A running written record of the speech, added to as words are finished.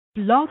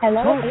Blog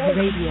Hello, Talk hello.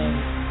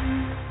 Radio.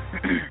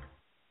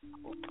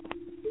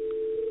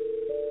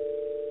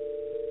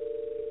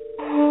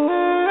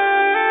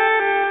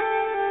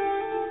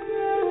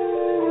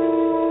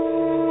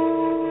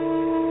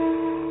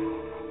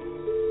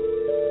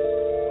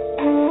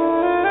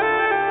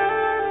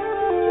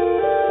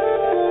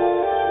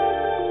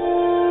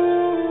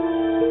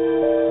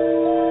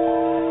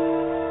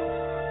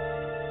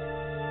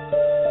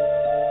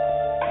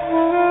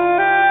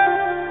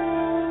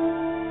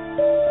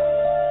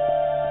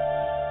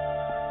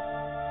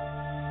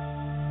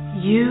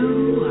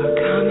 You are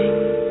coming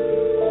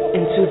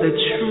into the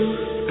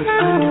truth of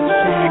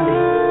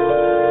understanding.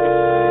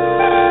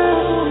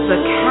 The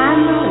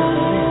candle is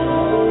lit.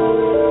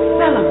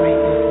 Celebrate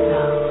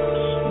yourself.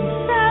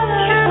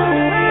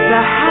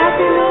 The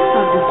happiness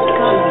of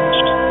discovery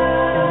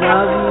is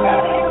of you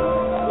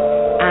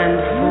and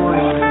for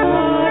you.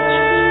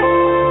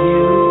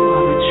 You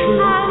are the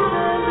truth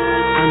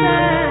and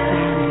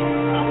understanding.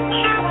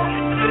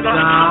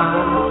 God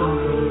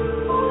over you,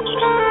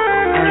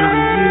 and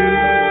you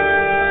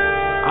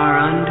are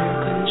under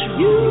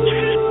control.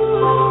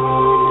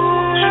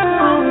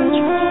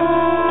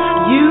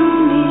 You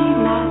need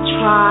not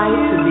try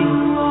to be.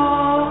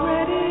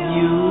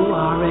 You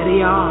already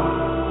are.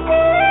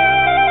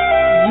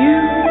 You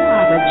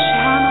are the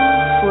channel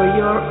for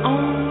your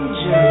own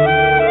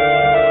journey.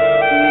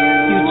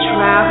 You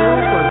travel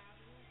for.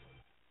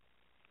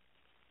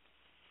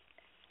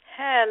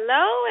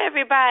 Hello,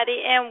 everybody,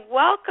 and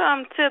welcome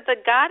to the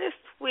Goddess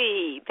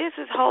Suite. This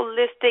is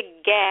Holistic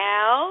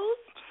Gals.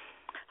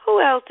 Who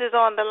else is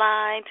on the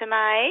line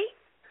tonight?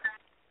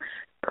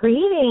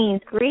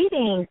 Greetings,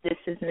 greetings. This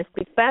is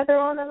Mr. Feather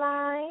on the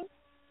line.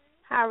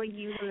 How are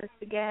you,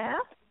 Mr.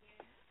 Gal?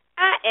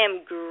 I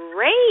am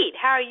great.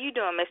 How are you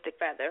doing, Mr.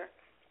 Feather?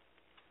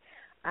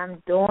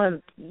 I'm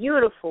doing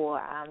beautiful.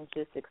 I'm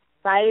just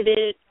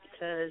excited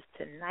because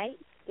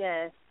tonight's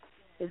guest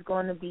is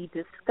going to be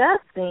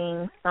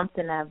discussing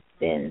something I've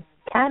been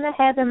kind of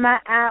having my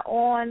eye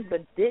on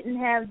but didn't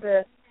have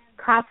the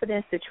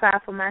confidence to try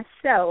for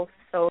myself.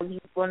 So he's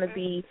going to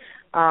be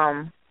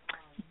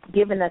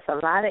giving us a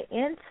lot of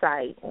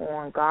insight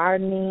on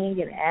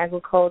gardening and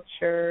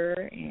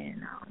agriculture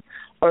and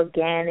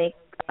organic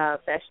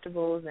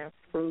vegetables and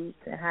fruits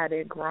and how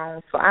they're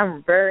grown. So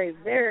I'm very,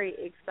 very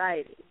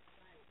excited.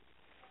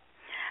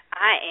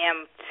 I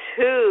am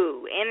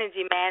too.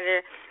 Energy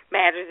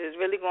Matters is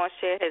really going to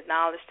share his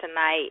knowledge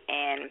tonight,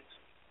 and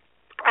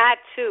I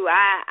too.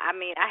 I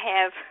mean, I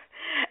have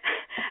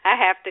I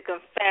have to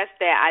confess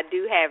that I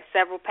do have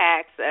several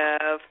packs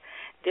of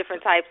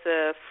different types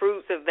of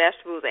fruits and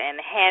vegetables and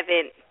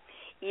haven't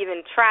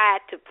even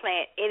tried to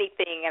plant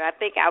anything. And I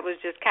think I was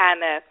just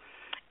kind of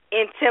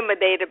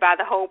intimidated by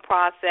the whole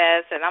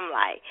process. And I'm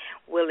like,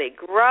 will it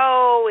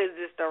grow? Is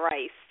this the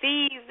right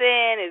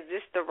season? Is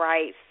this the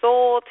right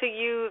soil to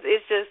use?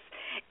 It's just,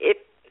 it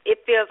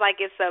feels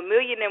like it's a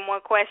million and one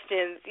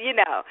questions,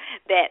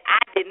 that I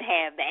didn't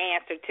have the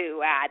answer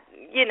to,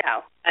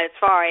 as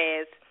far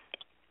as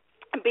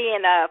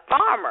being a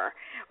farmer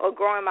or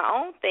growing my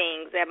own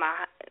things at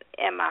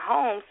my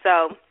home.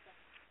 So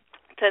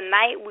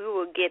tonight we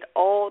will get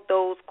all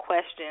those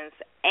questions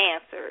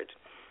answered.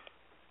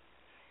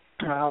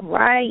 All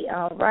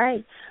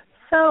right.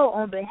 So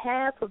on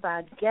behalf of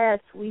our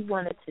guests, we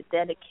wanted to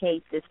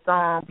dedicate this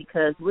song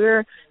because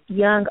we're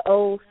young,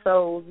 old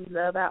souls. We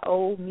love our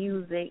old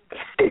music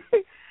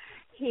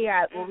here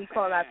at what we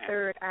call our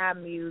third eye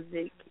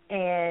music.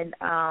 And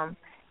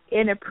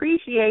in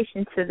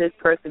appreciation to this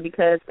person,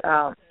 because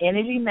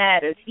Energy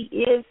Matters, he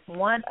is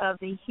one of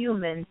the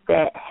humans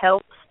that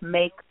helps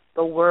make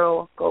the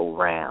world go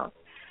round.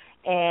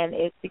 And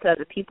it's because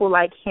of people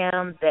like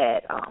him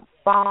that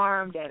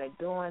farm, that are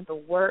doing the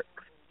work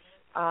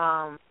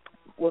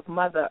with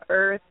Mother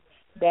Earth,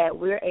 that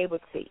we're able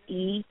to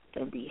eat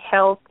and be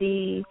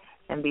healthy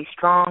and be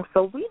strong.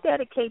 So we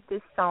dedicate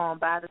this song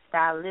by the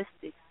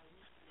Stylistics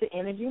to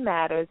Energy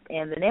Matters,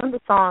 and the name of the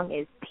song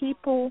is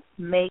People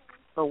Make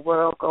the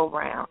World Go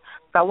Round.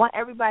 So I want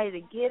everybody to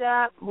get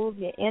up, move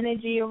your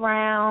energy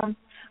around,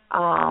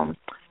 and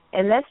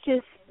let's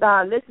just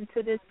listen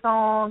to this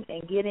song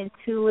and get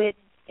into it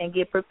and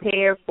get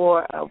prepared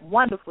for a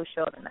wonderful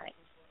show tonight.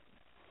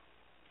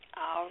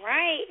 All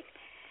right.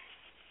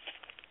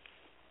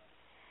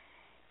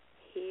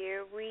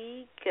 Here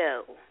we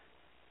go.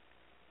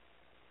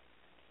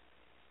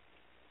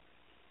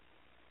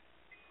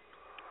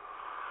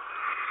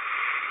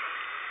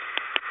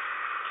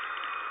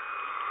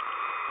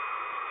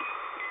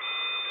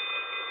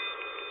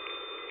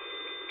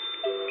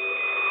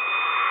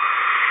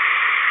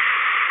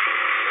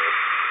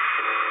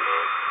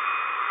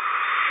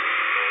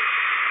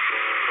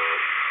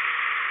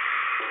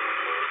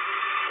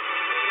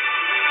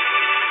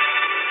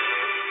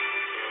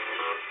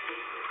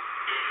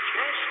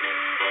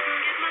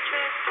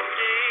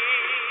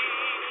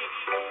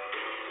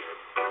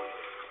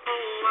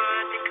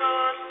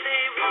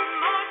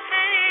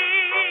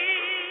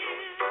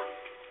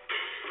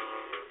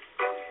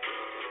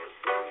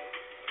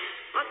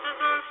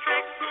 Buses on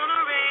strikes on a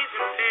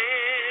raisin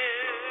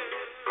bed.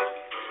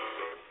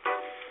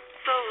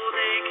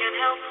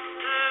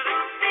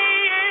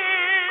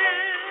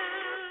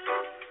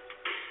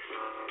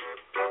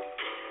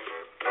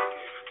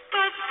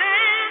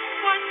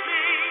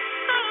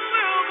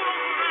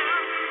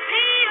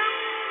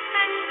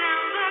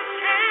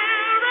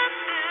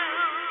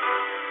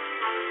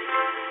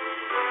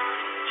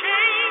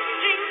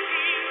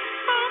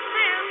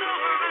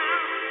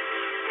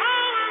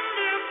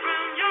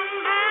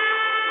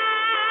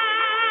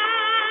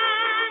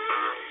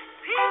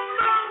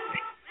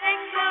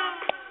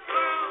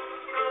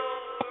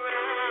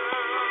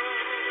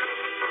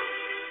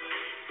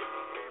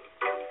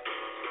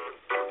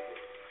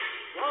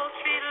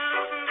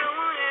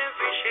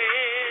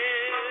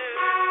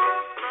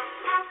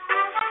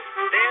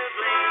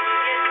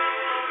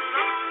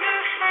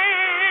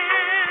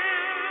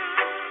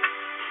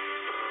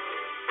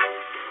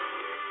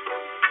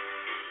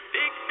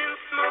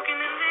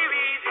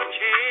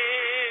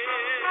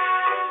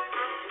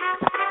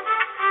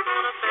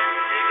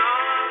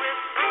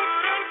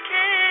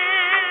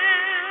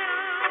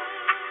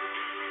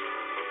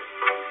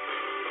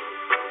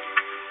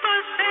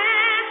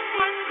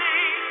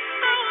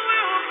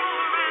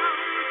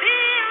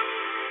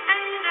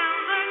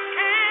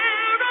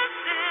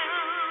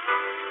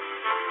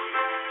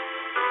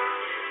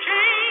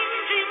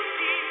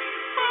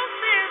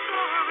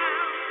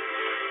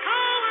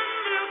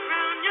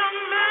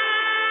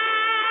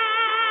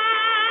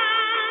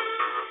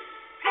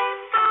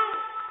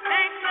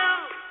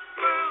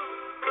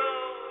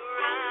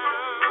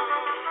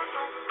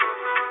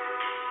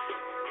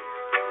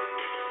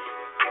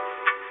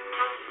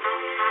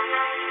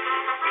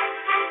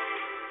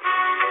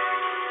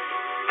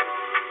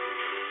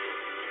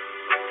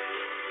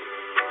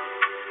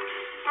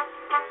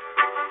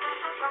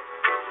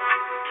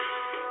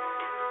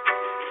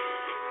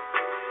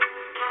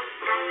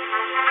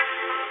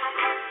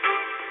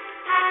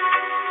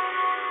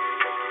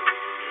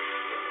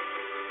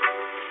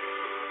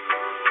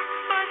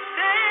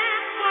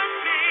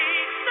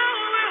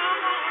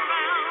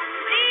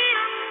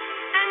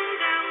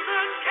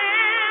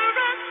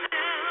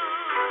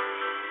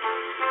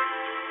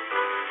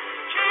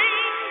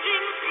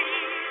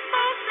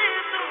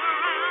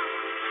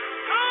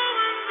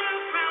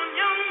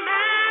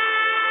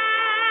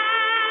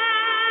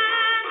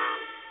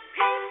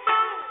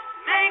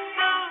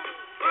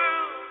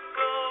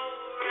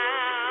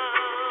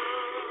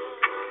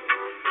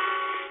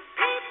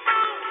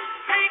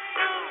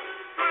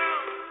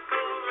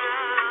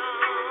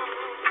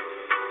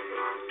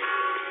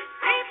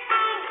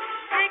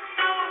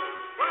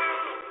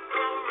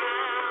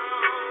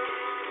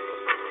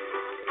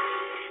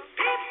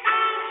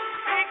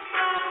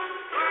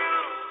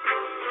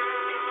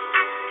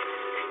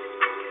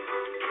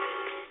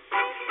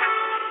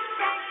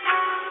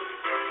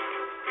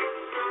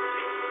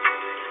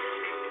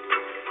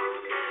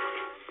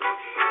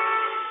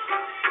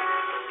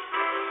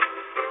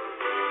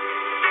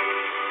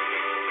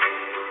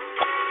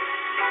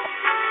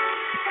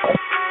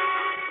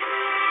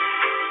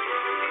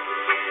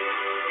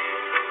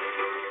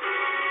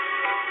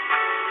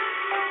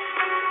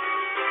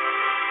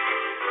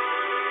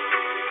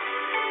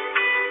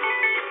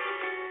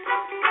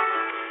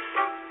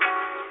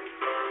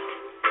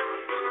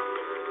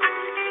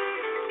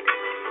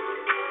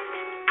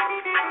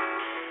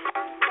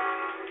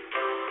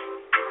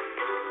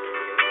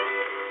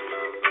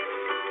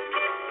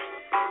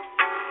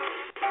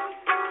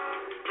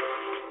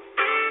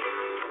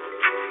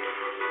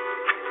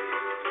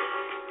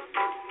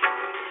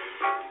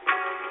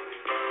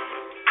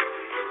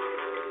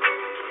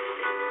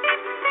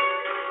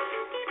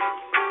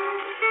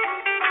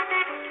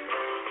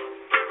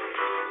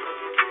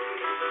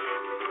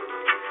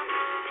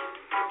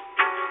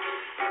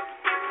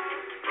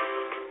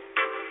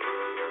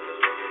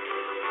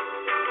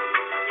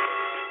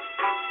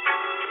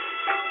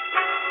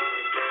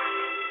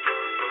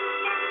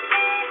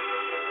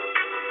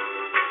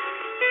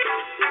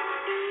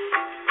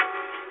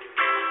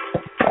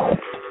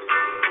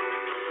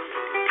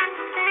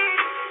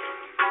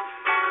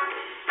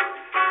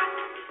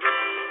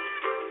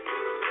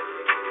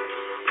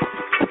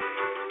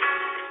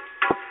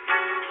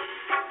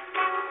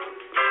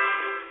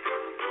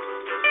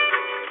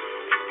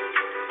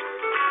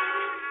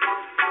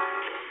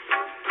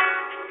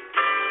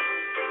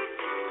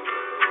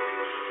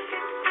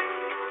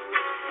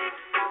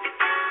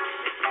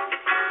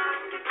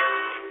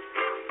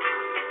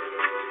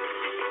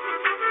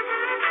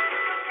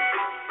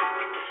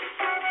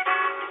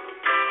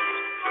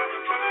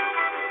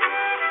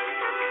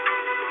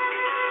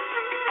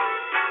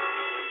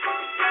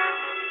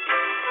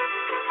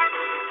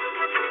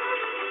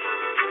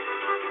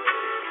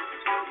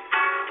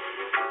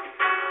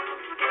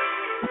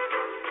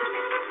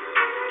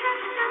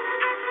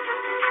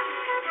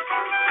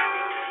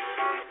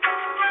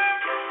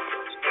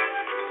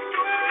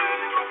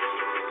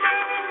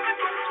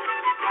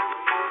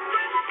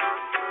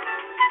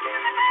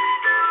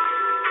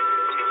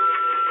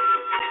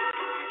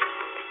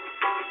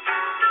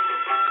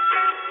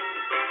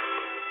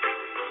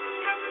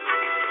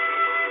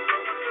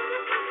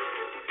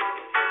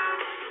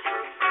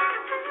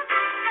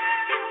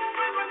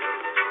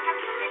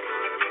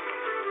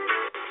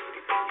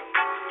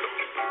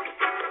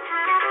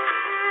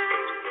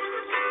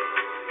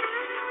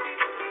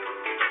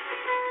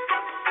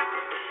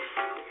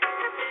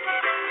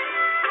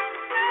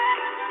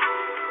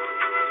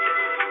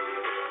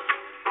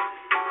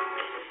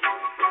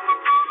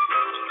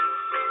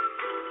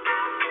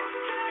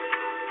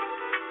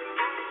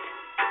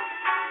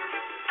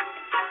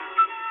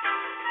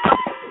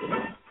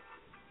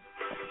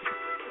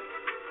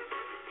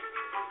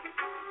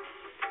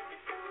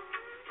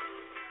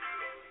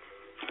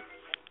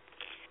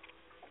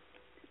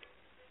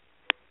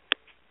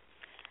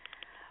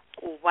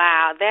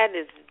 Wow, that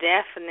is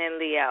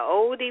definitely a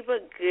oldie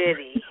but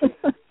goodie.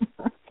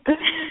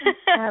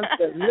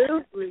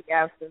 Absolutely,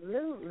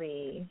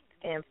 absolutely.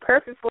 And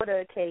perfect for the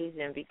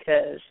occasion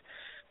because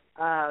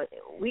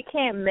we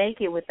can't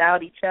make it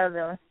without each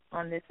other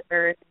on this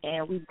earth,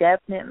 and we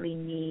definitely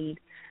need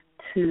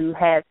to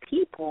have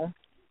people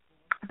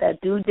that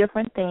do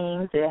different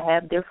things, that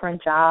have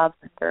different jobs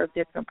and serve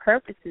different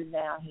purposes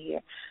down here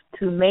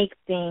to make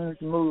things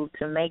move,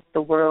 to make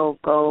the world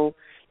go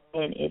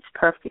in its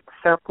perfect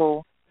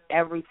circle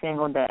every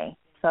single day.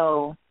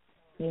 So,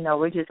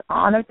 we're just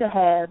honored to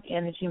have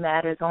Energy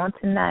Matters on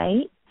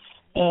tonight,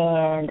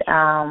 and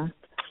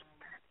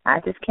I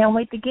just can't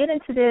wait to get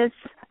into this.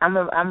 I'm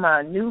a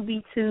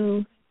newbie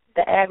to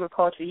the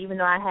agriculture, even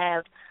though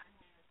I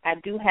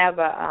do have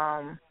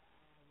a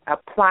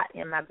plot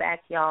in my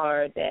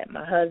backyard that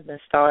my husband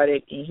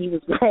started, and he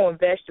was growing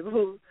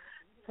vegetables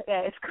for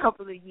a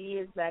couple of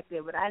years back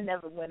there, but I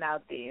never went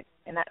out there.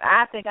 And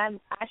I think I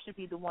should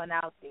be the one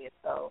out there,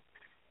 so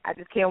I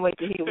just can't wait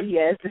to hear what he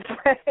has to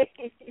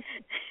say.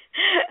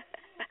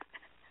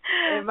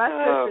 And my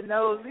sister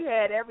knows we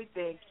had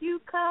everything,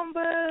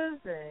 cucumbers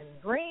and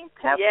green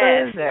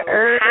peppers and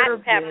herbs.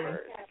 Hot peppers.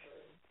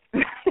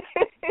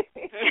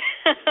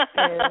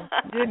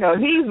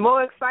 And, he's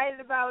more excited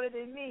about it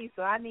than me,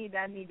 so I need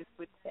to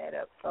switch that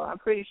up. So I'm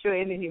pretty sure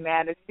Energy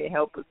Matters can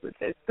help us with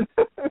this.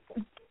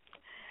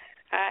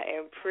 I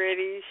am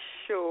pretty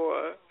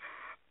sure.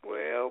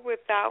 Well,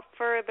 without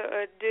further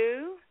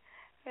ado,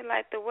 I'd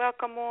like to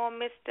welcome on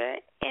Mr.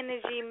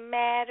 Energy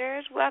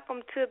Matters.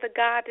 Welcome to the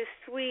Goddess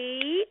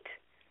Suite.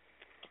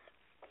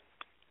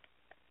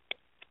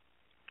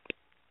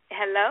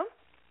 Hello?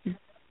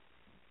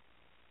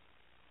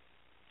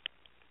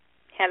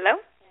 Hello?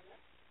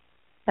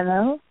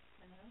 Hello?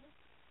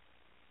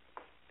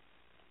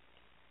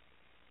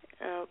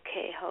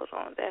 Okay, hold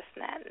on. That's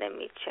not. Let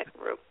me check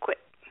real quick.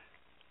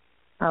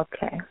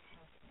 Okay.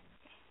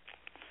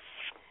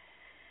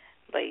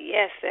 But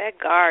yes, that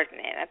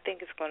gardening, I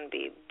think it's going to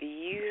be a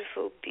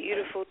beautiful,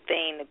 beautiful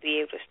thing to be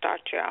able to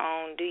start your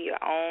own, do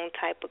your own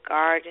type of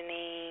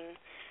gardening.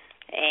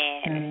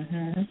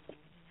 And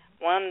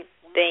one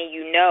thing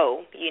you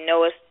know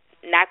it's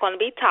not going to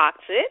be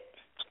toxic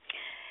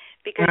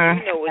because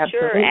you know what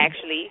absolutely. you're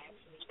actually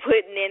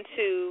putting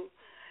into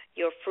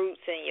your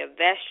fruits and your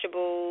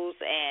vegetables.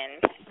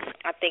 And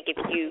I think if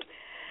you,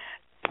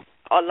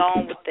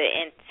 along with the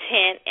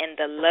intent and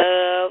the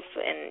love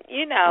and,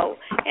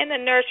 and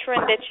the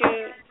nurturing that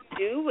you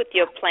do with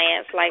your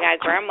plants, like our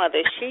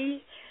grandmother,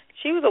 she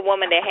was a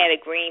woman that had a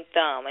green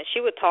thumb, and she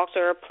would talk to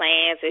her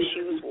plants as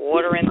she was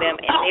watering them,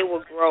 and they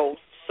would grow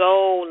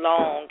so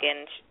long,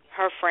 and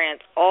her friends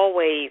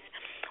always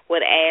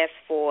would ask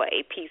for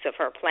a piece of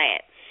her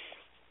plant.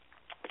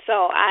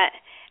 So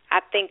I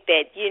think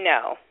that,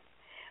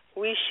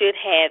 we should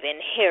have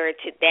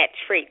inherited that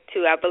trait,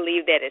 too. I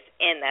believe that it's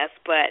in us,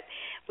 but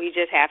we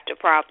just have to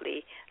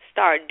probably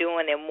start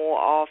doing it more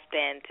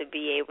often to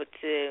be able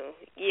to,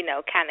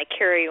 kind of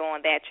carry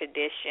on that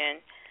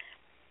tradition.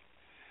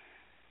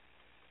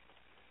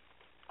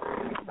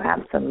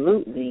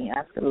 Absolutely,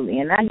 absolutely.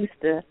 And I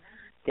did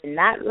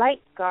not like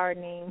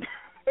gardening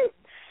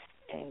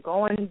and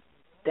going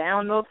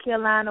down North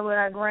Carolina with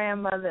our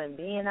grandmother and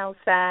being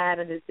outside.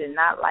 I just did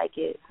not like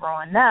it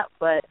growing up,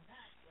 but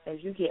as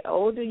you get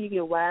older, you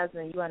get wiser,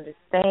 and you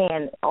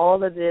understand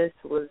all of this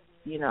was,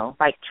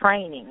 like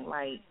training,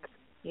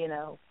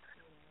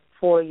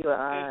 for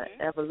your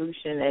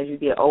evolution as you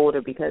get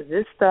older, because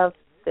this stuff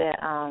that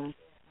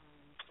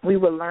we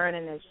were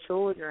learning as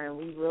children,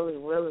 we really,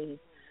 really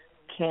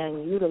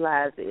can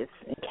utilize this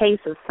in case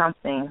of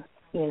something,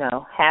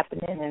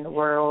 happening in the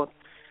world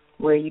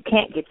where you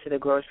can't get to the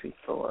grocery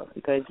store,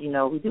 because,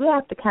 we do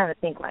have to kind of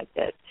think like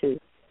that, too.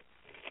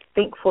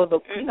 Think for the,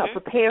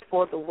 prepare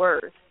for the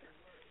worst.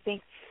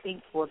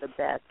 Think for the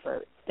best,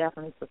 but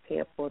definitely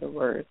prepare for the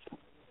worst.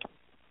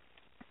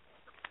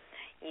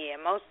 Yeah,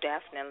 most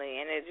definitely,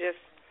 and it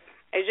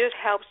just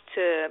helps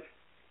to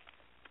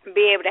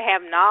be able to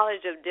have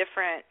knowledge of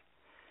different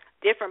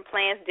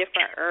plants,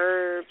 different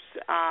herbs.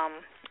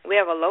 We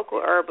have a local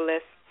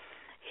herbalist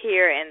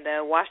here in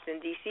the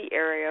Washington D.C.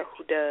 area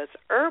who does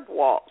herb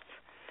walks,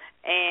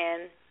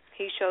 and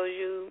he shows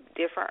you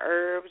different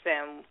herbs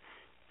and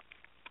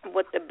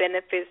what the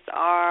benefits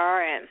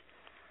are, and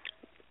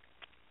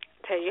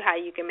tell you how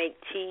you can make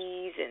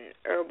teas and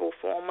herbal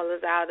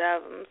formulas out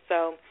of them.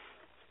 So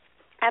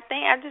I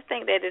just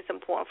think that it's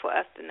important for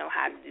us to know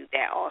how to do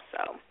that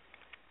also.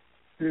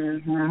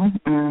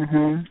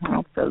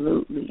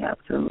 Absolutely,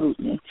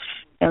 absolutely.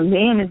 And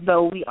then, as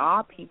though we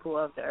are people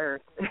of the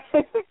earth,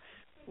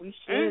 we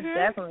should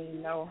definitely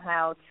know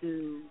how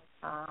to,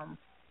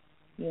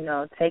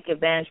 take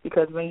advantage,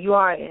 because when you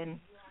are in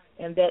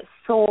that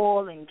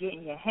soil and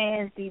getting your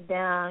hands deep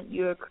down,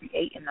 you're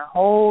creating a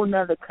whole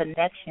nother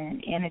connection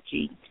and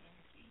energy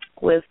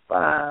with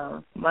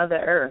Mother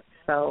Earth.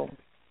 So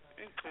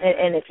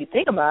And if you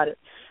think about it,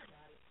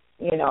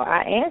 you know,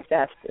 our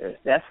ancestors,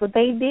 that's what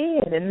they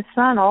did in the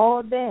sun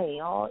all day,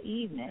 all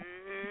evening,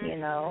 you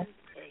know.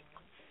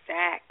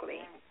 Exactly.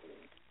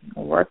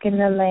 Working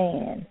the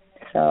land.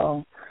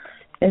 So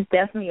it's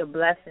definitely a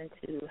blessing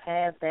to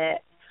have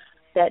that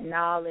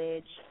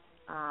knowledge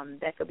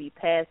that could be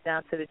passed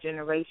down to the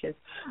generations.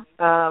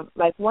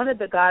 Like one of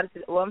the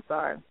goddesses,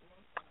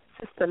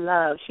 Sister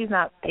Love, she's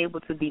not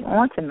able to be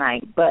on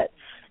tonight, but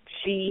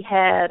she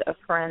had a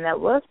friend that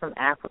was from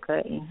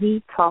Africa, and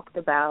he talked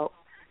about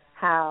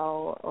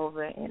how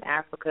over in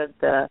Africa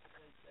the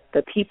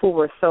people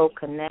were so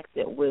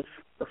connected with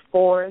the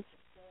forest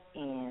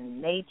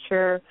and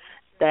nature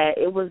that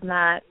it was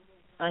not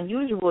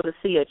unusual to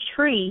see a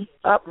tree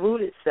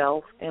uproot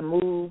itself and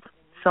move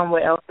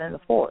somewhere else in the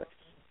forest.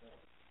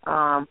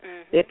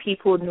 That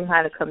people knew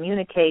how to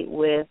communicate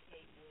with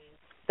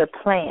the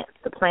plants.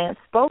 The plants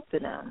spoke to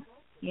them,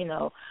 you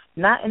know,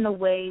 not in the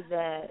way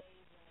that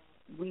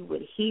we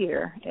would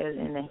hear as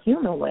in a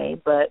human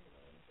way, but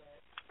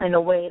in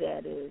a way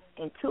that is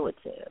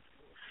intuitive.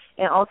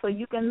 And also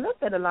you can look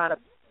at a lot of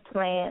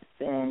plants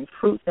and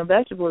fruits and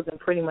vegetables and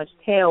pretty much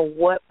tell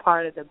what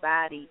part of the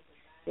body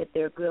that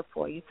they're good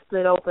for. You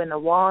split open a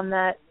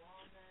walnut,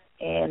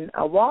 and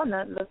a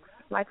walnut looks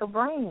like a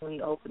brain when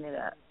you open it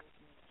up.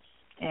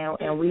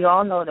 And we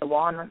all know that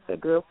walnuts are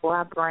good for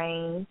our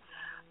brain.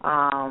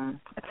 A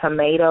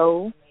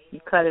tomato, you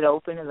cut it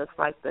open, it looks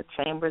like the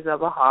chambers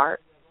of a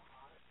heart.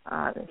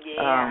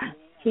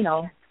 You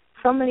know,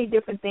 so many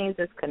different things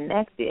that's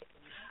connected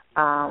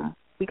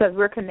because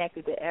we're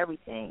connected to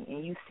everything,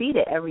 and you see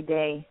that every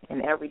day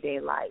in everyday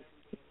life,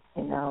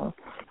 you know.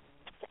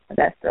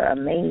 That's the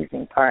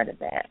amazing part of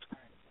that.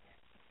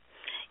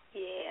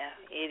 Yeah,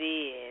 it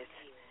is.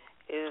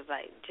 It was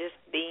like just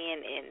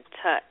being in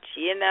touch,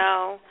 you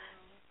know.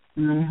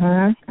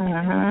 And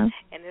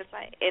it's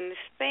like, and it's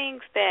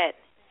things that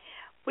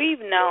we've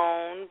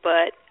known,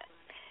 but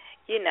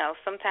you know,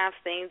 sometimes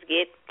things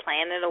get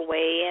planted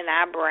away in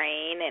our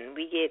brain, and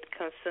we get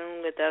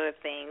consumed with other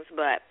things.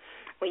 But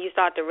when you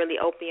start to really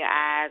open your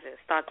eyes and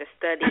start to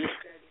study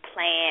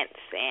plants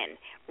and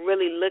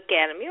really look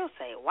at them, you'll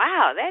say,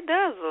 wow, that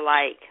does look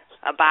like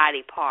a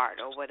body part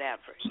or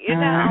whatever, you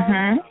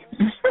know?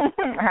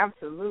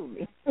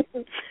 Absolutely.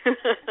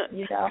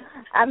 You know,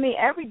 I mean,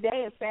 every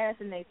day it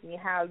fascinates me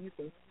how you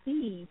can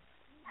see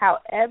how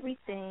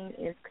everything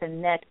is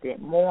connected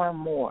more and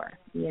more,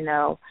 you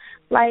know.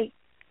 Like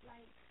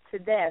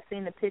today I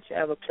seen a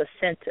picture of a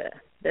placenta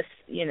that's,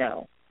 you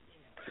know,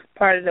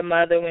 part of the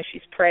mother when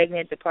she's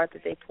pregnant, the part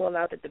that they pull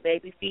out that the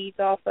baby feeds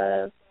off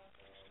of.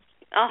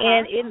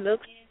 And it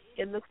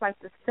looks like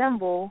the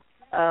symbol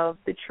of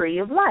the tree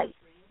of life.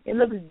 It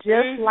looks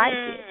just like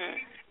it.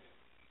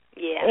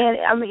 Yeah. And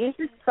I mean, it's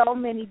just so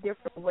many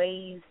different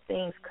ways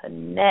things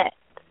connect,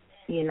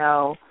 you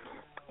know.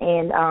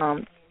 And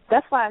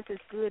that's why it's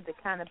just good to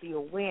kind of be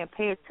aware and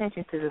pay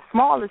attention to the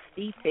smallest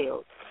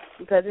details,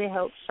 because it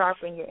helps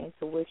sharpen your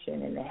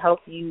intuition and to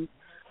help you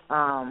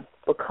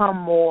become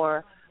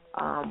more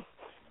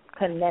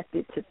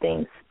connected to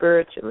things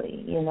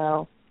spiritually, you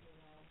know.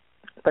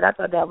 But I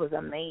thought that was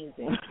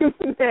amazing,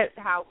 that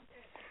how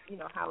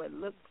it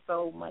looked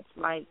so much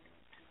like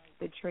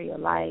the tree of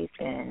life,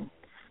 and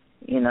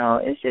you know,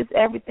 it's just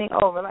everything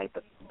over. Like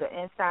the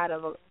inside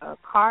of a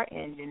car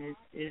engine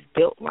is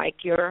built like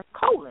your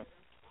colon,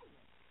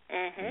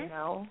 you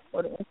know,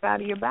 or the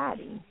inside of your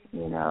body.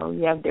 You know,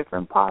 you have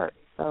different parts,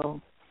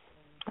 so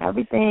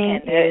everything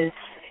is.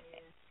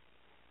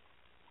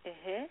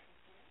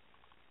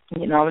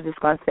 You know, I was just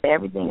going to say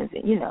everything is,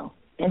 you know,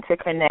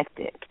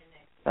 interconnected.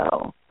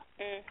 So.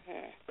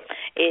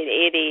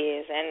 It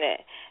is, and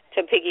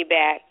to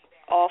piggyback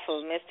off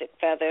of Mystic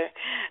Feather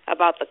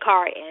about the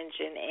car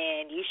engine,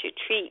 and you should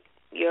treat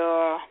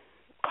your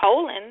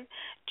colon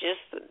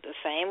just the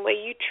same way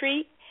you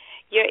treat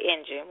your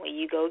engine. When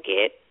you go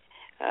get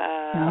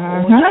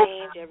oil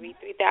change every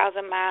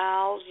 3,000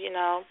 miles, you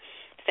know,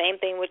 same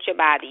thing with your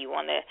body. You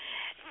want to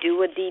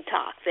do a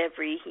detox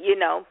every, you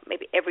know,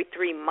 maybe every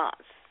 3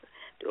 months.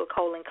 Do a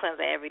colon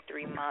cleanser every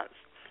 3 months.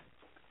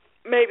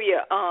 Maybe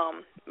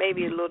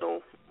a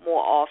little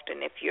more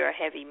often if you're a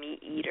heavy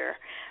meat eater.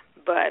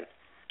 But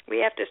we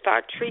have to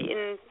start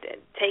taking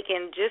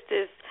just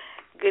as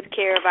good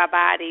care of our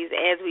bodies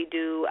as we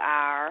do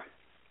our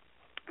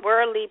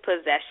worldly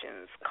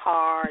possessions,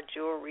 car,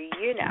 jewelry,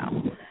 you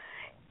know,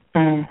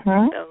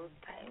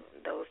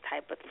 those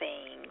type of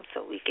things,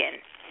 so we can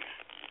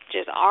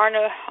just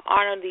honor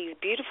these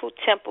beautiful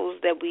temples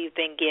that we've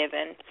been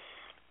given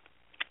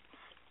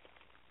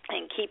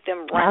and keep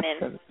them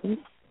running.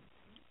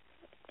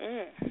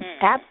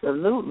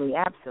 Absolutely.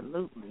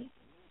 Absolutely.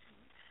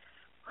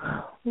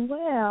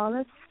 Well,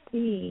 let's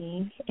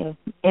see if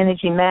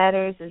Energy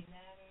Matters is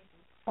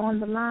on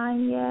the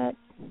line yet.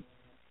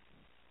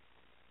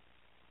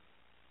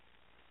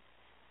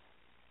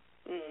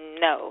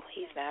 No,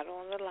 he's not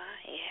on the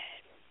line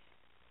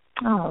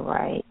yet. All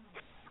right.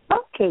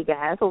 Okay,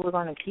 guys, so we're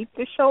going to keep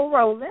the show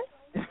rolling.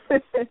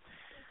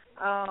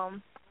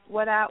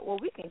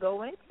 What we can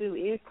go into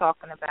is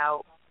talking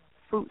about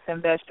fruits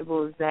and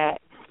vegetables that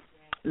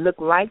look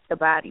like the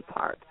body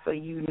parts, so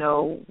you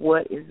know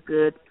what is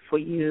good for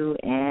you,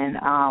 and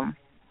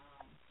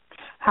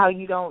how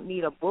you don't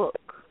need a book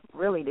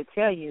really to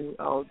tell you,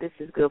 oh, this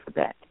is good for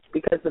that.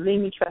 Because believe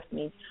me, trust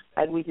me,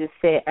 like we just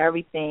said,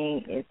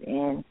 everything is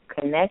in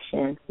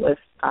connection with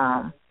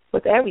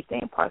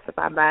everything, parts of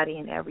our body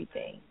and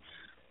everything.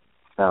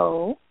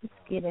 So let's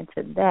get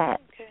into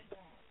that.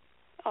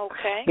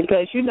 Okay.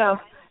 Because, you know,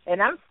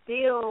 and I'm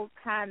still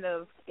kind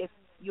of, if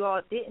you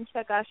all didn't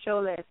check our show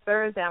last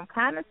Thursday, I'm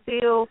kind of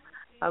still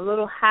a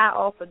little high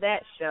off of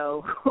that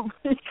show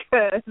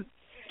because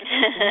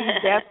we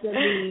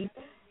definitely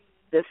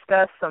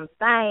discussed some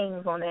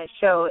things on that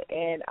show.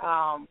 And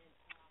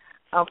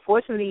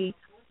unfortunately,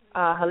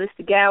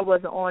 Holistic Gal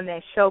wasn't on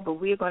that show, but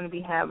we're going to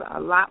be having a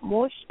lot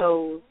more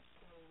shows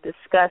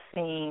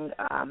discussing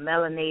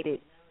melanated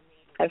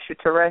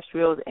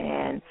extraterrestrials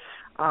and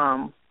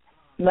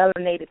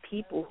melanated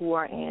people who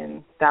are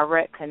in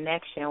direct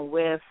connection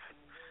with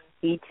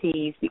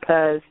ETs,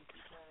 because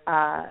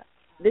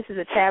this is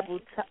a taboo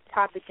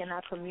topic in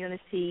our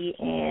community,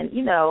 and,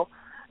 you know,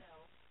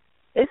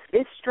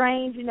 it's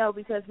strange, you know,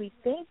 because we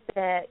think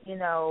that, you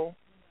know,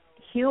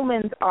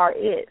 humans are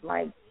it,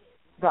 like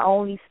the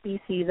only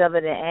species other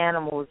than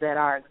animals that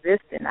are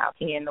existing out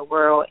here in the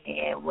world.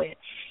 And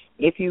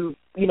if you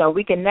know,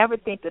 we can never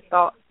think the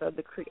thoughts of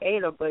the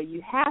Creator, but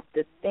you have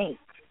to think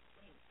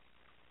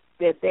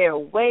that there are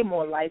way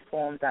more life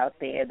forms out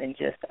there than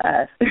just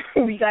us.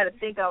 We got to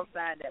think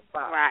outside that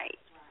box. Right.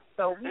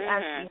 So we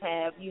actually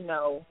have, you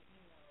know,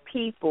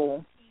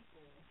 people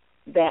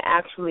that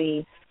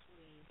actually,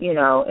 you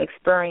know,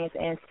 experience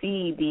and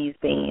see these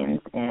beings.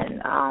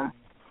 And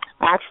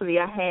actually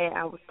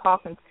I was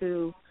talking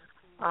to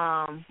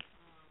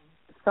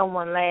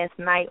someone last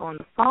night on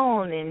the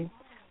phone, and,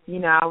 you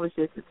know, I was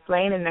just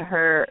explaining to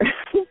her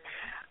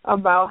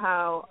about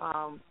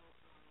how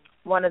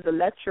one of the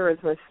lecturers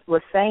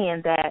was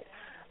saying that,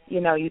 you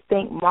know, you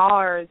think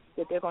Mars,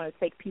 that they're going to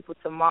take people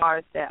to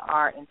Mars that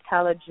are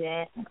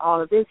intelligent and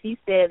all of this. He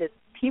said that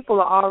people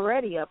are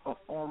already up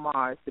on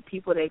Mars. The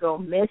people that go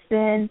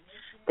missing,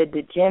 the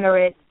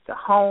degenerates, the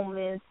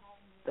homeless,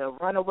 the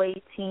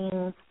runaway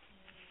teens.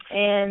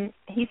 And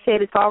he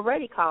said it's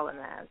already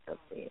colonized up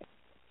there.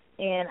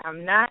 And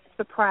I'm not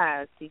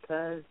surprised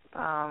because,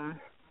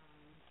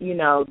 you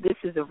know, this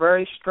is a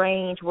very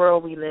strange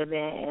world we live in.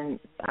 And,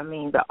 I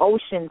mean, the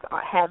oceans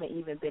haven't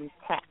even been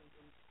tapped.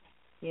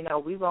 You know,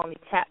 we've only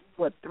tapped,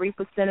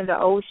 3% of the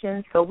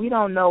ocean, so we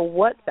don't know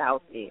what's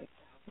out there,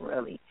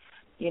 really.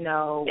 You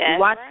know, That's we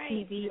watch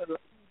right. TV.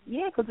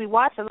 Yeah, because we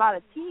watch a lot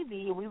of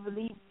TV, and we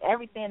believe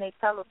everything they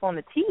tell us on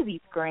the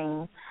TV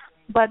screen.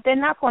 But they're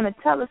not going to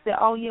tell us that,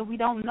 oh, yeah, we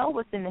don't know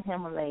what's in the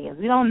Himalayas.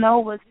 We don't know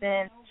what's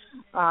in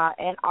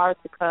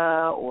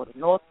Antarctica or the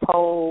North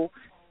Pole.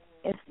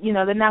 It's, you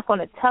know, they're not going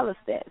to tell us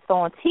that. So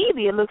on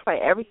TV, it looks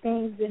like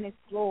everything's been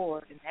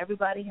explored and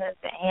everybody has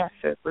the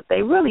answers, but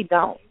they really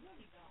don't.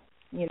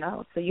 You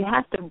know, so you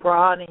have to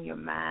broaden your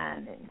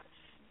mind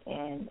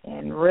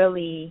and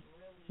really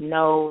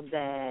know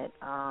that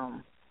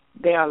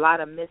there are a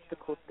lot of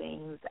mystical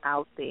things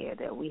out there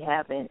that we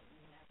haven't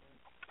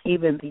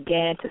even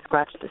began to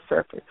scratch the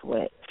surface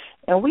with.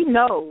 And we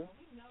know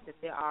that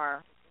there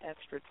are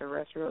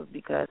extraterrestrials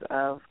because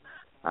of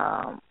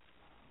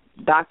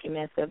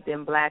documents that have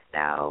been blacked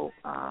out,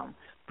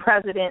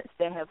 presidents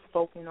that have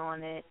spoken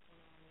on it,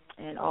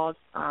 and all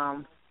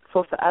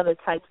sorts of other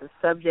types of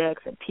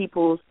subjects, and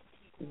people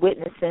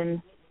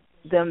witnessing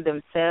them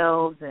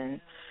themselves.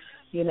 And,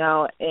 you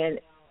know,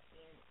 and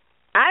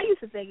I used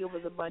to think it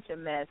was a bunch of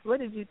mess. What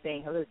did you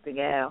think, Holistic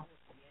Gal?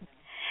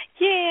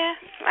 Yeah,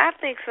 I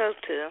think so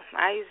too.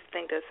 I used to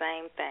think the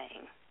same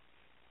thing.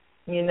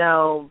 You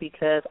know,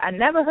 because I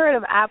never heard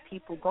of our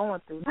people going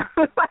through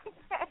nothing like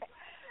that.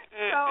 So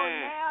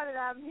now that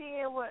I'm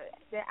hearing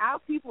that our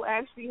people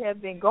actually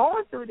have been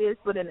going through this,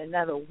 but in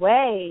another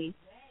way,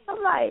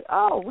 I'm like,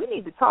 oh, we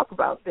need to talk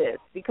about this,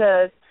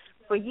 because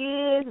for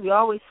years we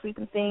always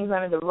sweeping things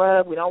under the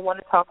rug. We don't want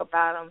to talk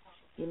about them.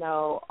 You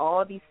know,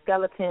 all these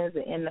skeletons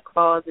are in the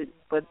closet,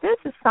 but this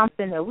is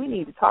something that we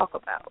need to talk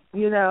about.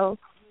 You know.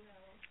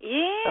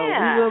 Yeah. So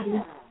we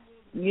will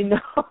be, you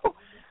know,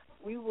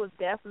 we will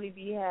definitely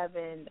be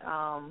having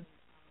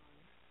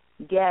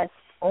guests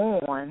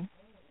on,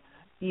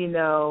 you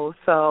know,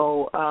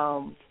 so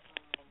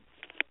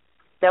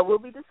that we'll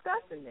be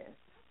discussing this.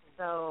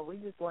 So we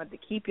just wanted to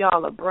keep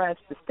y'all abreast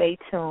to stay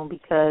tuned,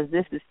 because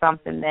this is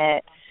something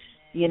that,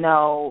 you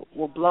know,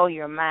 will blow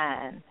your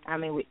mind. I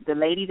mean, the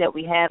lady that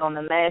we had on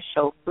the last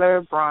show,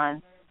 Fleur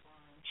Brun,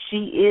 she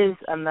is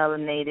a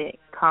melanated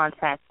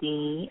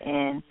contactee,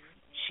 and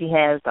she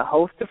has a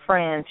host of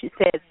friends. She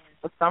says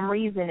for some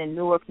reason in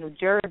Newark, New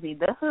Jersey,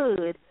 the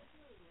hood,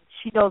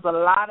 she knows a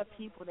lot of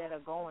people that are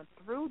going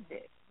through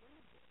this,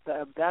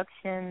 the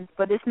abductions,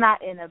 but it's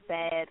not in a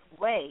bad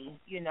way,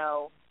 you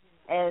know,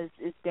 as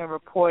it's been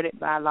reported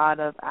by a lot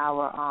of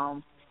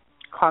our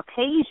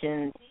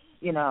Caucasians.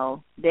 You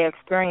know, their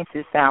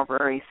experiences sound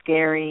very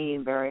scary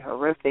and very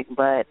horrific,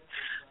 but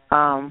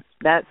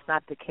that's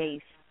not the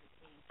case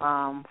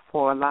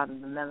for a lot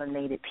of the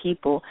melanated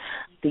people,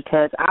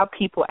 because our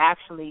people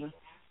actually,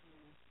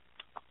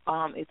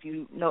 if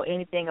you know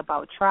anything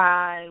about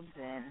tribes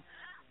and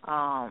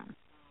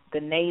the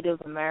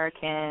Native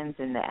Americans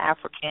and the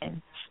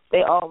Africans,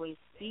 they always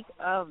speak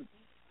of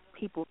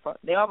people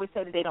they always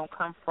say that they don't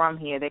come from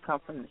here, they come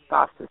from the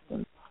star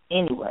system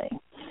anyway.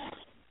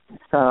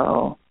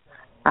 So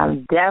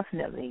I'm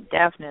definitely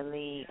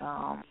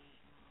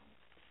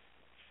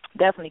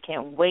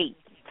can't wait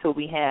till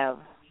we have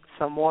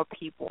some more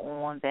people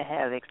on that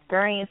have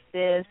experienced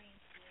this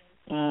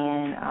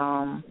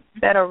and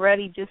that are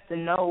ready just to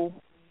know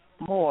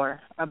more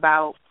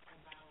about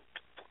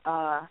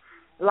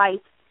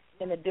life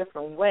in a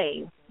different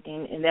way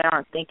and that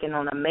aren't thinking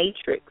on a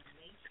matrix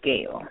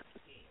scale.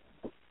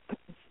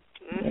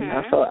 Mm-hmm. You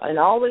know, so, and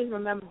always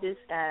remember this,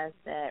 guys,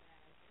 that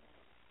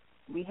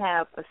we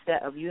have a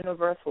set of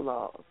universal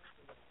laws,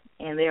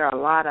 and there are a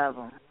lot of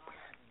them.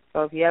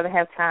 So if you ever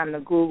have time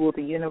to Google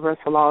the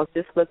universal laws,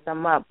 just look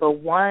them up. But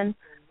one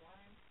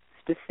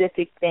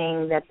specific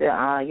thing that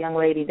the young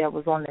lady that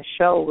was on the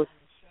show was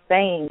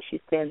saying,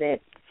 she said that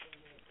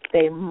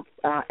they,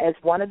 as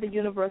one of the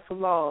universal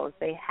laws,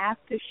 they have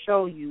to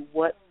show you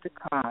what's to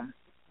come,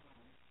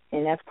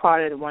 and that's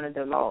part of one of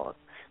the laws.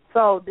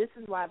 So this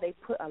is why they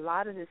put a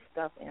lot of this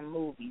stuff in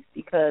movies,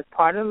 because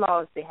part of the law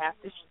is they have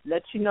to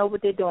let you know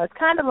what they're doing. It's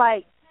kind of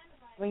like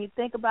when you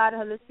think about it,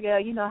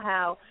 Holistic, you know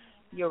how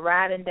you're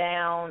riding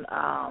down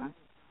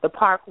the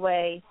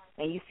parkway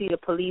and you see the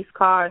police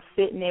car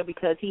sitting there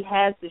because he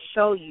has to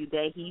show you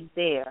that he's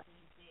there.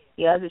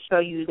 He has to show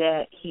you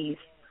that he's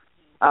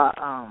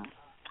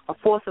a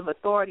force of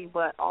authority,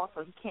 but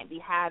also he can't be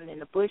hiding in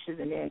the bushes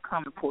and then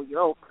come and pull you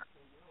over.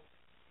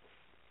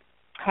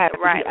 Have to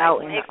right, be out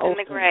like in snakes the open. in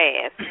the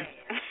grass.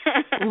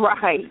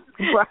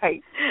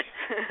 Right.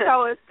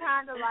 So it's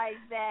kind of like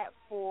that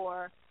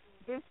for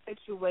this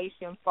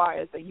situation. Far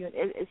as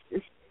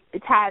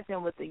it ties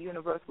in with the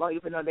universal law,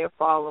 even though they're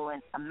following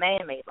a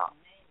man-made law,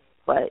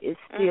 but it's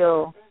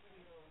still,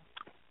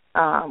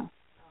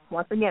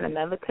 once again,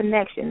 another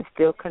connection is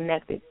still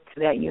connected to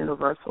that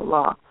universal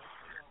law.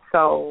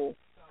 So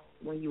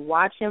when you're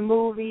watching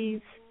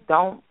movies,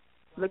 don't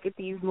look at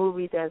these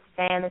movies as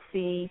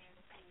fantasy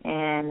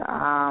and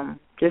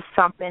just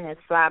something that's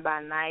fly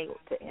by night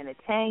to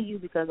entertain you,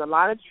 because a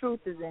lot of truth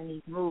is in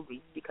these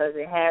movies because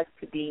it has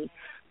to be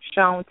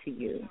shown to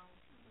you.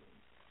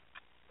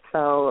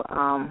 So,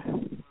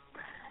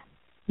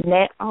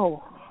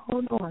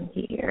 hold on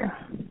here.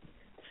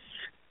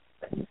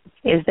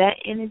 Is that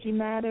Energy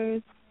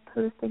Matters,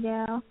 Sister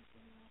Gal?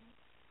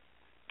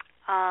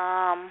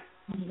 Let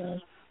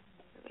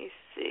me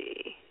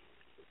see.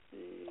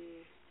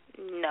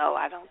 No,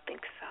 I don't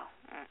think so.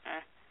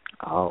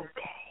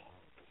 Okay.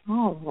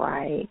 All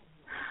right,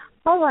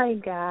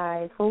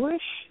 guys. Well,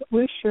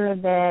 we're sure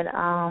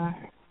that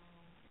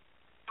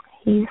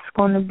he's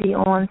going to be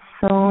on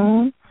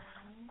soon.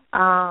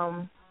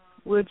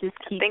 We'll just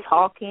keep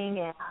talking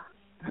and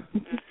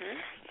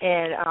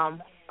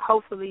and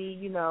hopefully,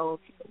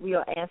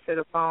 we'll answer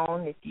the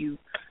phone if you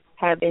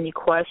have any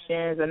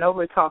questions. I know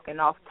we're talking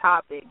off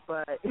topic,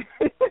 but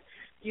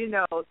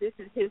this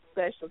is his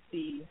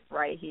specialty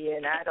right here,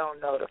 and I don't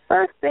know the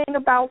first thing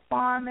about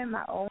farming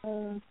my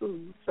own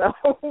food. So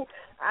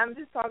I'm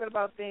just talking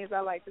about things I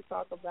like to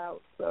talk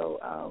about. So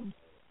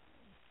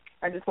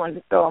I just wanted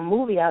to throw a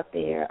movie out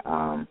there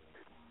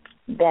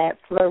that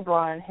Fleur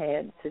Braun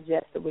had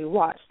suggested we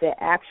watch that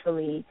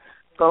actually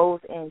goes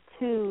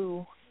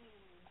into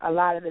a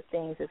lot of the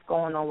things that's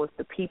going on with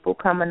the people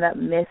coming up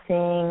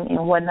missing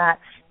and whatnot.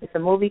 It's a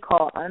movie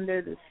called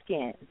Under the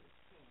Skin.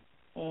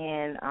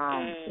 And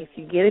if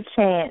you get a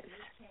chance,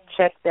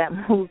 check that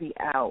movie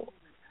out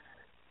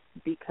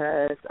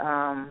because,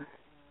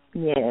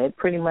 it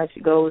pretty much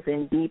goes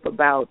in deep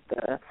about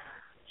the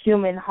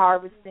human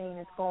harvesting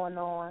that's going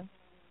on.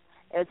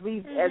 As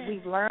we've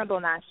learned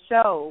on our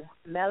show,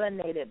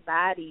 melanated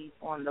bodies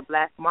on the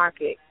black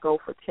market go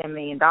for $10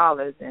 million,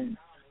 and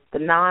the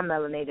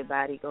non-melanated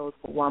body goes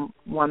for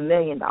 $1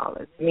 million,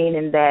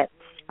 meaning that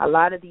a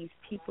lot of these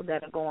people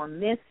that are going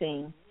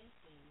missing,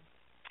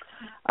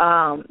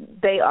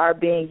 they are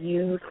being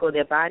used for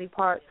their body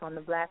parts on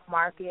the black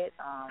market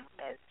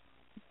as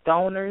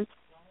donors,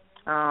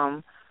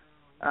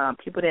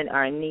 people that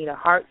are in need of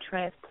heart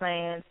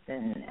transplants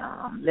and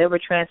liver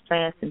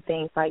transplants and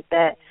things like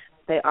that.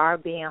 They are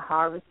being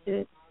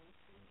harvested.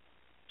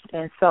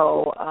 And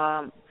so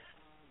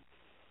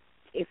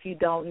if you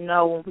don't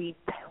know,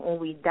 when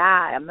we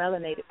die, a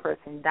melanated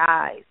person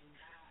dies,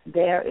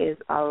 there is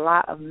a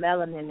lot of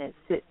melanin that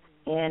sits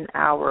in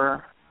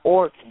our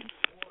organs,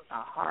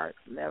 our heart,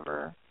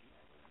 liver,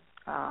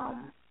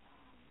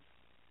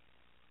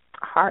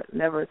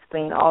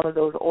 spleen, all of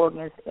those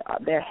organs,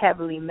 they're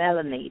heavily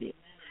melanated.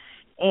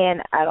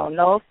 And I don't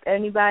know if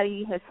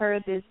anybody has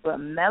heard this, but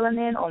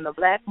melanin on the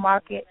black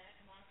market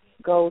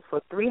goes for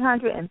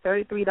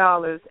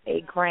 $333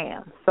 a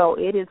gram. So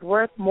it is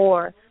worth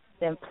more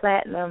than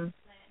platinum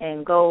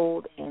and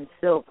gold and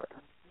silver.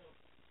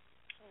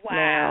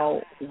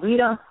 Wow. Now, we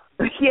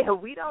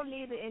don't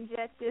need to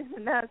inject this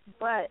in us,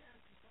 but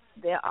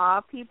there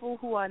are people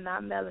who are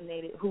not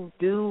melanated who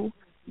do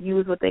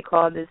use what they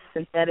call this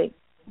synthetic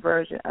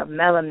version of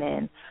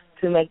melanin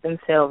to make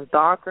themselves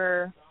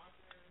darker,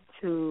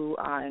 to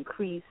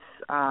increase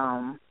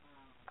their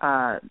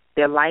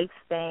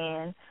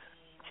lifespan,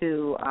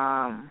 to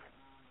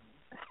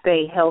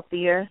stay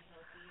healthier.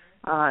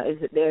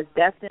 There's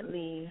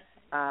definitely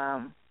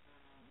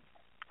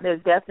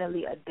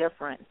a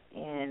difference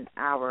in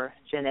our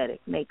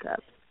genetic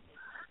makeup.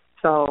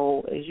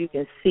 So as you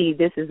can see,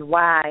 this is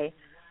why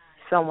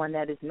someone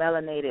that is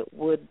melanated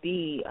would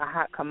be a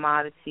hot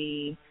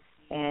commodity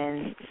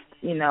and,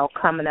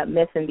 coming up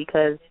missing,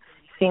 because it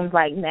seems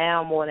like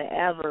now more than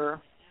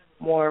ever,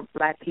 more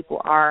black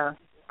people are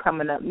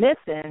coming up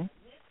missing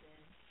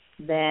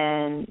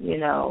than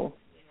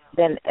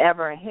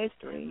ever in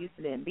history. It used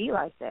to didn't be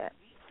like that.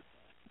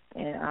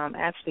 And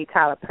actually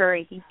Tyler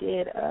Perry, he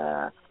did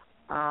a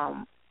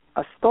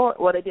story.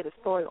 Well, they did a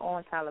story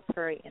on Tyler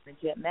Perry in the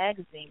Jet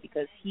magazine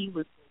because he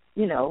was,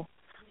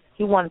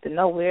 he wanted to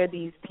know where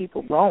these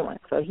people going.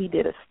 So he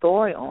did a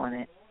story on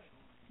it,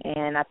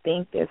 and I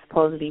think they're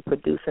supposed to be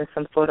producing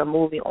some sort of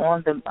movie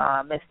on the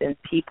missing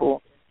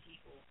people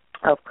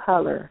of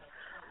color.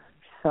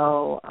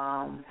 So,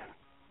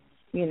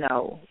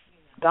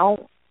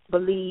 don't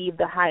believe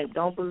the hype.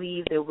 Don't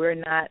believe that we're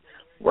not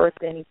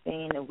worth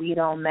anything, that we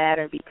don't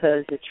matter,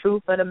 because the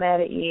truth of the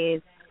matter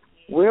is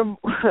we're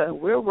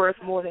worth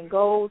more than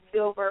gold,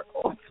 silver,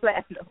 or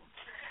platinum.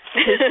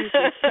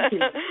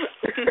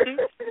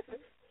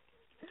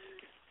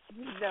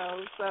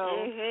 So,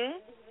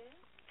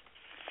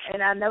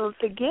 and I'll never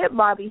forget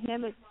Bobby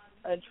Hemmett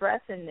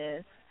addressing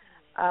this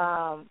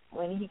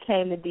when he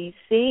came to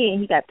D.C.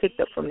 and he got picked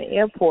up from the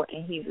airport,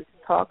 and he was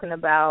talking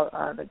about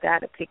the guy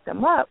that picked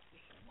him up,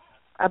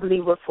 I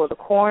believe was for the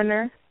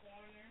coroner.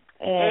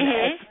 And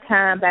at the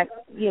time, back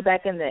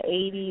in the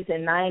 80s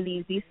and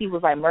 90s, D.C.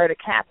 was like murder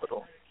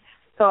capital.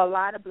 So a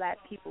lot of black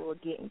people were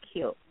getting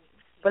killed.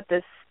 But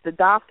the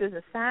doctors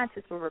and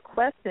scientists were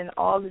requesting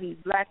all of these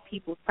black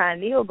people's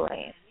pineal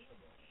glands.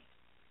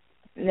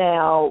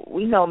 Now,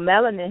 we know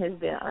melanin has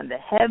been under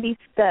heavy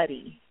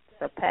study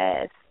the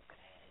past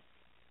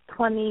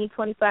 20,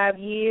 25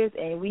 years,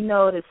 and we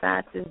know that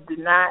scientists do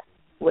not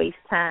waste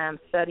time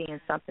studying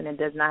something that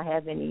does not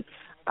have any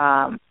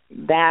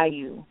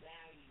value.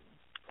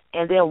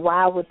 And then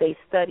why would they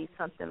study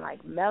something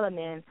like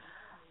melanin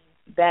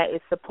that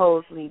is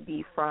supposedly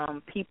be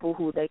from people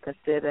who they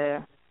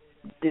consider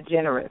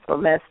degenerates or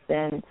less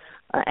than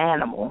an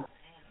animal?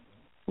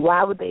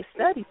 Why would they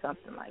study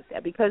something like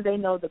that? Because they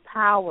know the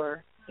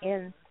power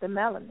in the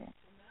melanin.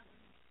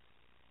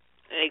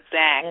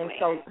 Exactly.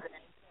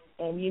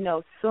 And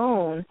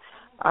soon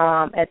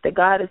at the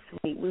Goddess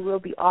Suite, we will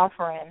be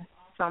offering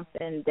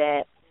something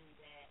that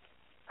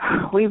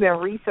we've been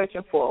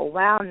researching for a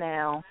while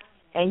now,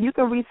 and you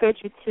can research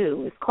it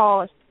too. It's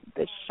called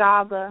the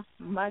chaga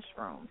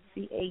mushroom,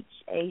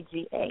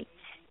 CHAGA.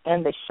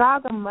 And the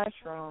chaga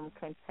mushroom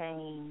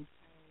contains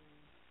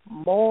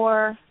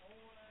more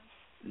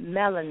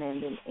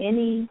melanin than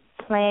any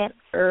plant,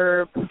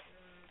 herb,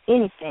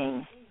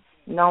 anything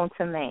known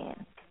to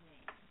man.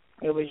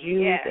 It was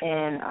used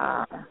in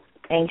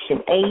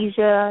ancient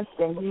Asia. It's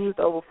been used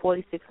over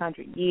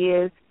 4,600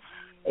 years.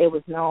 It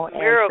was known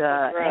as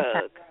a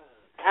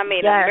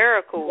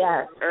miracle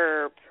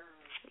herb.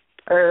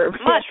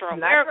 Mushroom,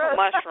 miracle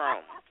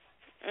mushroom.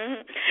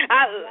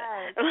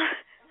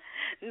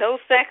 No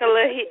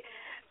secular,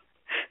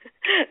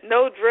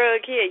 no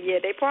drug here. Yeah,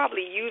 they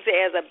probably use it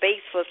as a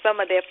base for some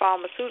of their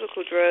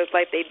pharmaceutical drugs,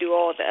 like they do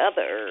all the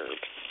other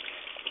herbs.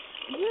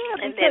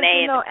 Yeah, and then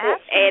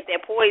add their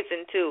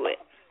poison to it.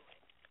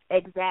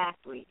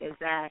 Exactly.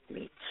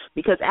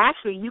 Because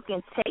actually, you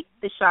can take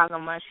the chaga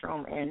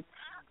mushroom and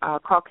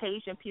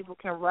Caucasian people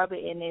can rub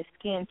it in their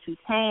skin to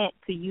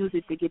use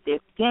it to get their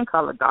skin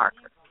color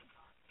darker.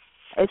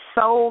 It's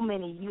so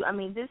many.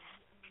 This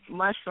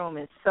mushroom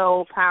is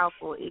so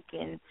powerful. It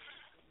can.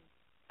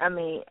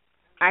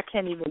 I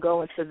can't even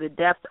go into the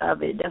depth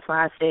of it. That's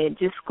why I said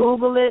just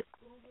Google it.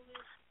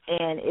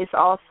 And it's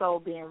also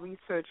being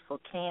researched for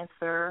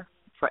cancer,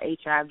 for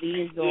HIV.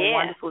 It's doing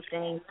wonderful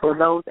things for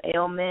those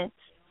ailments.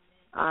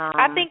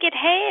 I think it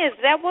has.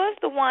 That was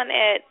the one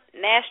at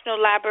National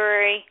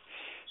Library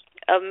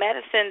of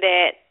Medicine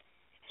that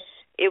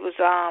it was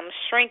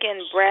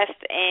shrinking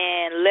breast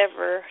and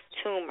liver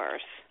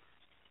tumors.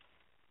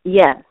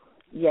 Yes,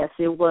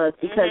 it was,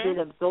 because it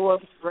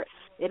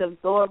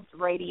absorbs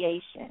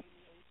radiation,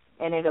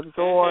 and it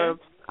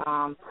absorbs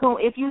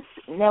if you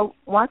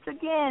once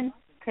again,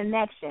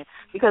 connection,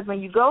 because when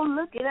you go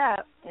look it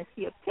up and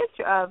see a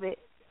picture of it,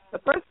 the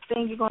first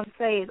thing you're going to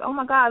say is, "Oh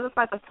my God, it looks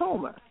like a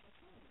tumor."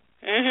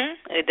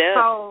 It does.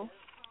 So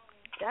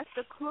that's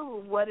the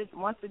clue.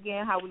 Once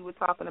again, how we were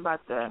talking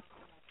about the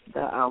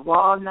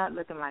walnut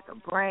looking like a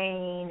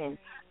brain, and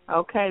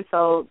okay,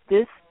 so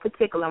this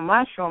particular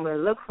mushroom, it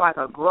looks like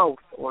a growth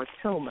or a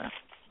tumor,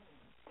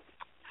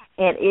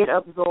 and it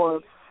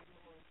absorbs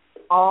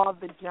all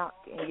the junk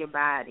in your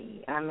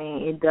body.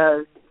 It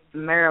does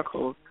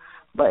miracles.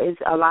 But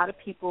it's a lot of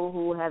people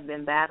who have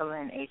been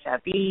battling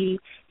HIV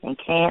and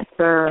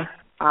cancer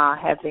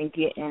have been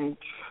getting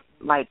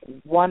like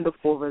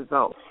wonderful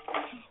results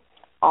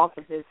off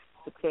of this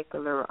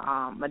particular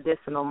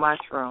medicinal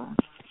mushroom.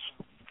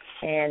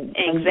 And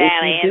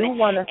exactly, if you do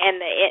want to,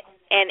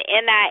 and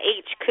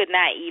NIH could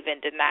not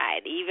even deny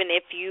it. Even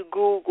if you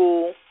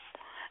Google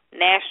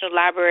National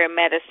Library of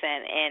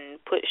Medicine and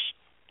put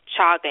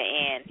chaga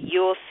in,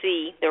 you'll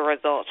see the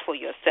results for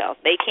yourself.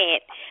 They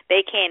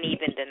can't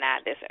even deny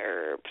this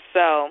herb.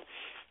 So,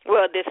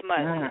 well, this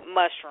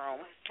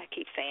mushroom. I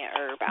keep saying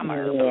herb. I'm a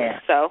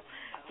herbalist. So,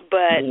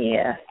 but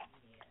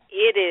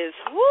it is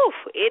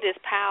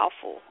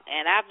powerful,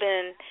 and I've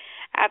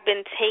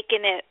been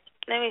taking it.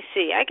 Let me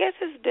see. I guess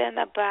it's been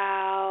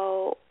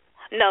about.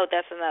 No,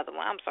 that's another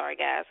one. I'm sorry,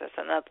 guys. That's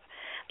another.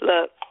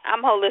 Look,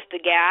 I'm a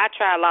holistic gal. I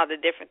try a lot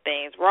of different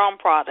things. Wrong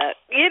product.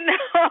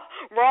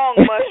 Wrong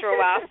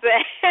mushroom, I'll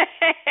say.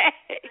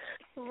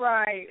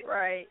 Right.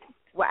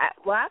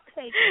 Well, I've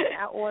taken it.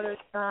 I ordered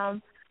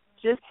some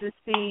just to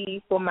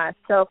see for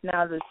myself.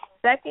 Now, the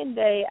second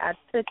day I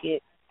took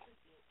it,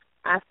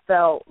 I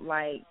felt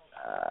like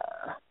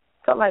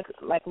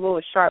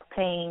little sharp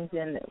pains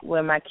in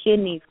where my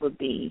kidneys would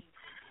be.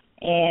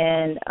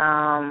 And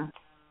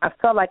I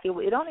felt like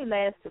it only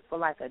lasted for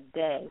like a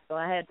day, so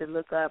I had to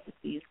look up and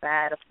see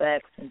side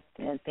effects and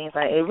things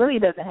like that. It really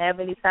doesn't have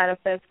any side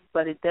effects,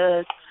 but it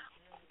does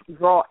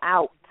draw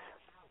out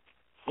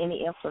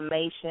any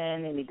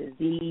inflammation, any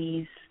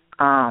disease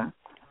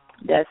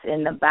that's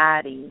in the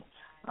body.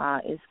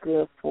 It's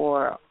good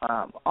for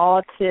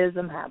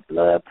autism, high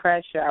blood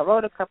pressure. I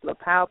wrote a couple of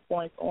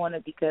PowerPoints on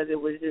it because it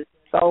was just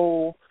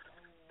so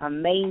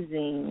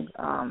amazing,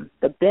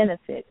 the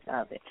benefits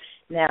of it.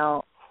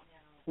 Now,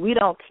 we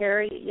don't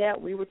carry it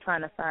yet. We were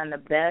trying to find the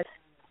best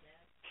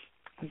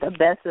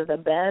of the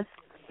best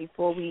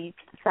before we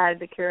decided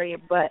to carry it.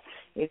 But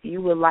if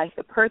you would like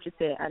to purchase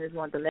it, I just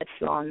wanted to let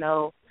you all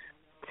know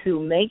to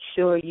make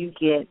sure you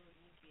get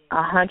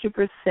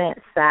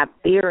 100%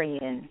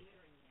 Siberian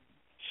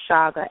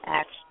chaga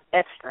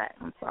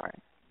extract.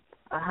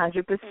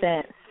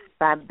 100%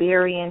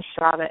 Siberian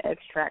chaga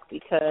extract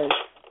because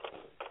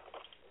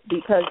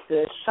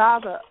the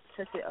chaga,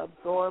 since it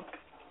absorbs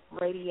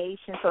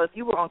radiation. So if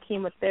you were on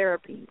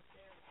chemotherapy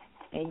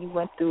and you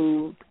went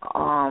through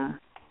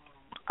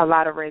a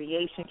lot of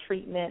radiation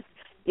treatment,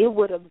 it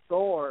would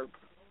absorb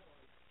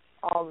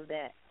all of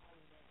that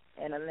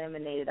and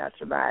eliminate it out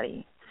your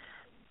body.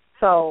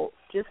 So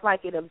just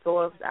like it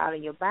absorbs out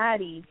of your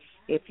body,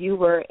 if you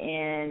were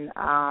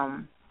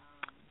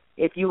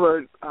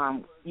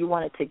you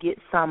wanted to get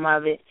some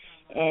of it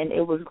and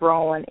it was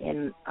growing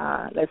in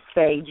let's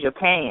say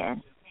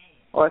Japan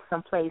or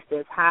someplace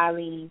that's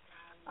highly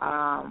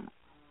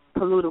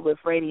polluted with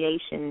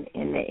radiation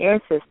in the air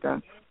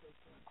system,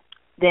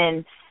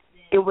 then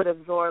it would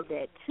absorb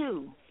that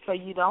too. So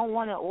you don't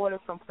want to order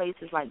from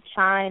places like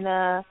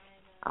China,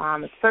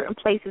 certain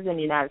places in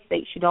the United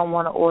States you don't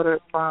want to order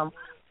it from.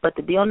 But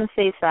to be on the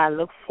safe side,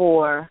 look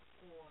for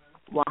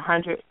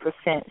 100%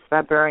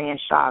 Siberian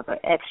chaga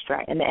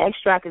extract. And the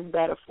extract is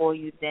better for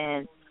you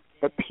than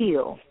the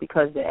peel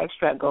because the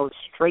extract goes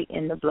straight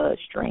in the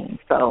bloodstream.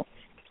 So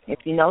if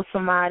you know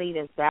somebody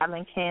that's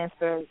battling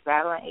cancer,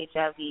 battling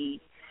HIV,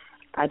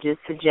 I just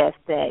suggest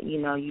that,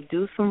 you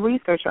do some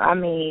research. I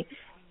mean,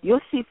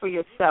 you'll see for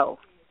yourself.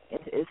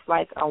 It's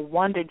like a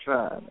wonder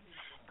drug.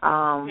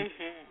 And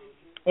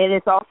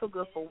it's also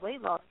good for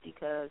weight loss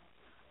because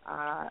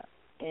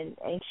in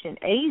ancient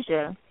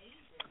Asia,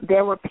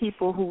 there were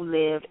people who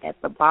lived at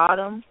the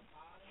bottom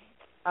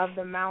of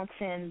the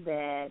mountain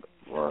that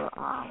were,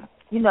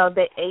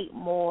 they ate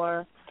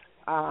more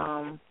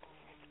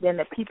than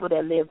the people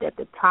that lived at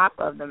the top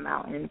of the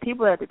mountain. And the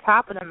people at the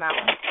top of the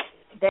mountain,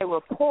 they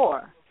were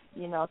poor,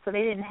 so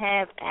they didn't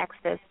have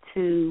access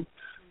to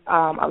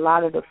a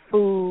lot of the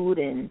food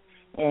and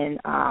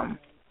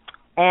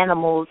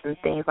animals and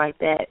things like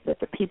that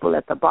the people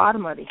at the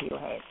bottom of the hill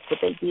had. But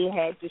they did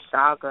have the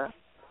chaga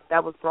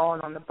that was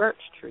growing on the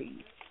birch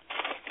trees.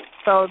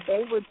 So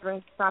they would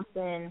drink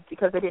something,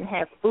 because they didn't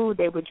have food,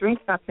 they would drink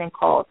something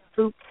called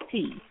soup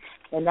tea.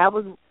 And that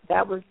was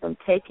them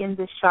taking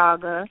the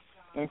chaga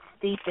and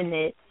steeping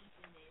it,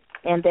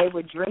 and they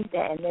would drink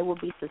that, and they would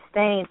be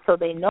sustained. So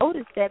they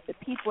noticed that the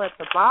people at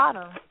the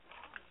bottom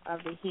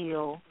of the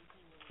hill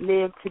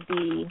lived to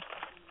be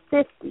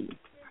 50.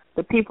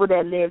 The people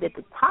that lived at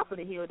the top of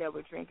the hill that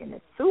were drinking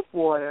the soup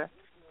water,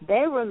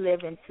 they were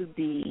living to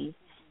be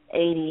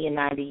 80 and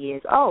 90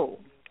 years old.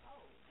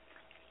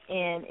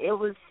 And it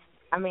was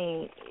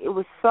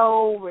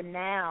so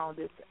renowned,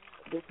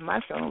 this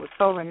mushroom was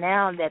so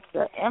renowned that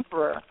the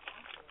emperor,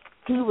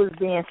 he was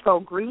being so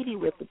greedy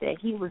with it that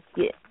he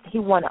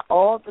wanted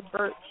all the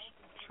birch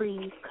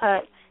trees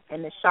cut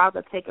and the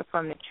chaga taken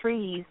from the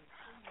trees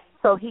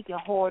so he can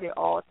hoard it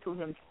all to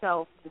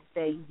himself to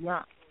stay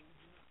young.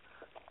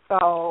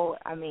 So,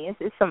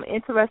 it's some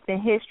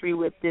interesting history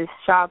with this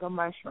chaga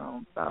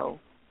mushroom. So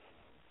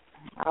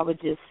I would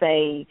just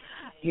say,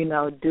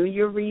 do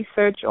your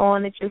research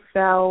on it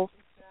yourself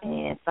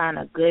and find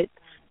a good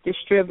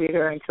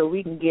distributor until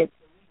we can get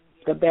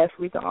the best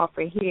we can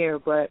offer here.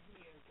 But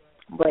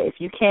if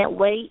you can't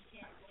wait,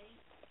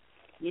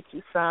 get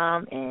you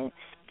some and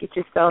get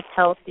yourself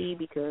healthy,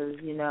 because,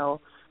 you know,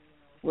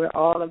 we're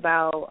all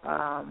about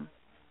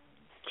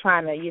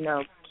trying to, you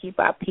know, keep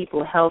our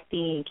people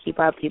healthy and keep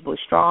our people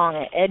strong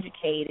and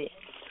educated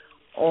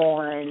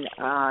on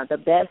the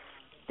best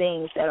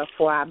things that are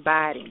for our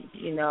bodies.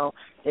 You know,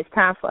 it's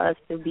time for us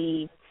to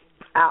be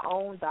our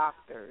own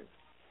doctors.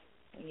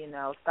 You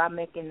know, stop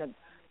making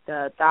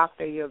the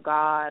doctor your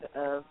god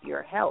of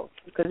your health,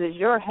 because it's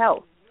your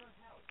health.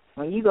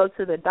 When you go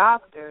to the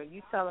doctor,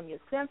 you tell them your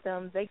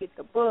symptoms, they get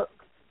the book,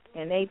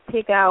 and they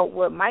pick out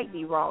what might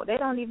be wrong. They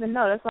don't even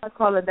know. That's why it's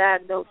called a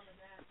diagnosis.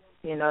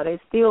 You know,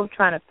 they're still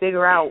trying to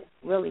figure out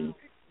really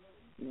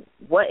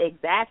what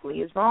exactly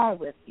is wrong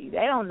with you.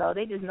 They don't know.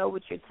 They just know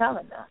what you're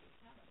telling them.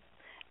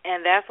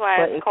 And that's why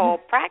it's called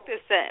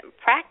practicing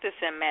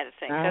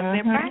medicine, because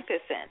they're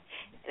practicing.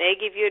 They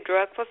give you a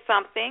drug for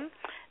something.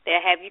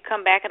 They'll have you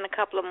come back in a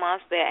couple of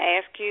months. They'll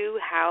ask you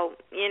how,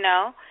 you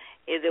know,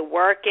 is it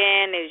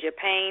working? Is your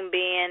pain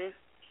being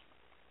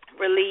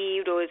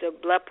relieved, or is your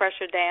blood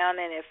pressure down?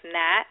 And if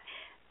not,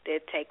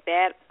 they'll take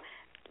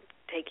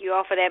you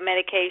off of that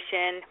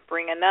medication,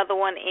 bring another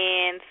one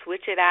in,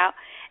 switch it out,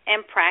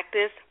 and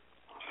practice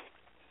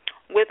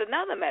with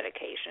another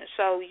medication.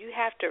 So you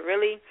have to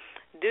really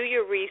do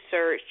your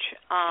research.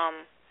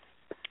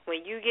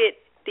 When you get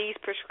these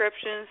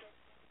prescriptions,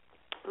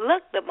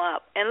 look them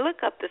up and look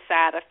up the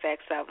side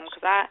effects of them,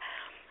 because I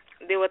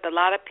deal with a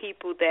lot of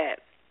people that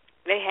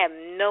they have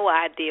no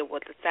idea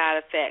what the side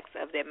effects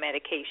of their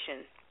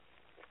medication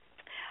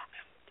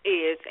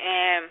is,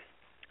 and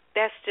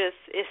that's just,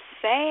 it's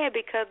sad,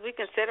 because we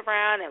can sit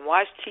around and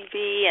watch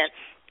TV and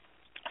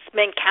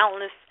spend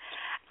countless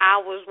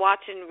hours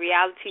watching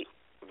reality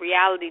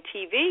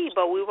TV,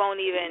 but we won't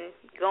even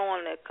go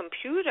on the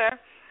computer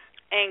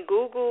and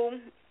Google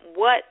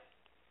what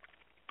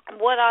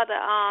are the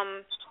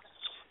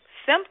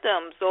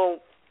symptoms or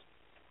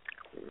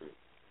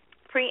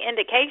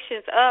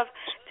pre-indications of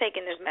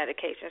taking this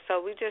medication.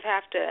 So we just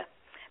have to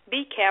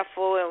be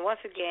careful, and once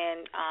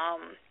again,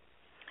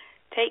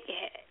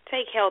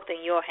 take health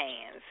in your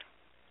hands.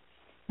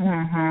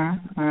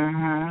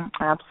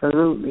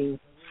 Absolutely.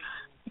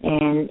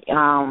 And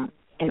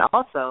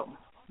also,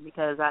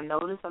 because I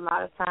notice a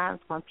lot of times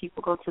when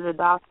people go to the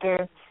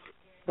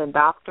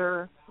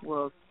doctor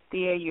will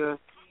steer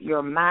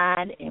your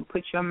mind and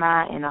put your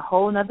mind in a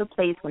whole other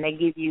place when they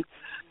give you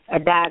a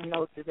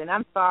diagnosis. And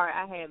I'm sorry,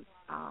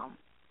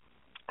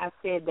 I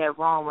said that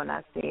wrong when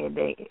I said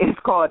that it's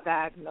called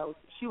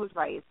diagnosis. She was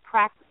right, it's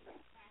practice.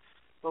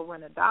 But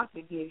when a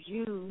doctor gives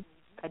you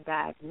a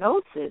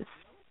diagnosis,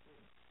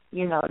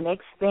 you know,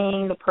 next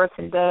thing the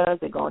person does,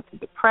 they go into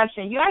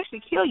depression. You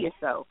actually kill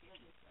yourself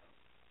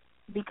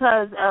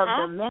because of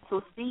the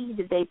mental seed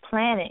that they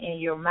planted in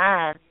your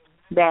mind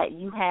that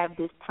you have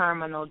this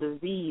terminal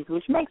disease,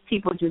 which makes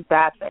people just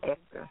die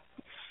faster.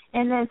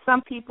 And then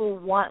some people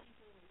want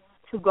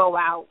to go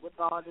out with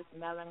all this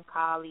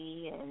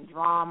melancholy and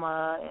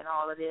drama and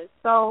all of this.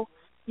 So,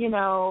 you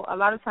know, a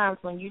lot of times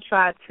when you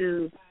try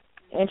to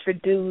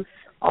introduce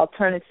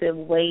alternative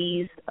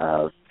ways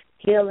of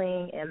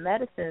healing and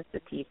medicines to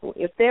people,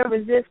 if they're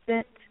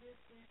resistant,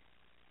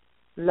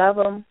 love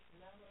them,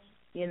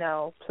 you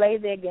know, play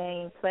their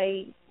game,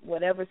 play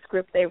whatever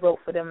script they wrote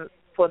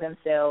for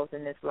themselves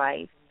in this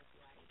life,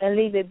 and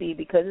leave it be,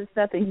 because it's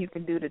nothing you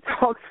can do to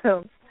talk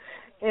them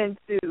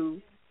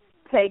into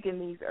taking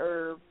these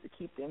herbs to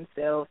keep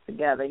themselves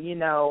together. You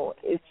know,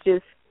 it's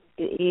just,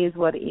 it is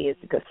what it is,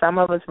 because some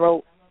of us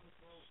wrote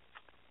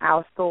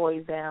our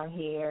stories down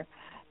here,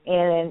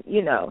 and,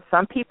 you know,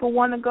 some people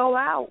want to go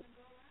out,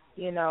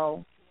 you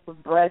know,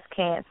 with breast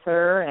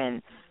cancer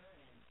and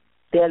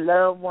their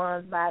loved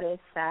ones by their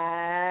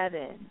side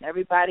and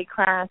everybody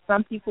crying.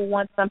 Some people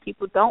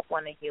don't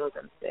want to heal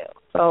themselves.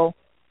 So,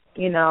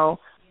 you know,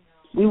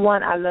 we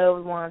want our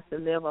loved ones to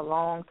live a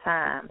long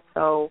time.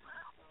 So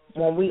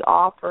when we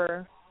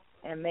offer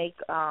and make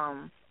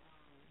and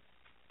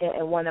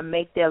want to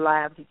make their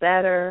lives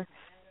better,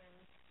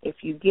 if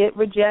you get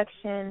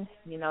rejection,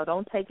 you know,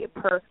 don't take it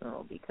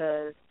personal,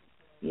 because,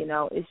 you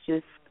know, it's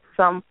just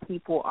some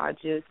people are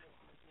just,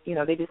 you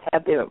know, they just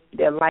have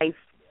their life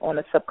on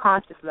a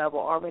subconscious level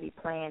already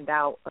planned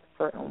out a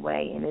certain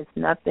way, and it's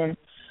nothing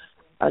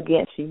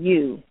against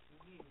you.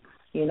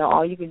 You know,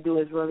 all you can do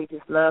is really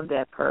just love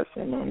that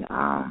person.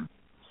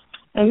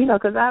 And you know,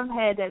 because I've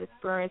had that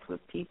experience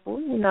with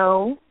people, you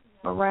know,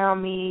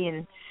 around me,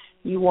 and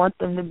you want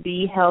them to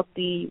be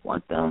healthy, you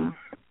want them,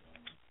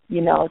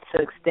 you know,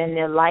 to extend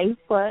their life,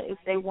 but if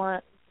they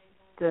want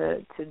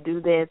to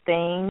do their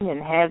thing and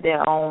have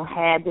their own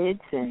habits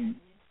and,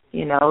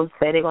 you know,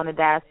 say they're going to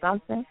die of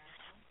something,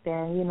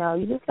 then, you know,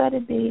 you just let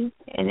it be,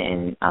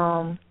 and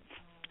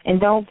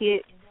don't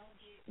get,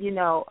 you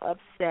know,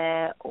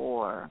 upset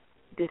or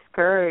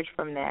discouraged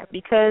from that,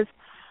 because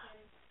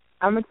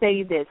I'm going to tell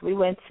you this. We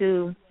went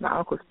to my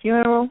uncle's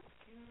funeral,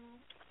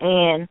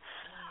 and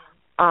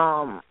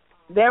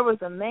there was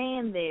a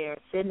man there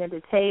sitting at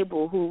the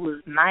table who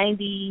was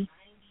 90,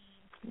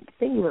 I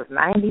think he was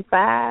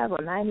 95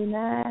 or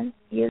 99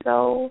 years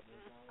old.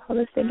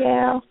 Holistic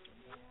gal.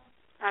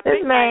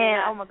 This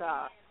man, oh my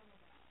God.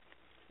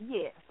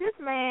 Yeah, this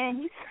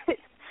man,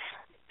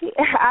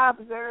 I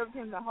observed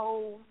him the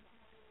whole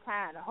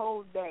time, the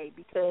whole day,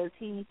 because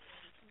he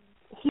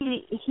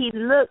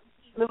looked,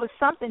 there was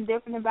something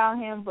different about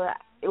him, but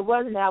it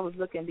wasn't that I was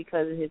looking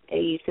because of his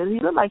age, because he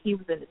looked like he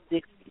was in the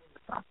 60s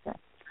or something.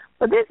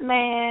 But this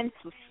man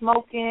was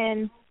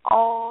smoking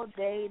all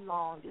day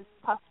long, just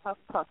puff, puff,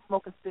 puff,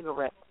 smoking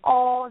cigarettes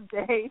all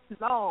day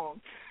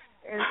long.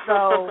 And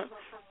so,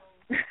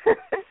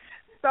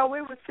 so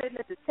we were sitting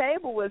at the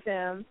table with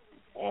him,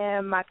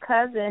 and my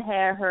cousin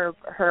had her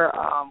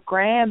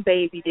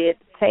grandbaby there at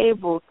the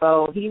table,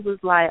 so he was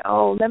like,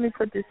 oh, let me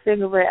put this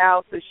cigarette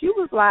out. So she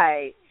was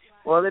like,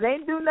 well, it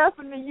ain't do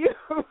nothing to you.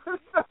 So,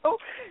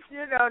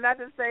 not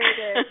to say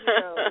that,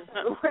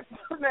 it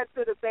do nothing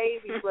to the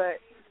baby, but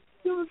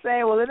she was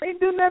saying, well, it ain't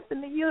do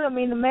nothing to you. I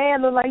mean, the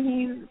man look like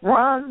he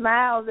runs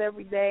miles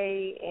every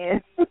day,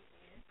 and,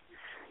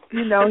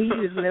 he's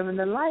just living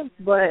the life.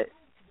 But,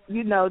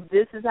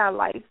 this is how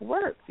life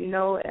works.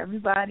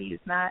 Everybody is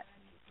not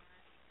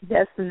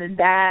destined to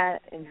die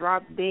and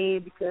drop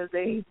dead because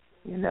they,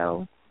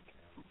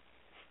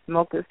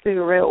 smoke a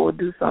cigarette or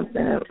do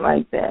something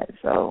like that.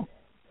 So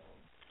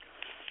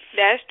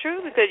that's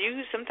true, because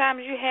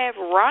sometimes you have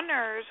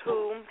runners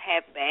who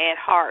have bad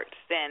hearts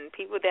and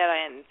people that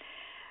are in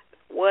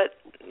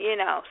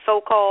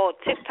so-called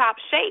tip-top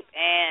shape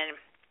and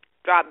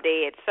drop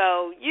dead.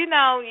 So, you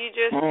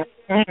just,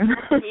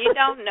 you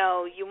don't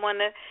know. You want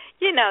to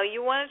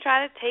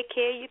try to take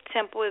care of your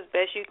temple as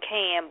best you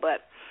can,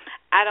 but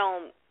I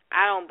don't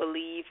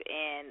believe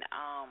in,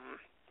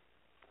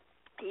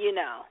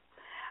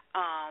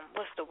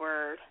 what's the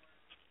word?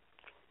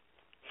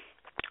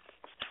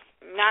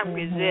 Not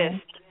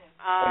resist.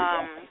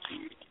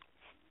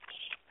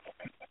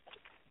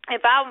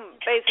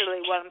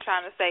 Basically what I'm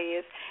trying to say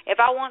is, if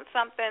I want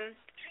something,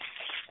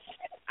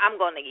 I'm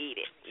going to eat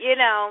it,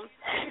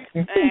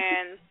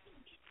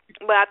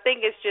 but I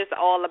think it's just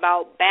all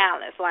about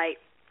balance. Like,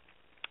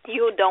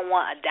 you don't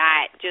want a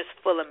diet just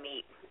full of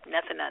meat.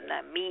 Nothing,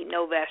 meat,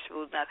 no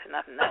vegetables, nothing.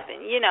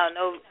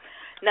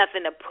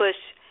 Nothing to push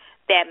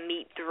that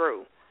meat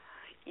through.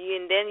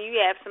 And then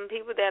you have some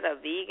people that are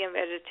vegan,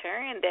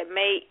 vegetarian, that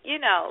may,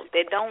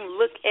 they don't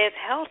look as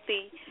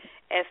healthy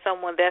as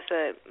someone that's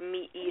a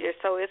meat eater.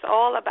 So it's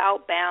all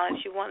about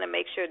balance. You want to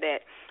make sure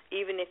that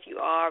even if you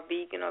are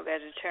vegan or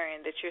vegetarian,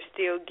 that you're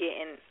still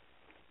getting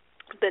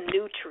the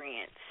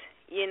nutrients,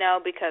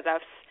 because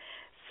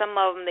some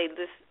of them, they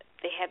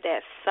have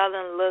that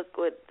southern look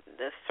with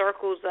the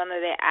circles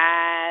under their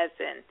eyes,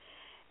 and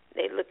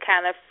they look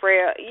kind of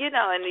frail,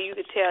 and you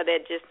could tell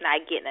they're just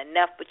not getting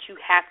enough, but you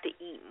have to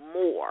eat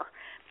more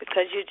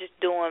because you're just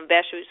doing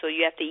vegetables, so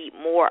you have to eat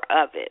more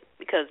of it,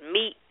 because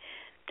meat,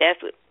 that's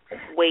what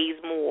weighs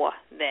more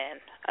than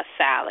a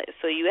salad.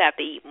 So you have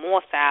to eat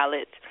more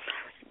salads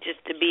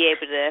just to be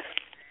able to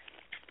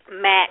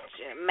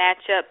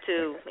match up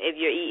to if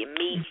you're eating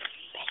meat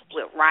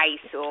with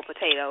rice or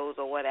potatoes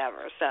or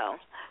whatever. So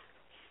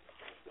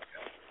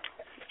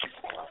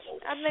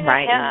I think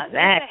it's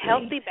a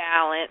healthy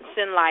balance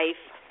in life.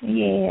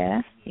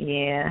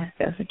 Yeah,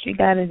 that's what you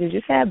got to do.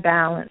 Just have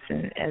balance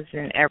as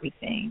in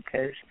everything,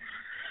 because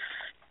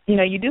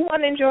you do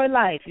want to enjoy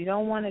life. You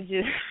don't want to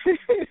just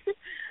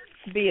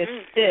be a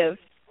stiff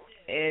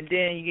and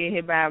then you get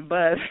hit by a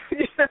bus.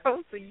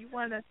 So you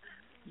wanna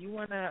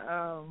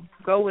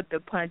go with the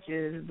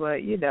punches,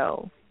 but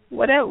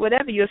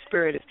whatever your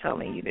spirit is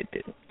telling you to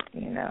do.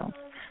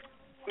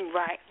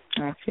 Right.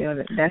 I feel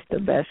that's the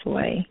best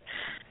way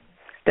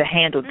to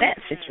handle that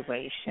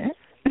situation.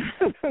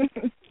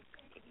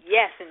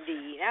 Yes,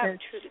 indeed. I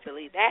truly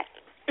believe that.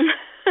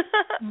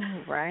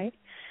 Right.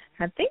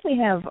 I think we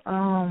have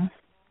a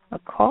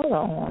caller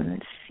on.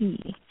 Let's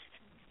see.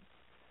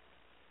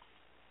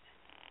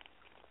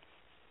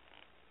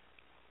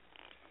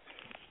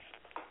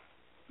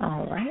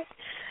 All right.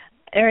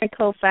 Area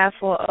code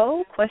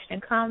 540. Question,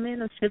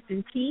 comment, or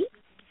sipping tea?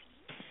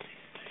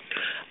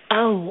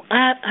 Oh,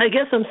 I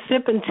guess I'm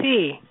sipping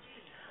tea.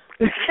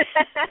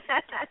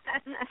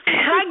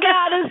 Hi,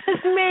 goddess.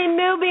 It's me,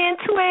 Nubian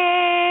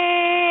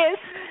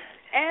Twist.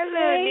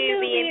 Hello,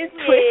 Nubian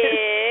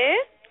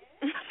Twist.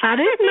 I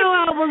didn't know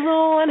I was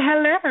on.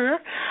 Hello.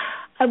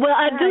 Well,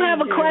 I do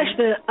have a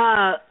question.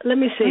 Let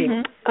me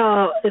see.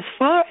 As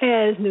far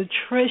as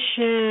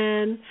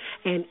nutrition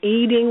and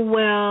eating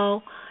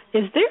well,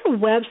 is there a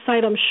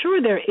website, I'm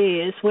sure there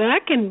is, where I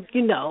can,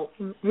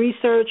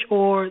 research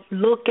or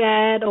look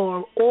at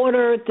or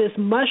order this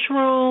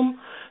mushroom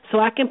so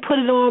I can put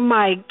it on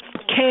my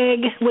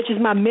keg, which is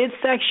my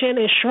midsection,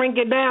 and shrink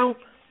it down?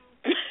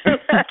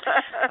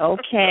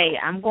 Okay,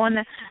 I'm going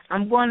to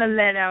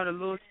let out a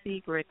little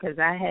secret, because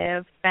I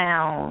have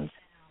found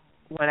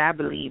what I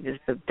believe is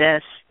the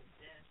best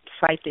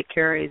site that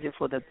carries it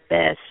for the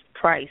best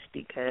price,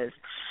 because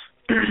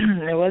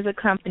there was a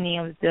company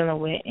I was dealing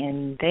with,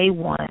 and they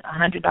want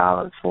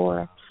 $100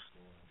 for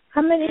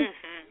how many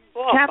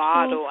for a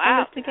bottle.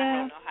 I don't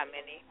know how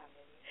many.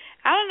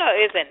 I don't know,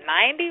 is it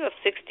 90 or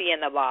 60 in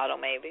the bottle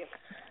maybe?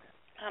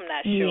 I'm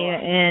not sure. Yeah,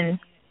 and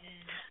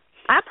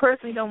I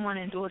personally don't want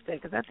to endorse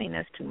that because I think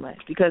that's too much.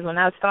 Because when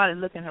I started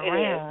looking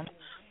around,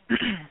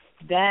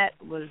 that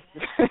was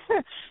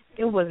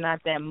it was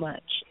not that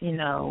much, you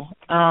know.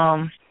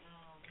 And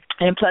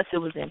plus it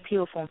was in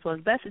pure form, so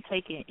it's best to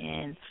take it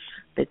in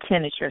the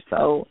tincture.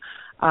 So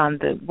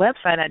the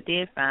website I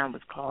did find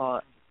was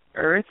called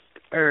Earth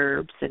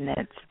Herbs, and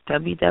that's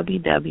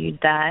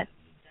www.earth,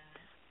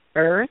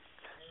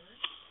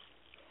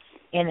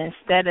 and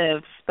instead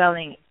of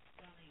spelling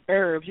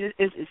herbs,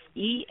 it's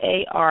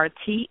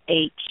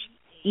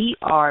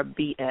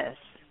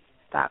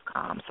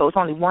EARTHERBS.com. So it's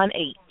only one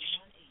H.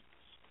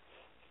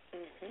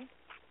 Mm-hmm.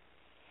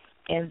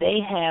 And they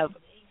have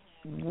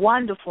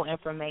wonderful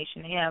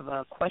information. They have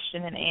a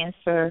question and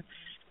answer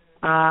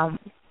on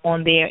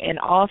there, and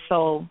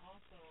also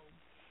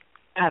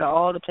out of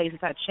all the places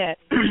I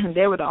checked,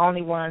 they were the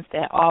only ones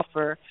that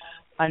offer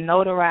a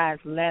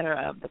notarized letter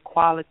of the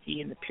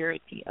quality and the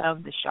purity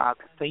of the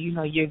shock. So you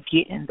know you're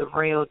getting the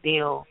real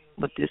deal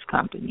with this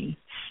company.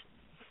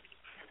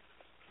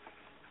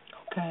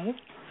 Okay.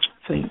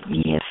 So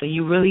yeah, so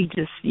you really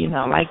just, you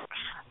know, like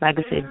I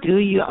said, do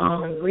your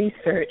own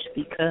research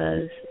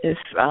because it's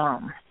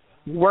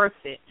worth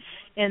it.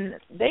 And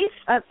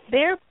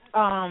their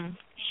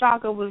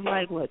shocker was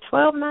like what,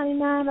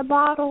 $12.99 a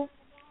bottle.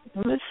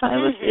 It was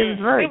very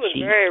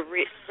cheap.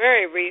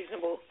 Very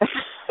reasonable.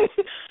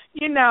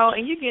 You know,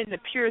 and you're getting the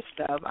pure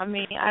stuff. I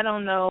mean, I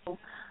don't know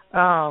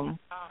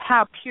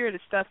how pure the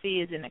stuff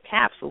is in a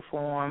capsule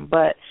form,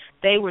 but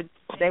they were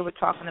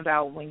talking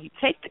about when you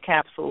take the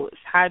capsule, it's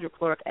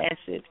hydrochloric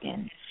acid,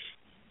 and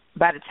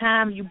by the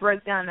time you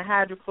break down the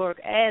hydrochloric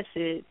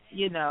acid,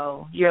 you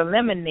know, you're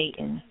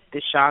eliminating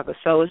the sugar,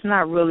 so it's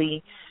not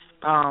really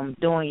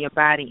doing your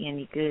body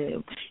any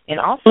good. And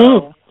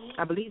also,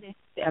 I believe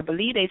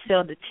they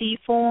sell the tea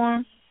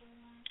form,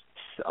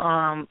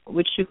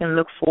 which you can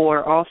look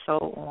for also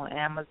on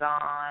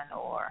Amazon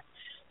or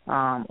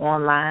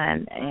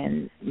online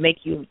and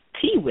make you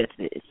tea with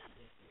it.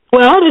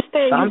 Well, I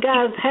understand you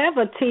guys have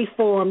a tea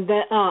form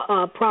that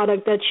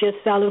product that you're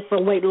selling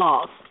for weight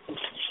loss.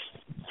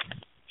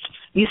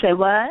 You say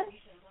what?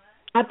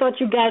 I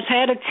thought you guys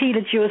had a tea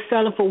that you were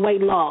selling for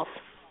weight loss.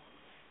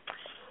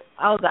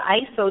 Oh, the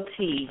ISO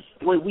tea.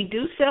 We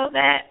do sell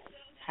that.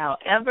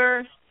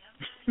 However,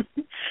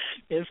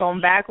 it's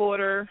on back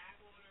order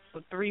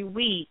for 3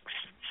 weeks.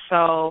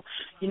 So,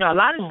 you know, a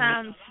lot of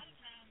times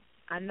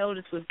I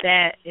notice with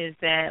that is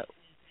that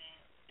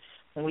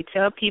when we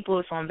tell people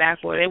it's on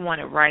back order, they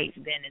want it right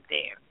then and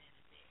there.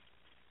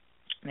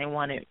 They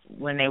want it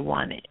when they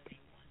want it.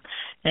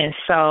 And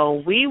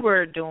so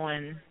we're just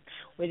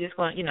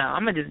going, you know,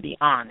 I'm going to just be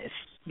honest,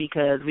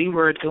 because we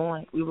were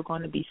going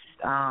to be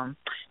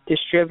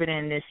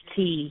distributing this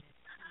tea,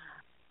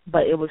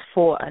 but it was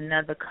for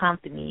another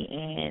company.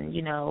 And,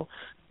 you know,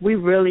 we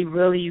really,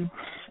 really,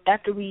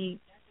 after we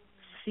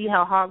see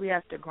how hard we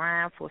have to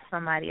grind for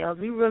somebody else,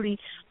 we really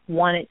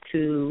wanted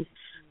to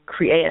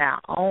create our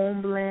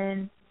own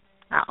blend,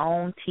 our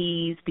own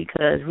teas,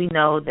 because we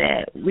know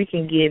that we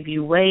can give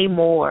you way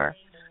more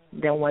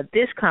than what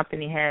this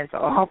company has to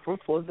offer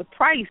for the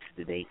price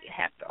that they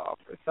have to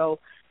offer. So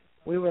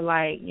we were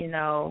like, you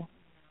know,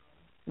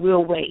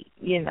 we'll wait,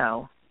 you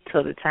know,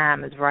 till the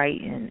time is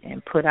right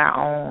and put our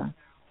own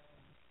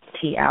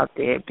tea out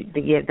there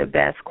to get the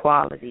best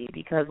quality.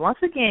 Because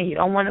once again, you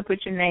don't want to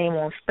put your name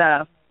on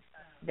stuff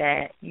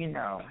that, you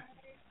know,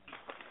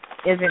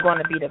 isn't going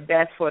to be the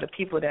best for the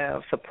people that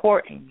are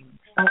supporting you.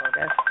 So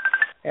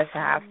that's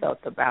how I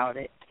felt about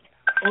it.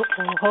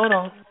 Hold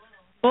on.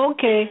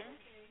 Okay.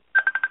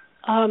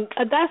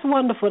 That's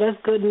wonderful. That's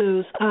good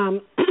news.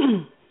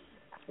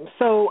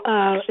 So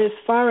as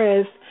far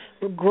as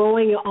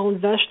growing your own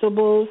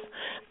vegetables,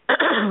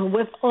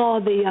 with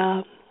all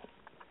the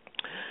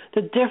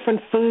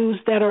different foods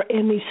that are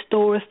in these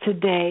stores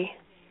today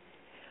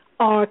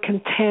are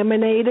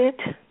contaminated,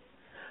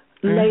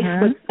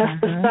 laced with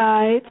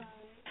pesticides.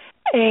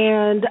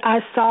 And I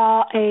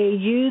saw a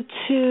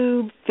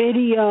YouTube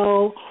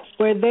video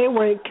where they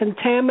were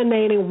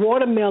contaminating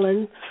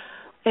watermelon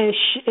and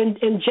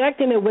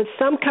injecting it with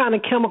some kind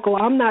of chemical.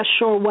 I'm not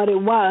sure what it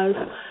was.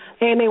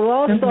 And they were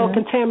also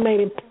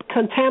contaminating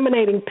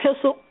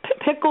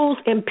pickles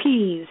and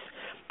peas.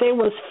 They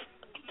was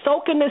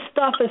soaking this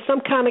stuff in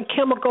some kind of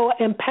chemical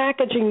and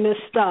packaging this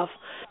stuff.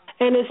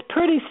 And it's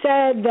pretty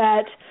sad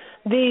that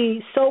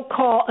the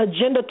so-called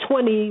Agenda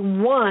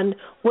 21,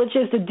 which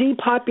is the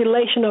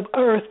depopulation of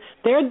Earth,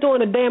 they're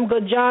doing a damn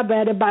good job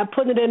at it by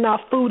putting it in our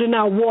food and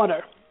our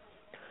water.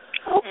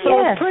 So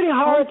it's pretty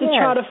hard to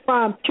try to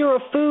find pure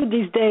food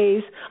these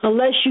days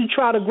unless you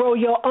try to grow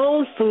your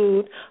own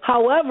food.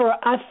 However,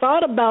 I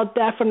thought about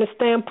that from the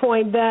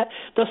standpoint that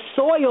the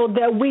soil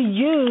that we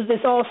use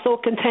is also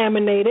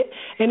contaminated.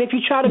 And if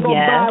you try to go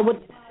buy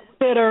what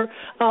that are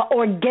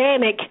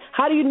organic,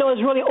 how do you know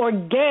it's really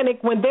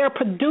organic when they're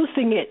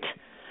producing it?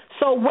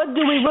 So what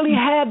do we really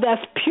have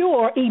that's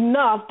pure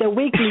enough that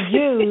we can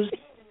use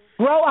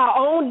grow our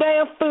own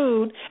damn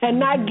food and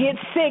not get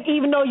sick,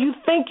 even though you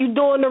think you're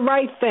doing the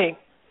right thing.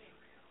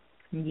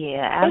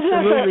 Yeah,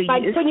 absolutely. Isn't that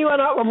like putting you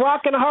in a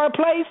rock and a hard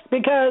place?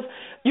 Because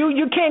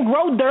you can't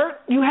grow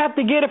dirt. You have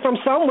to get it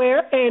from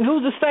somewhere. And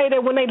who's to say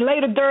that when they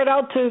lay the dirt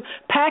out to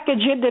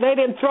package it, that they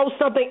didn't throw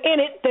something in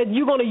it that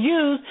you're going to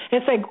use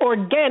and say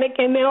organic,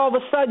 and then all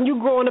of a sudden you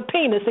growing a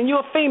penis and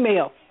you're a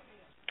female.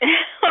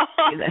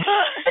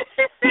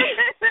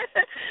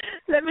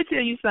 Let me tell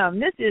you something.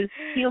 This is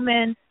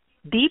human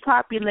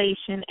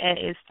depopulation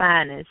at its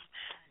finest.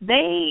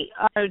 They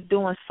are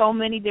doing so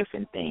many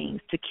different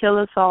things to kill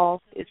us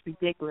off. It's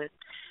ridiculous.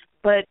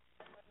 But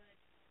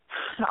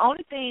the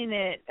only thing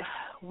that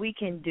we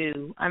can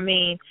do, I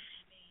mean,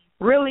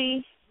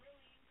 really,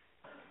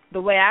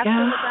 the way I feel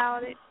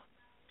about it,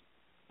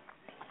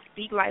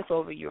 speak life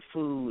over your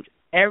food.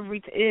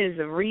 It is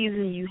a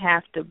reason you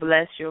have to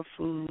bless your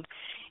food.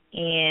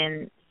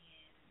 And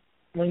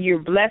when you're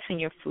blessing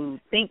your food,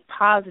 think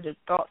positive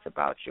thoughts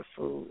about your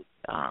food.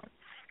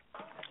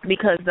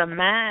 Because the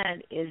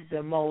mind is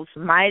the most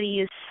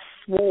mightiest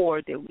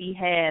sword that we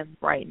have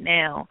right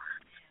now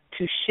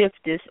to shift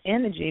this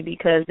energy,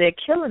 because they're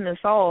killing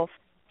us off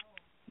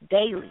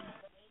daily.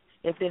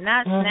 If they're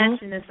not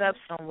snatching us up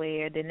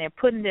somewhere, then they're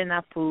putting it in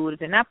our food. If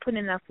they're not putting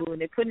it in our food,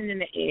 they're putting it in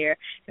the air.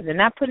 If they're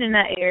not putting it in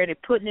the air, they're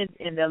putting it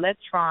in the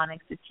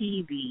electronics, the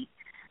TV,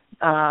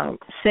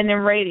 sending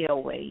radio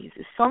waves.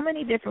 There's so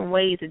many different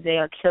ways that they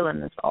are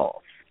killing us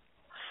off.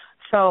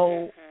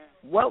 So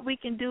what we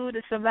can do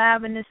to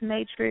survive in this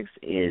matrix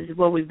is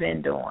what we've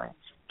been doing,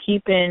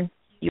 keeping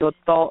your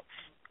thoughts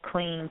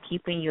clean,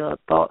 keeping your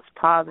thoughts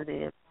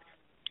positive,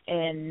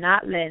 and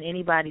not letting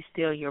anybody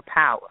steal your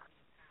power,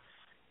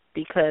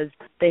 because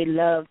they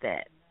love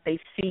that. They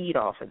feed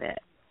off of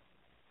that.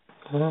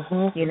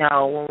 You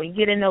know, when we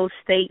get in those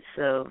states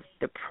of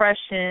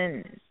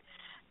depression,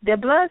 they're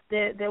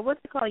what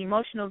they call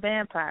emotional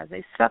vampires.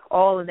 They suck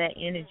all of that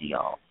energy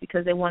off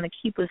because they want to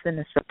keep us in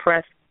a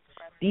suppressed,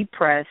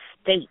 depressed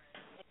state.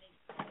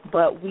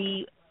 But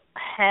we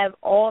have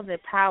all the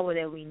power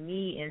that we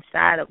need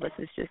inside of us.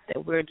 It's just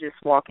that we're just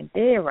walking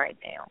dead right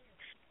now.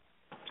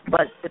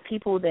 But the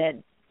people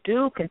that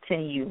do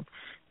continue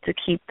to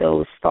keep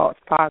those thoughts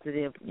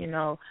positive, you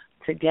know,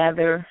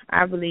 together,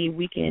 I believe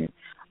we can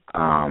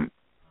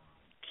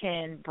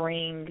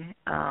bring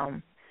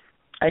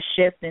a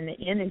shift in the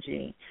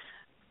energy.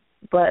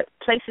 But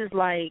places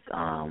like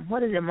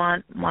what is it,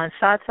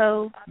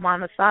 Monsanto.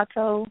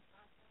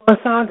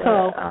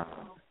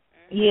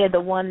 Yeah,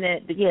 the one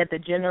that, the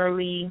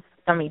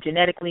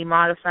genetically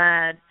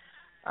modified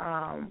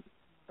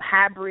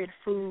hybrid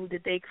food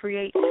that they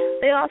create.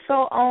 They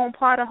also own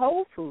part of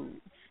Whole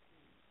Foods.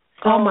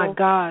 So, oh my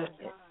God.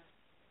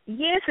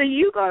 Yeah, so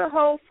you go to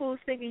Whole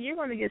Foods thinking you're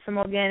going to get some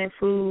organic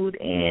food,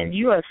 and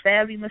you are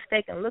sadly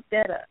mistaken. Look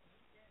that up.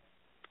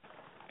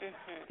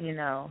 You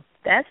know,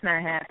 that's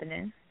not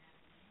happening.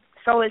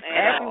 So it's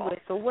everywhere.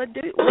 So what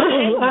do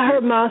I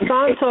heard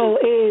Monsanto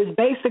is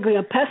basically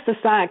a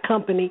pesticide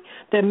company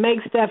that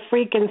makes that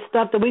freaking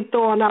stuff that we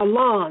throw on our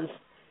lawns.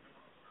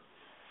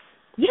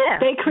 Yeah.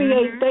 They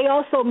create. They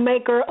also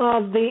maker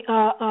of the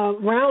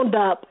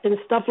Roundup and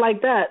stuff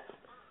like that.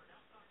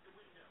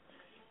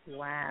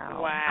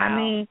 Wow. I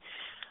mean,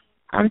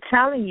 I'm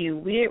telling you,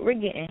 we're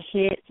getting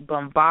hit,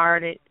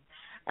 bombarded.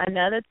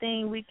 Another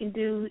thing we can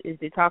do is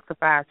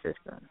detoxify our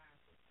system.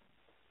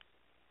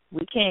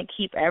 We can't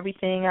keep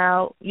everything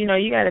out. You know,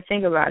 you got to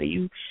think about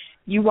it.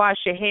 You wash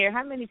your hair.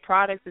 How many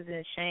products is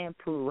in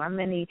shampoo? How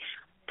many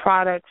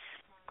products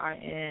are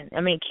in,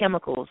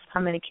 chemicals. How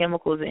many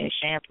chemicals are in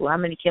shampoo? How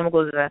many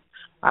chemicals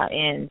are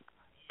in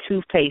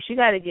toothpaste? You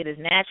got to get as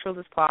natural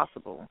as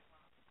possible.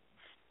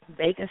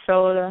 Baking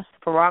soda,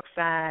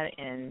 peroxide,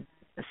 and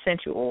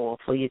essential oil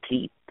for your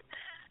teeth.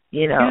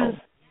 You know,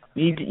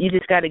 you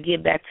just got to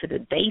get back to the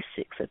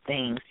basics of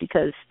things,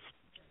 because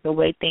the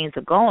way things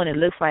are going, it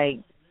looks like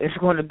it's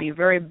going to be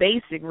very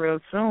basic real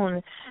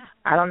soon.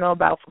 I don't know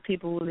about for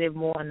people who live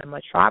more in the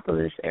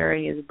metropolis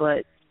areas,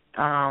 but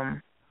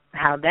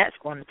how that's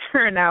going to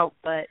turn out.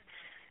 But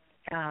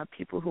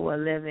people who are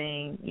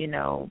living, you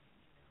know,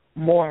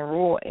 more in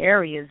rural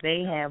areas,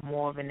 they have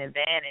more of an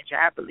advantage,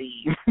 I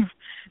believe.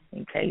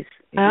 In case,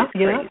 I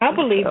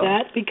believe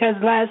that, because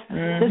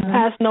this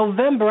past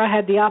November, I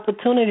had the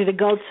opportunity to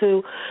go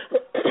to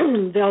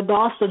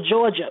Valdosta,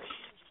 Georgia,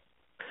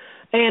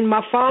 and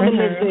my father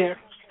lives there.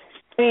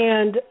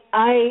 And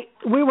it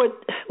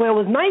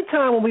was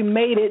nighttime when we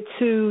made it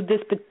to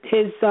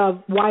his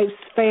wife's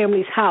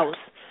family's house.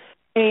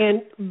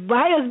 And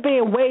by us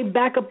being way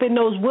back up in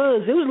those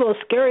woods, it was a little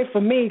scary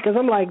for me, because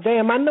I'm like,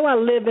 damn, I know I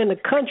live in the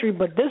country,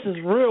 but this is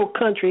real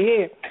country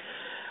here.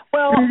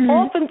 Well,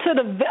 off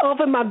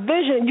in my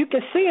vision, you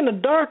can see in the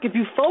dark. If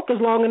you focus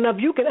long enough,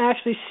 you can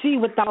actually see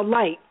without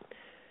light.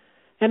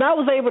 And I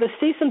was able to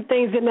see some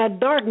things in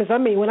that darkness. I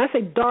mean, when I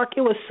say dark,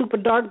 it was super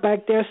dark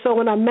back there. So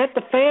when I met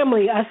the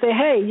family, I said,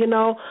 hey, you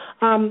know,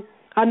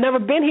 I've never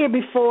been here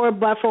before,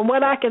 but from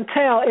what I can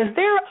tell, is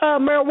there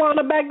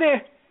marijuana back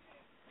there?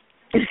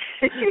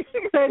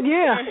 Said,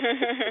 yeah.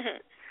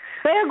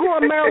 they're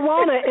growing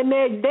marijuana, and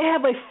they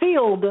have a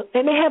field,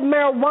 and they have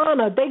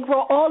marijuana. They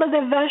grow all of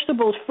their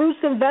vegetables,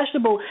 fruits and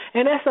vegetables,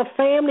 and that's a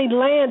family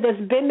land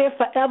that's been there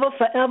forever,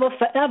 forever,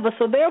 forever.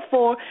 So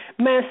therefore,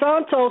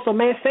 Monsanto or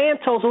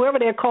Monsanto, whoever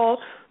they're called,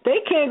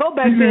 they can't go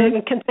back there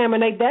and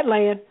contaminate that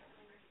land.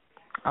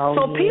 Oh,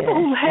 so people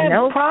who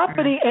have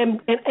property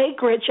and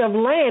acreage of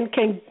land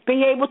can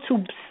be able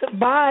to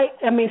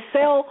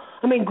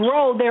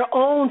grow their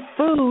own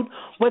food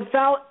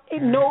without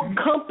no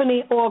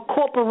company or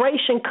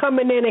corporation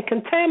coming in and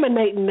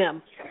contaminating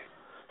them.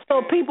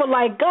 So people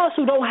like us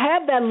who don't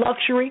have that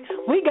luxury,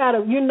 we got to,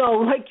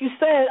 like you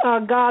said,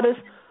 Goddess,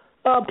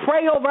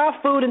 pray over our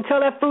food and tell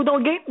that food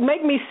don't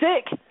make me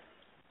sick.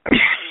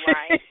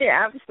 Right.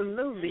 Yeah,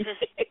 absolutely.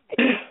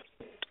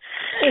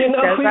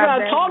 We got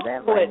to talk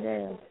to it.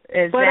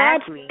 Exactly. But I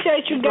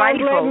appreciate you guys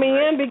letting me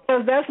in,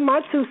 because that's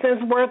my 2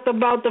 cents worth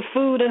about the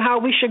food and how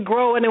we should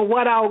grow it and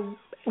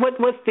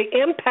what's the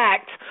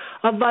impact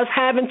of us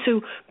having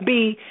to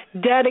be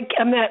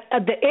dedicated.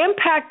 The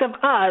impact of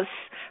us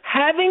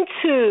having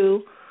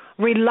to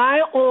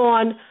rely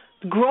on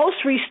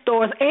grocery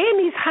stores and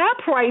these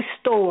high-price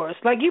stores.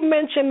 Like you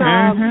mentioned,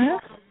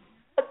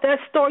 that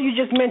store you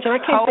just mentioned, I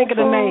can't think of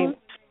the name.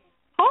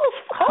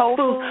 Whole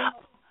Foods.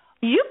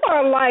 You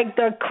are like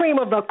the cream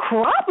of the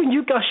crop, and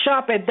you can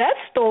shop at that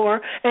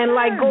store and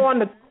like go on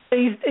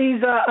these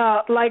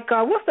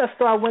what's that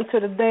store I went to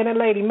today? That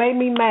lady made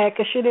me mad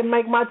because she didn't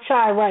make my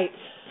chai right.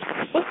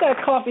 What's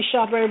that coffee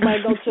shop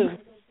everybody go to?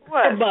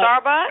 What,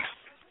 Starbucks?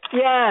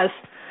 Yes.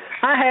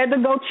 I had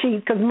to go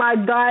cheat because my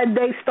diet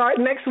day start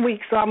next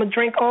week, so I'm going to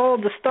drink all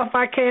the stuff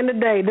I can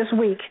today, this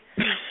week.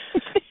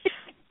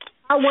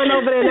 I went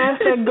over there and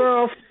asked that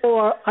girl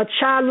for a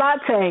chai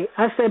latte.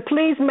 I said,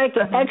 please make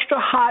it extra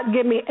hot.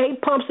 Give me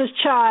 8 pumps of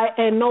chai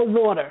and no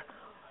water.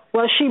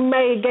 Well, she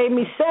gave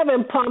me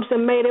 7 pumps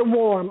and made it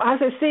warm. I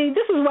said, see,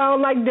 this is why I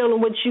don't like dealing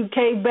with you,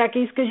 Cave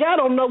Beckies, because y'all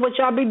don't know what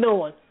y'all be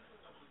doing.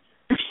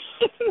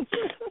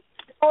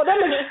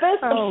 Them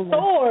expensive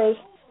stores,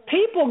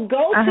 people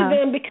go to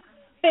them because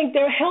they think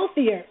they're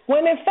healthier,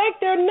 when in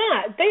fact they're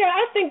not.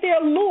 I think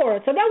they're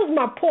lured. So that was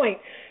my point.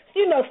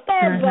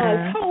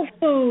 Starbucks, Whole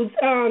Foods,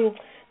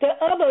 the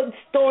other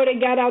store they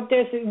got out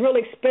there is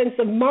really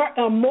expensive.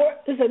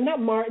 Is it not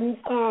Martin's?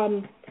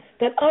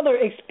 That other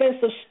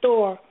expensive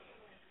store.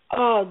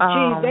 Oh,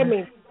 geez, that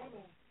means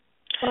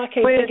I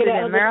can't think of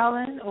that. In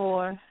Maryland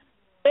or?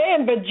 They're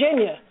in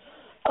Virginia.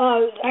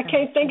 I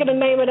can't think of the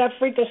name of that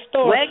freaking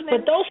store. Wegmans?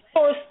 But those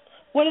stores,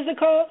 what is it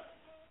called?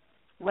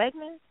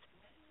 Wegmans.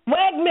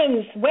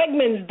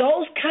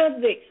 Those kinds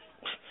of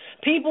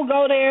people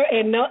go there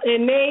and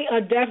they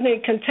are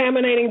definitely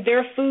contaminating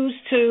their foods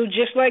too,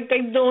 just like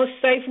they doing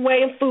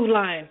Safeway and Food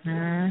Lion.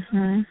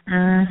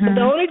 But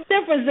the only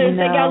difference is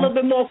they got a little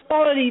bit more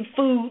quality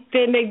food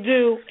than they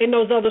do in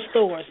those other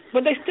stores,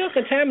 but they still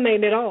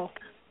contaminate it all.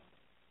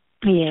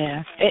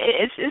 Yeah,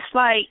 it's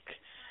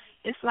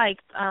like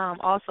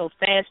also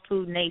fast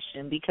food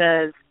nation,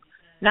 because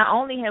not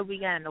only have we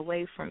gotten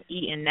away from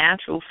eating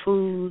natural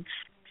foods,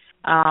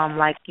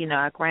 like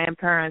our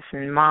grandparents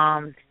and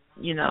moms,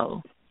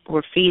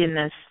 were feeding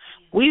us,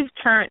 we've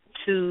turned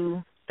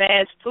to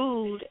fast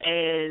food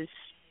as,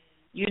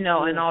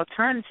 an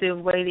alternative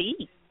way to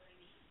eat.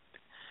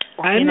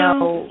 I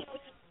know.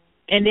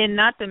 And then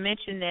not to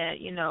mention that,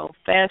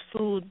 fast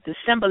food, the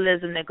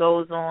symbolism that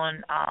goes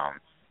on,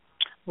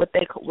 what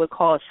they would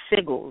call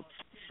sigils.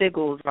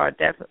 Sigils are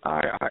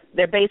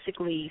they're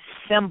basically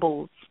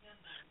symbols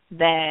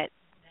that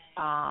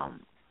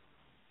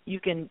you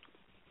can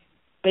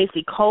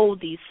basically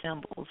code these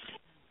symbols,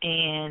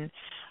 and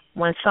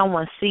when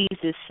someone sees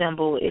this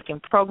symbol, it can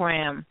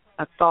program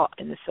a thought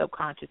in the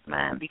subconscious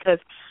mind. Because,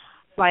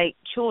 like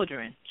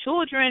children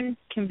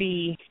can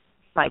be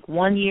like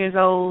 1 year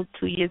old,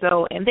 2 years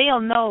old, and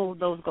they'll know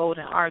those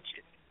golden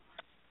arches.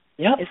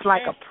 Yep. It's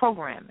like a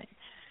programming,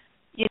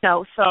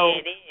 so.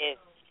 It is.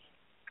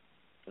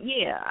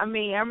 Yeah, I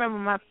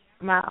remember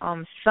my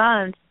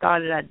son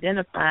started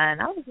identifying.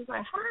 I was just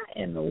like,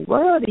 how in the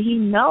world did he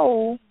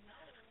know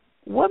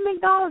what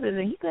McDonald's is?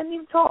 And he couldn't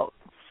even talk.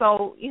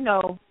 So,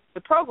 the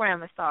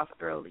programming starts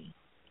early,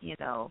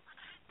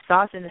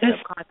 starts in the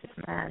subconscious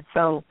mind.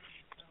 So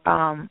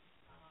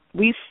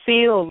we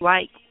feel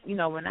like,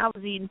 when I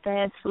was eating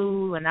fast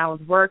food, when I was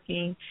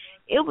working,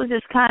 it was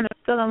just kind of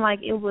feeling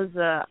like it was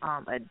a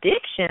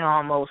addiction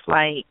almost.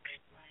 Like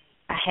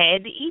I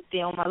had to eat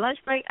there on my lunch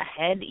break. I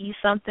had to eat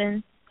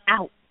something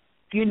out,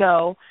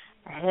 I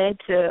had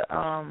to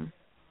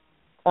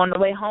on the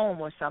way home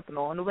or something,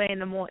 or on the way in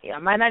the morning. I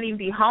might not even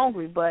be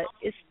hungry, but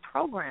it's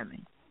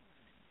programming,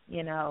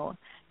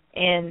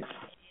 And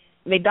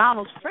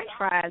McDonald's French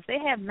fries, they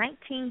have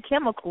 19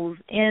 chemicals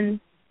in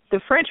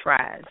the French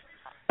fries.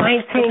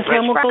 19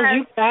 chemicals?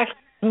 You can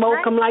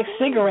smoke them like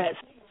cigarettes.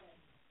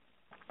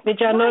 Did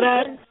y'all know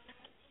that?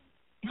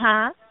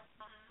 Huh?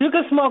 You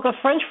can smoke a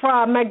French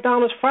fry,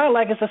 McDonald's fry,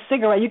 like it's a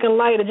cigarette. You can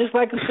light it just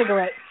like a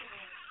cigarette.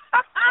 Oh,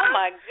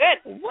 my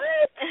goodness.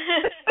 What?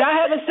 Y'all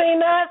haven't seen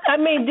that? I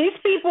mean, these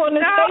people on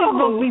this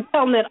Facebook be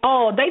telling it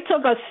all. They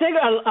took a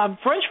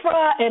French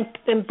fry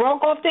and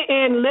broke off the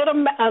end, lit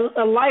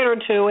a lighter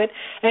to it,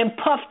 and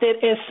puffed it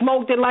and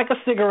smoked it like a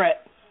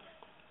cigarette.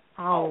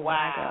 Oh,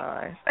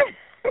 wow. My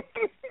gosh.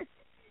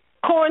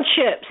 Corn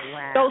chips.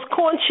 Wow. Those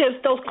corn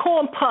chips, those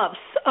corn puffs.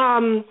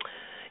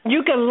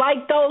 You can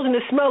light those and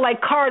it smell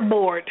like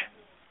cardboard.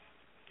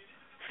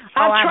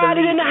 I tried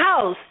it in the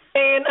house.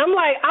 And I'm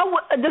like,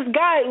 this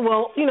guy,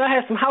 I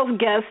had some house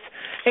guests,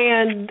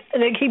 and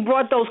he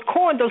brought those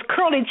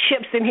curly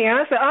chips in here.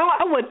 I said,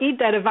 I wouldn't eat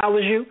that if I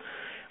was you.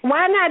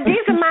 Why not?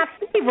 These are my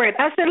favorite.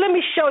 I said, let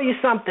me show you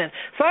something.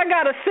 So I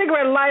got a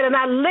cigarette lighter, and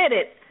I lit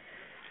it.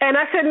 And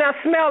I said, now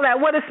smell that,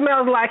 what it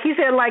smells like. He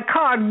said, like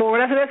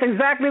cardboard. I said, that's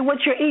exactly what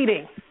you're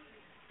eating.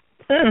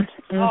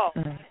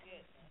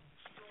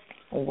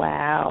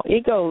 Wow.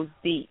 It goes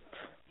deep.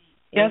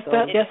 Yes, it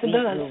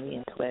does. Movie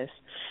and twist.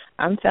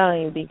 I'm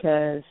telling you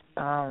because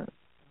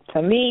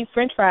to me,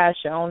 French fries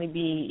should only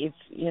be if,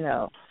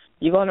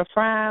 you're going to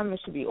fry them, it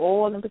should be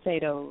oil and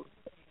potatoes.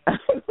 I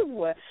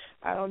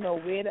don't know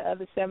where the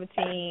other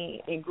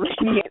 17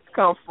 ingredients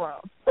come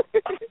from.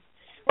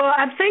 Well,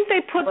 I think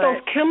they put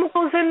those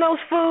chemicals in those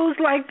foods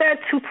like that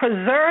to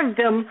preserve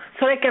them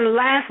so they can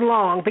last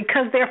long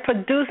because they're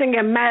producing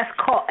at mass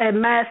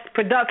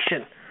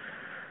production.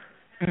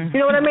 You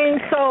know what I mean?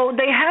 So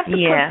they have to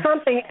put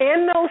something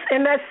in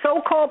that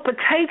so-called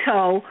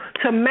potato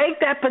to make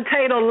that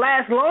potato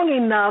last long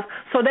enough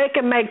so they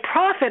can make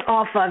profit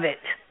off of it.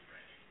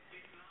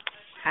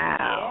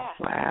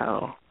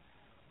 Wow.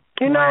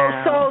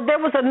 So there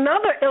was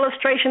another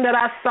illustration that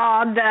I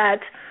saw that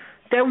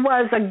there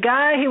was a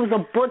guy, he was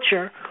a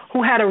butcher,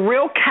 who had a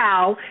real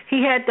cow.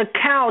 He had the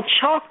cow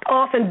chalked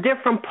off in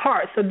different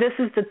parts. So this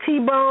is the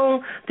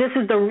T-bone, this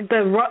is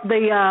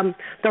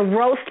the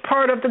roast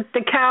part of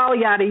the cow,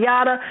 yada,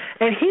 yada.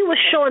 And he was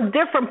showing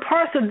different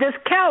parts of this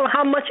cow and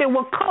how much it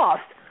would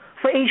cost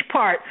for each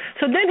part.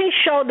 So then he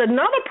showed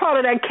another part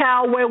of that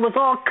cow where it was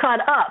all cut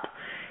up.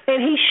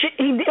 And he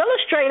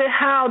illustrated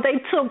how they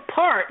took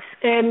parts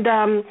and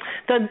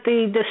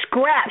the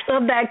scraps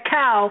of that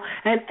cow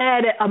and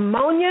added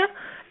ammonia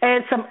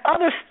and some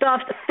other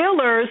stuffed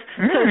fillers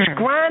to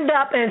grind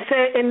up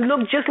and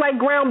look just like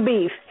ground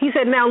beef. He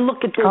said, now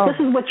look at this.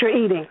 This is what you're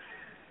eating.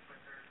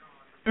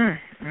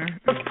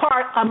 It's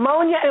part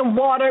ammonia and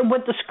water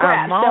with the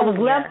scraps that was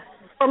left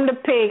from the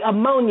pig,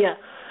 ammonia.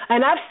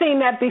 And I've seen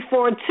that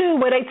before,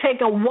 too, where they take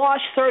and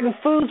wash certain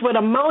foods with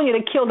ammonia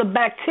to kill the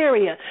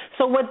bacteria.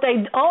 So what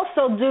they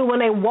also do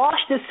when they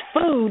wash this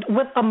food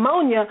with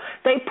ammonia,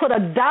 they put a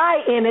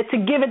dye in it to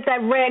give it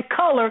that red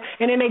color,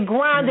 and then they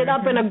grind it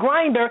up in a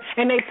grinder,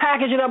 and they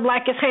package it up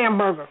like it's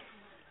hamburger.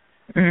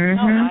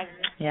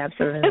 Yeah,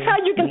 absolutely. That's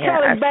how you can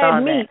tell it's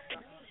bad meat.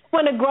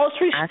 When the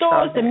grocery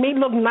stores, the meat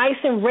look nice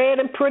and red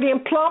and pretty and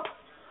plump.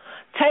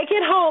 Take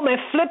it home and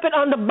flip it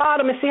on the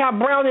bottom and see how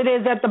brown it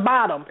is at the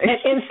bottom and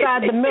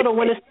inside the middle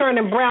when it's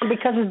turning brown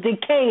because it's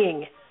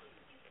decaying.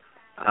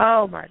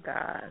 Oh, my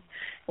God.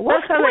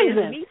 What color is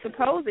meat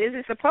supposed? Is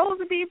it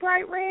supposed to be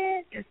bright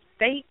red? Is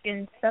steak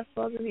and stuff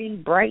supposed to be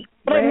bright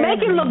red? They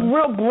make it look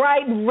real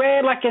bright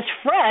red like it's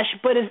fresh,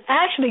 but it's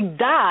actually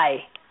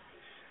dye.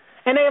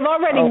 And they've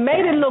already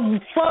made it look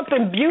plump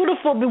and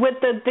beautiful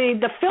with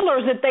the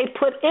fillers that they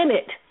put in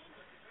it.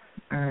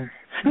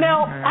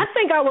 Now, I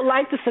think I would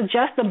like to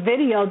suggest a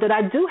video that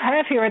I do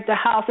have here at the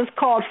house. It's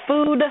called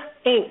Food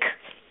Inc.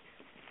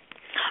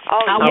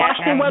 I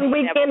watched it one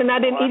weekend and I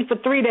didn't eat for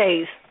 3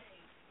 days.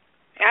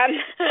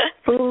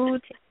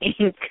 Food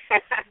Inc.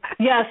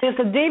 Yes, it's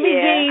a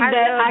DVD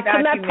that I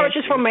could not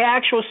purchase from my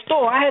actual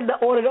store. I had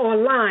to order it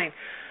online.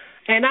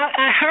 And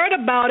I heard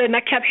about it and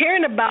I kept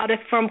hearing about it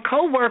from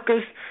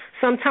coworkers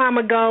some time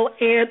ago,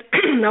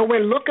 and I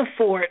went looking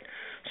for it.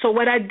 So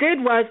what I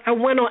did was I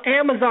went on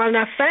Amazon and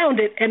I found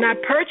it and I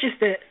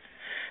purchased it.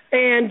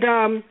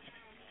 And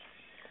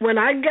when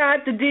I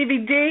got the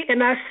DVD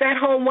and I sat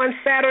home one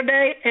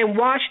Saturday and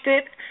watched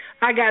it,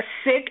 I got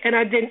sick and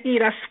I didn't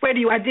eat. I swear to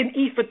you, I didn't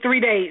eat for 3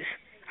 days.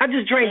 I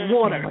just drank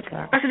water.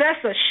 I said,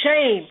 that's a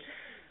shame.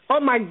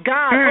 Oh, my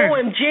God.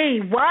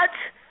 OMG, what?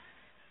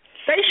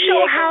 They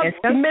show how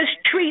they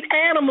mistreat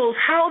animals,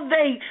 how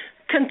they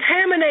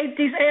contaminate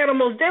these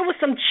animals. There was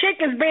some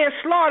chickens being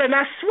slaughtered, and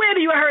I swear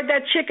to you, I heard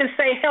that chicken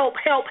say, help,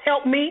 help,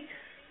 help me.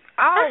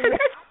 I said,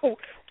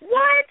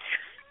 what?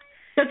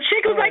 The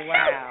chicken was like,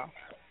 help,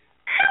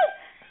 help,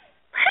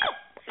 help.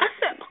 I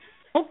said,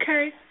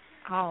 okay.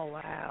 Oh,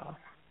 wow.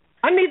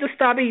 I need to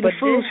stop eating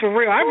foods for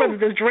real. I'd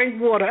rather just drink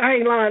water. I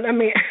ain't lying. I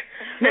mean,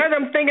 now that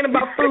I'm thinking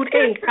about Food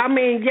Inc., I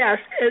mean, yes,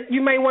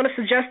 you may want to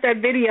suggest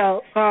that video.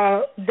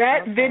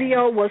 That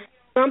video was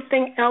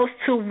something else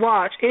to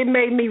watch. It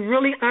made me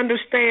really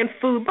understand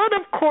food. But,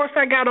 of course,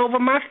 I got over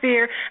my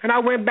fear, and I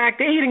went back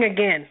to eating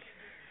again.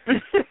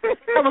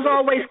 I was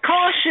always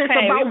cautious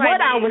about what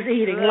I was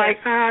eating.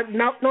 Like,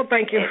 no,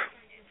 thank you.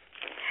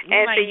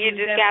 And so you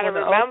just got to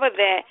remember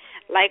that,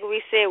 like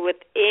we said, with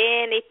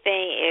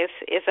anything,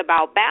 it's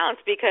about balance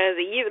because,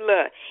 you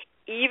look,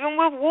 even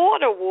with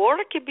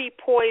water can be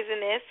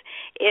poisonous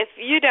if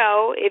you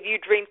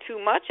drink too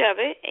much of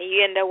it and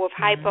you end up with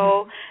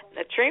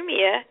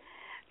hyponatremia.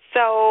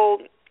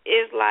 So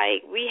it's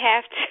like we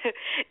have to.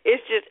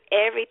 It's just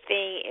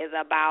everything is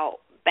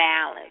about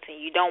balance,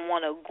 and you don't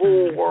want to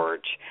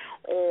gorge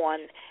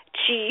on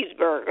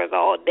cheeseburgers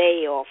all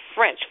day or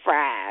French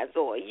fries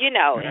or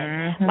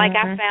and like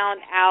I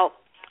found out,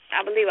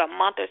 I believe a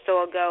month or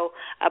so ago,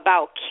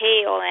 about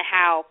kale and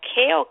how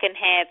kale can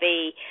have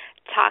a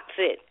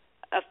toxic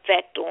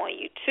effect on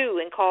you too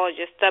and cause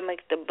your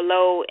stomach to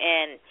blow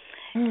and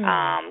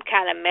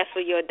kind of mess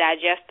with your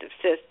digestive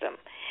system.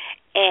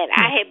 And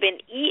I had been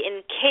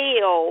eating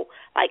kale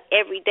like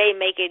every day,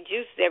 making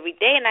juices every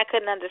day, and I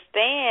couldn't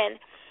understand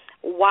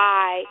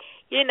why,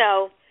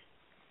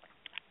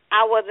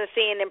 I wasn't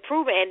seeing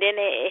improvement. And then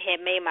it had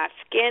made my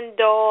skin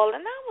dull,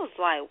 and I was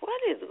like,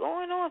 what is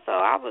going on? So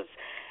I was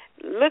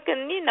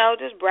looking,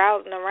 just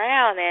browsing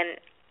around,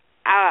 and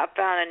I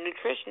found a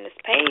nutritionist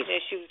page,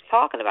 and she was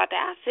talking about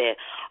that. I said,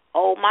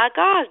 oh, my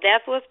gosh,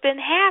 that's what's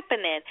been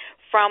happening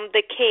from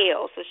the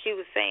kale. So she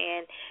was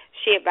saying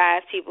she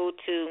advised people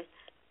to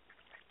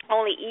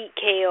only eat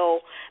kale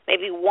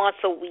maybe once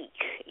a week,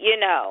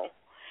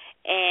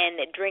 and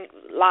drink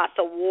lots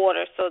of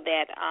water so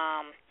that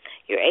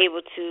you're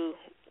able to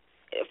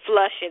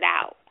flush it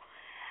out.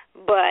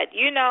 But,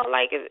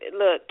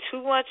 look,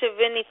 too much of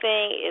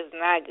anything is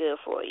not good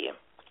for you.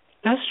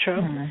 That's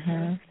true.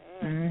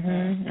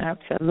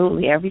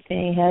 Absolutely.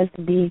 Everything has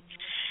to be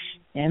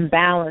in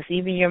balance,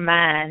 even your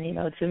mind.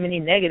 Too many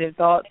negative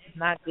thoughts is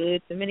not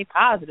good. Too many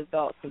positive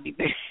thoughts can be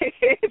bad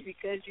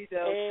because, you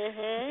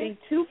think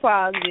too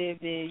positive,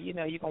 then,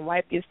 you can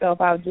wipe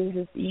yourself out just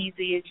as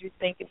easy as you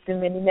think of too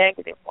many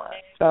negative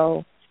ones.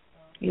 So,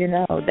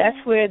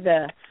 that's where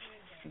the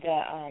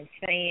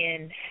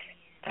saying,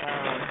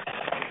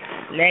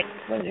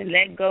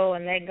 let go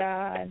and let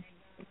God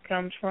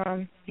comes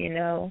from,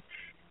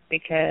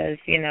 because,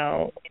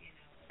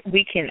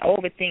 we can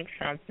overthink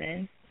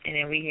something and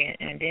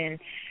then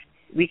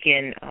we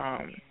can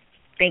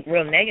think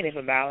real negative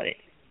about it,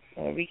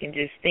 or we can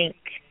just think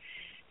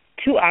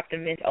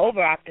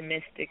over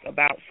optimistic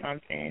about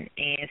something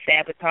and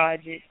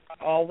sabotage it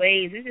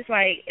always. It's just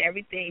like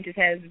everything just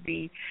has to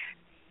be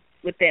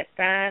with that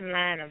fine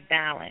line of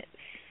balance,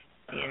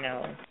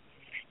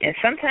 And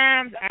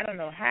sometimes I don't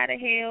know how the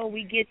hell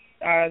we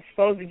are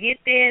supposed to get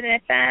there in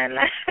that fine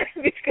line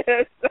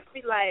because I'll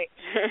be like,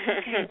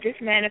 okay, this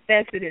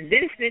manifested and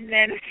this didn't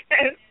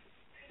manifest,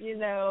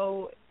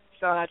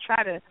 So I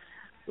try to,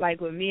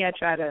 with me, I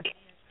try to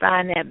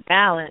find that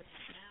balance.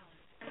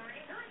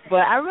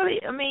 But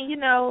to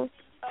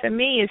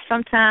me, it's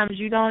sometimes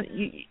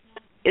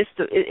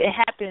it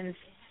happens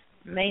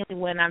mainly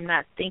when I'm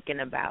not thinking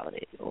about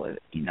it, or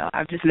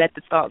I just let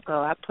the thought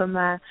go. I put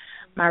my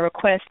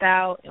request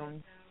out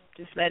and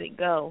just let it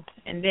go,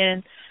 and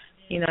then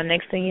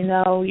next thing you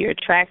know, you're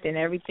attracting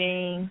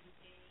everything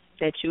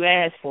that you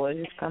asked for. It's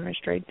just coming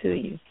straight to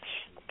you.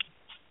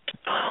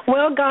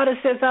 Well, Goddess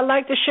says, I'd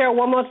like to share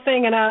one more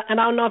thing, and I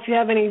don't know if you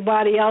have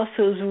anybody else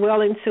who's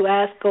willing to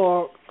ask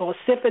or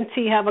Sip and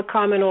Tea have a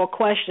comment or a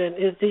question.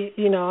 I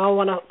don't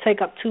want to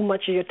take up too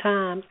much of your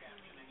time.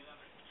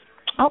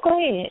 Oh, go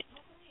ahead.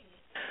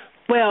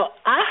 Well,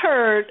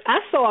 I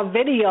saw a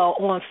video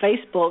on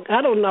Facebook.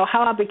 I don't know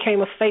how I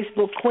became a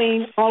Facebook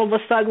queen all of a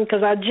sudden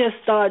because I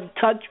just started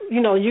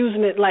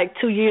using it like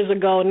 2 years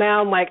ago.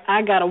 Now I'm like,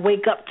 I got to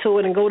wake up to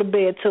it and go to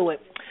bed to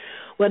it.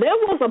 Well, there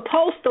was a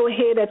poster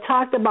here that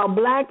talked about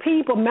black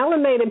people,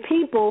 melanated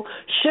people,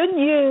 should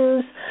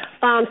use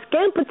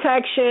skin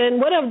protection,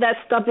 whatever that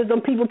stuff is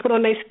that people put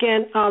on their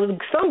skin,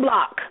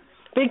 sunblock,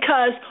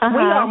 because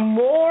we are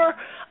more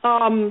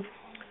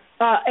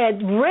at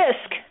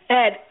risk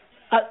at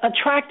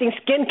attracting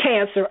skin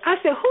cancer. I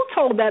said, who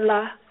told that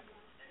lie?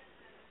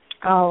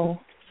 Oh,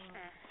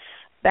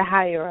 the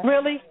higher ups.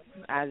 Really?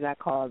 As I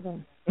call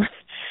them.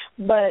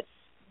 But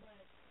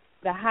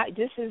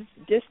this is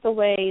just the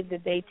way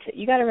that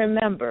you got to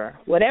remember,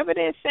 whatever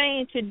they're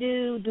saying to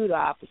do the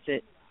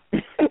opposite.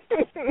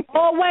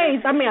 Always.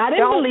 I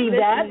didn't believe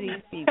that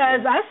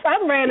because I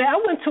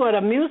went to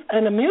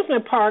an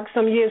amusement park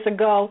some years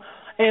ago,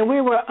 and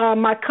we were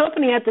my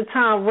company at the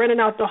time renting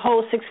out the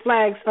whole Six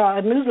Flags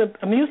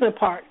amusement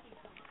park.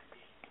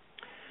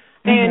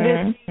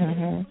 And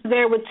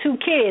there were two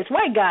kids,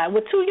 white guy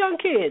with two young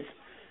kids,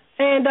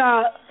 and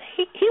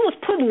he was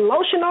putting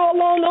lotion all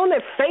on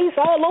their face,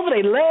 all over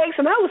their legs,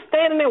 and I was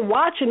standing there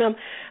watching them,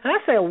 and I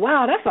said,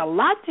 wow, that's a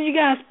lot that you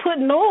guys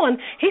putting on.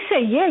 He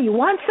said, yeah, you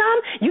want some?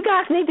 You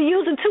guys need to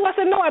use it too. I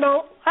said, no, I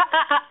don't.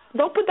 I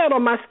don't put that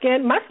on my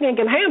skin. My skin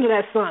can handle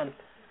that sun.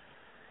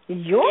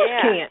 Yours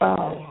can't.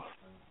 Oh.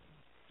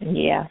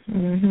 Yeah.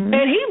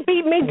 And he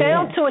beat me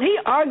down to it. He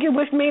argued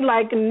with me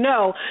like,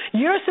 no,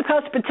 you're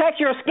supposed to protect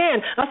your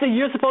skin. I said,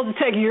 you're supposed to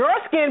protect your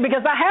skin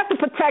because I have the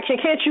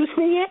protection. Can't you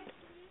see it?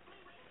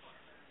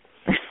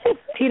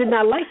 He did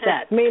not like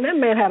that. That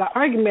man had an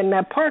argument in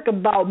that park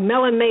about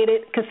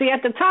melanated. Because, see,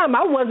 at the time,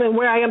 I wasn't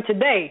where I am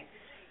today.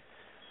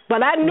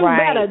 But I knew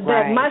better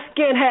that my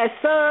skin had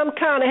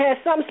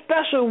something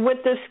special with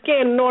the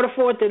skin in order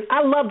for it to.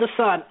 I love the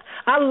sun.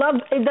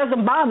 It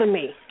doesn't bother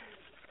me.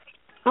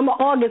 I'm an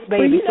August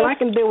baby, so I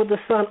can deal with the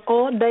sun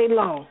all day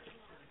long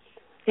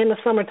in the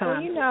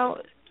summertime. Well,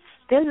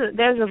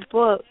 there's a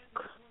book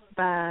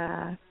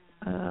by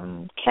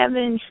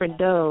Kevin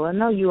Trudeau. I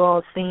know you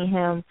all seen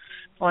him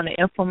on the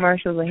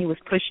infomercials when he was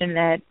pushing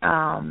that.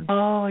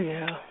 Oh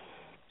yeah.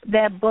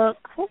 That book.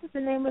 What was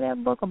the name of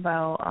that book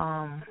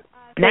about?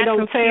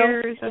 Natural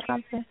Cures or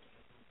something.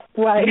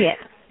 Right. Yeah.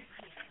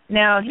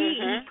 Now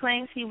he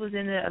claims he was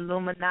in the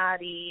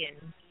Illuminati,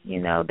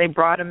 and they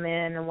brought him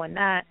in and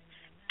whatnot.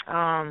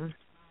 I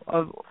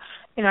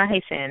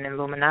hate saying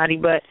Illuminati,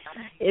 but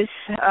it's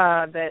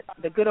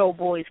the good old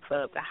boys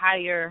club, the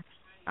higher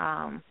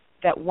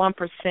that 1%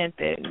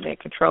 that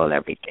control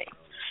everything.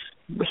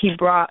 He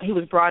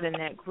was brought in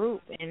that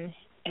group, and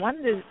one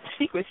of the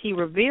secrets he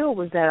revealed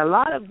was that a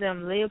lot of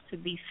them lived to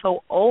be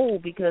so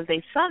old because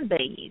they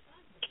sunbathed.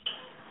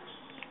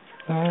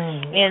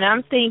 And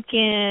I'm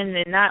thinking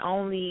that not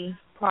only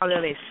probably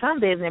are they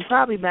sunbathing, they're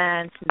probably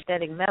buying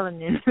synthetic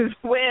melanin as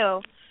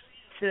well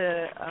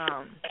to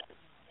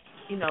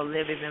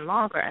live even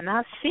longer. And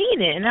I've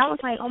seen it, and I was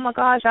like, oh my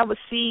gosh, I would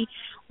see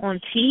on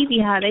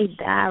TV how they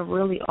die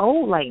really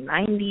old, like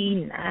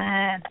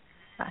 99,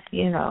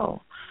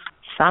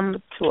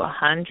 some to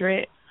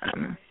 100,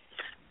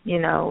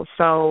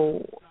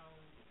 so,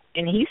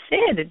 and he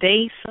said that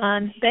they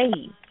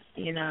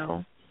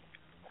sunbathe,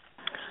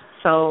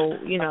 so,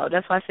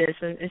 that's why I said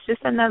it's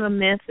just another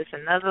myth, it's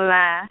another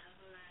lie,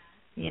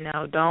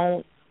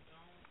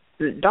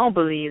 don't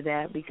believe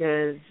that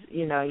because,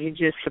 you're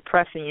just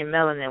suppressing your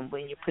melanin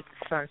when you put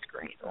the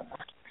sunscreen on.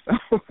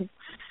 So,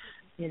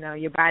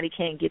 your body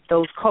can't get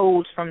those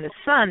codes from the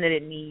sun that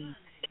it needs,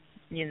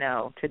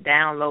 to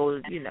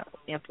download,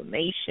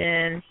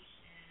 information.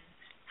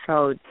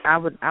 So I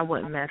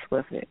wouldn't mess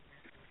with it.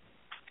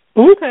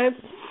 Okay.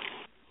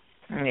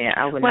 Yeah,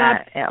 I would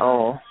not at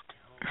all.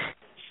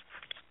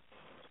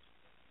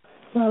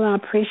 Well, I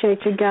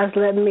appreciate you guys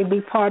letting me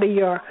be part of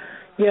your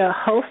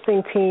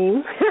hosting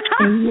team.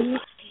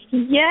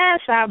 Yes,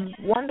 our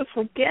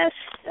wonderful guest.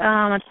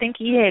 I think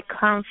he had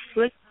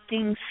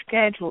conflicting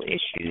schedule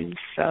issues,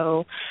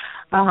 so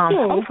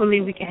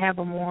hopefully we can have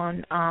him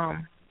on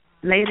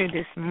later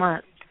this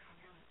month.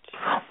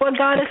 Well,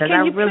 Goddess,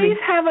 can you please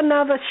have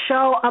another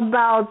show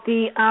about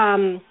the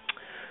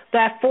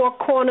that Four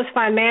Corners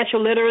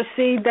financial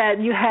literacy that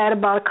you had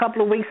about a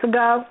couple of weeks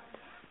ago?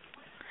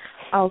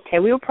 Okay,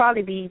 we'll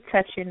probably be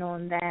touching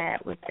on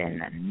that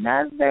within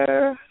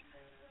another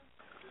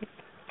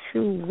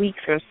 2 weeks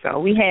or so.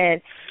 We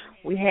had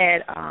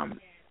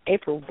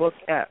April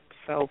booked up,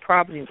 so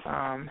probably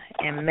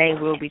in May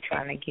we'll be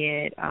trying to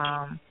get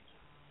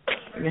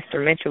Mr.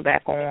 Mitchell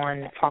back on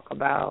to talk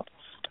about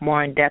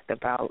more in depth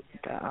about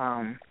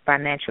the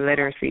financial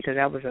literacy, because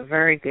that was a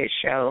very good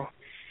show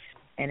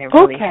and it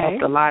really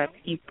helped a lot of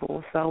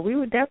people. So we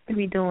will definitely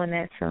be doing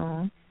that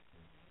soon.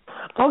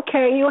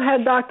 Okay, you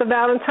had Dr.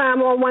 Valentine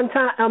on one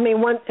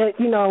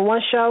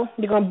show.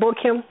 You're gonna book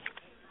him?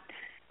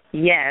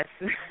 Yes.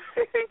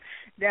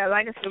 Yeah,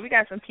 like I said, we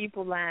got some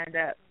people lined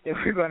up that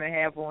we're gonna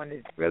have on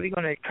that's really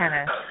gonna kind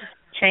of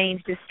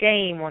change this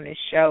game on this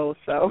show.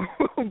 So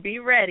be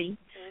ready.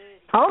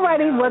 All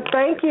righty. Well,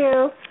 thank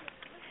you.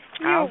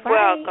 You're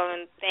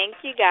welcome.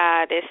 Thank you,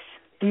 Goddess.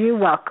 You're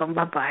welcome.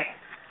 Bye bye.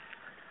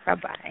 Bye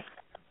bye.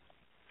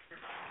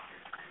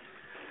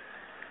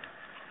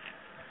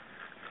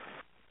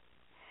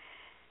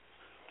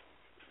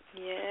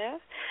 Yeah,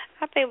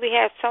 I think we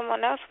have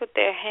someone else with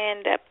their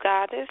hand up,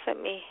 Goddess. Let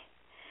me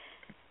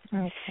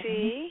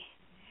see.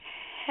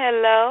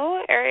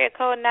 Hello, area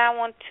code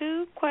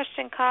 912.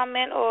 Question,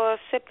 comment, or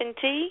sipping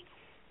tea?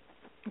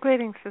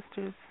 Greetings,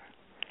 sisters.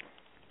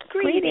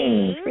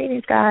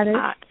 Greetings,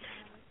 Goddess.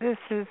 This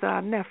is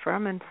Nephra.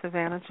 I'm in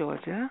Savannah,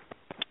 Georgia.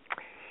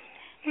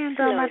 And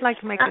I'd like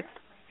to make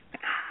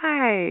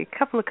a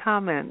couple of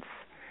comments.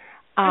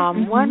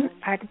 One,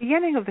 at the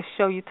beginning of the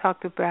show, you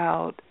talked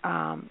about,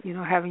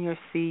 having your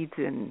seeds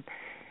and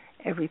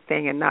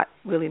everything and not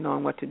really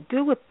knowing what to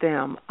do with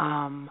them.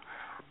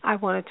 I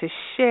wanted to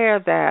share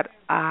that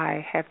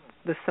I have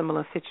the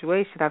similar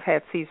situation. I've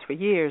had seeds for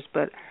years,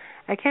 but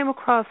I came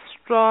across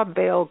straw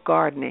bale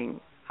gardening.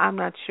 I'm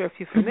not sure if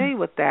you're familiar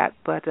with that,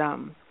 but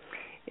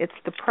it's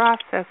the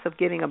process of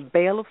getting a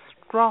bale of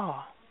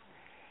straw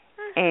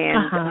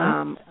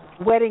and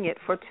wetting it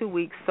for 2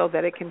 weeks so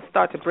that it can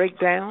start to break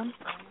down.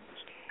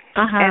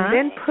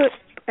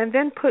 And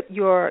then put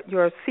your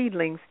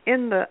seedlings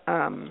in the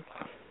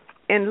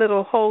in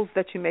little holes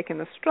that you make in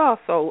the straw.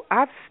 So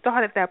I've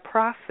started that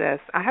process.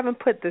 I haven't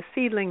put the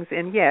seedlings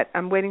in yet.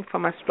 I'm waiting for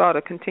my straw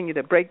to continue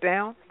to break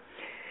down.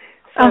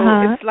 So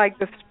it's like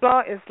the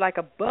straw is like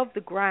above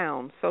the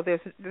ground. So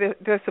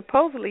there's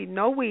supposedly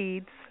no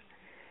weeds,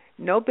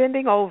 no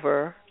bending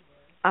over,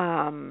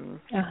 and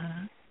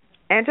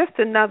just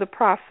another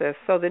process.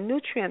 So the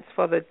nutrients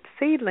for the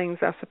seedlings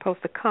are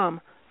supposed to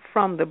come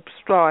from the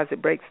straw as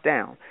it breaks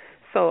down.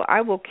 So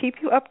I will keep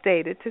you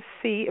updated to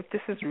see if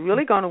this is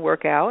really going to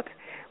work out.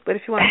 But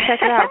if you want to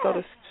check it out, go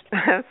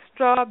to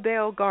Straw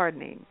Bale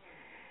Gardening.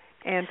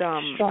 And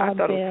I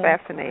thought it was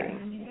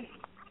fascinating.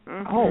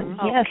 Oh,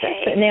 yes.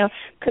 Okay. Now,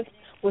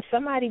 would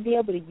somebody be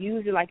able to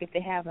use it, like if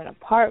they have an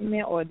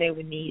apartment, or they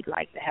would need,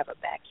 like, to have a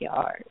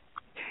backyard?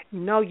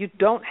 No, you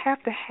don't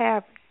have to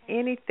have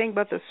anything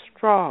but the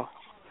straw.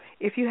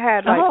 If you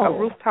had, like, a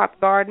rooftop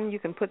garden, you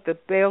can put the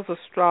bales of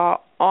straw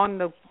on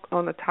the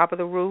top of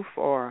the roof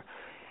or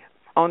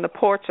on the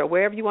porch or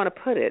wherever you want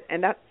to put it.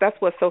 And that's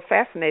what's so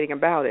fascinating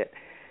about it.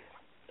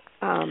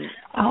 Wow.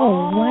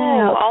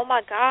 Oh,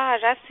 my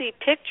gosh. I see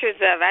pictures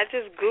of it. I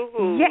just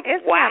Googled. Yeah,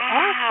 isn't that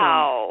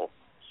awesome?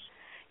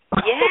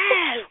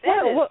 Yes.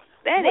 What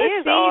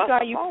is seeds awesome.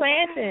 are you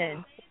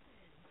planting?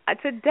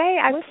 Today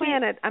I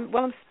planted,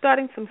 I'm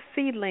starting some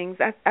seedlings.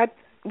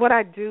 What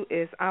I do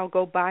is I'll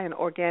go buy an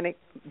organic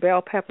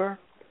bell pepper,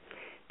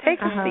 take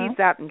the seeds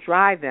out and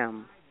dry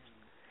them.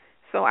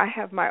 So I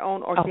have my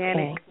own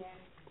organic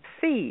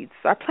seeds.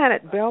 So I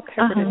planted bell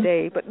pepper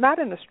today, but not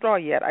in the straw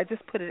yet. I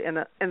just put it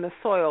in the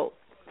soil,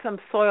 some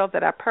soil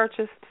that I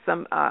purchased,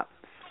 some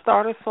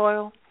starter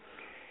soil.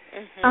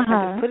 I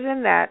just put it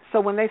in that. So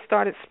when they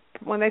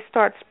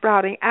start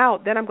sprouting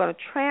out, then I'm going to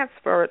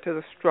transfer it to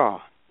the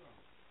straw.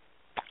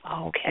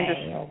 Okay.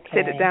 And just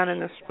sit it down in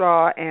the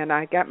straw, and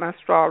I got my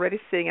straw already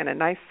sitting in a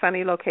nice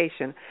sunny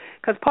location.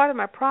 Because part of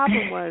my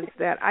problem was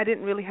that I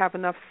didn't really have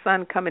enough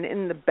sun coming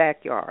in the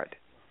backyard.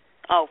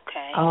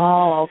 Okay.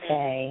 Oh,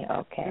 okay.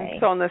 And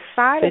so on the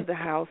side of the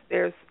house,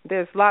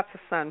 there's lots of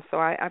sun. So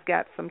I've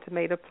got some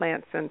tomato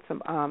plants and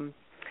some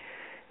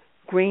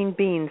green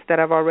beans that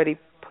I've already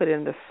put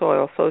in the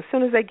soil. So as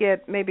soon as they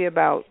get maybe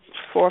about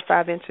 4 or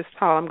 5 inches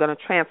tall, I'm going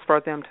to transfer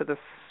them to the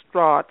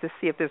straw to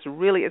see if this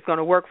really is going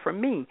to work for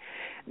me.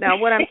 Now,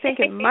 what I'm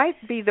thinking might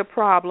be the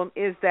problem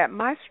is that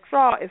my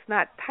straw is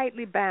not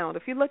tightly bound.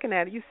 If you're looking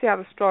at it, you see how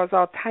the straw is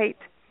all tight.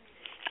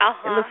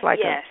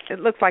 It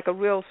looks like a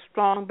real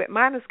strong, but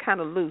mine is kind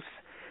of loose.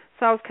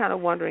 So I was kind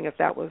of wondering if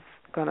that was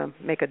going to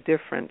make a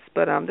difference.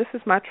 But this is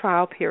my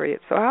trial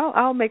period, so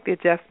I'll make the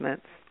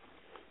adjustments.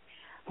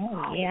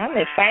 Oh yeah, I'm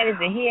excited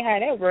to hear how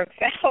that works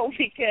out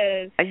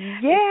because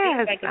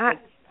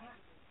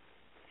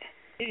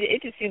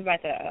it just seems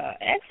like an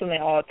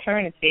excellent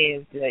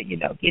alternative to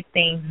get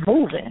things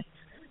moving.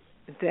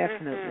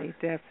 Definitely.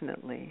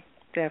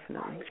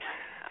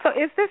 So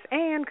is this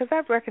Ann? Because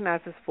I've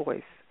recognized this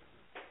voice.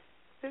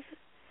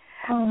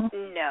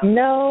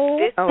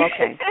 No. Oh,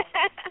 okay.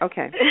 No.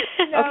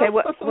 Okay.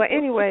 Well.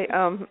 Anyway,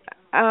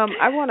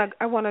 I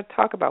want to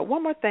talk about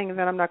one more thing, and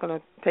then I'm not going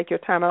to take your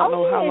time. I don't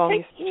know how long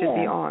you should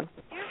be on.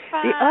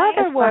 The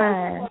other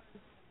was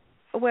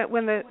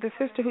when the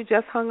sister who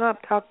just hung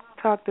up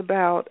talked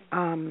about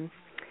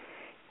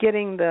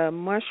getting the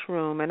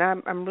mushroom, and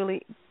I'm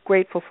really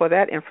grateful for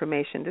that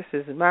information. This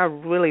is my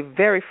really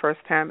very first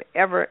time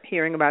ever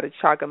hearing about a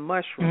chaga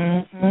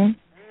mushroom, and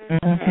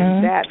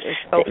that is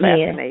so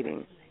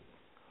fascinating.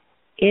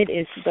 It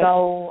is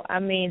so. I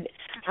mean,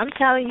 I'm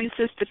telling you,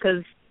 sister,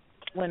 because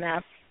when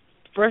I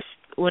first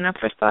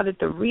started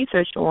the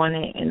research on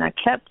it, and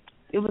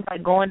it was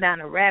like going down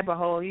a rabbit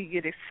hole. You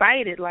get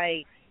excited,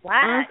 like,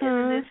 why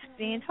isn't this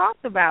being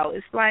talked about?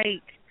 It's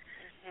like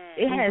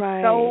it has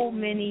so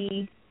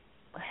many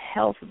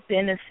health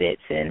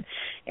benefits, and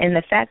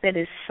the fact that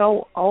it's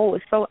so old,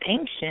 it's so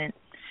ancient,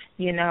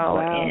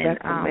 Wow,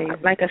 that's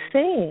amazing. Like I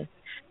said,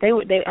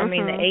 I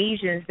mean, the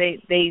Asians,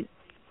 they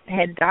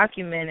had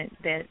documented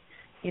that,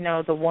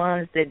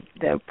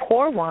 the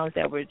poor ones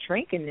that were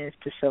drinking this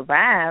to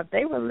survive,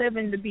 they were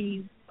living to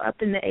be up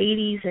in the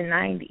 80s and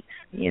 90s,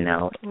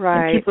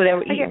 Right. And people that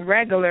were eating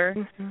regular.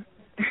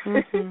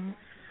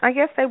 I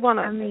guess they want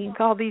to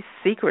call these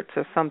secrets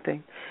or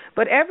something.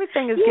 But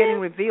everything is getting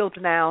revealed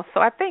now, so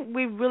I think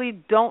we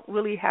really don't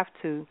have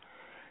to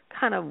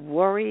kind of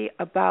worry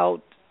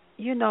about,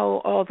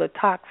 all the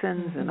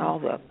toxins and all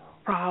the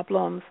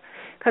problems,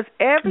 because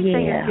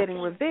everything is getting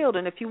revealed,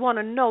 and if you want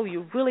to know,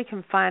 you really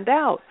can find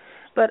out.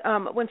 But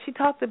when she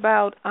talked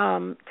about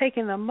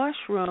taking the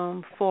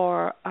mushroom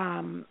for,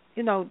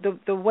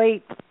 the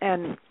weight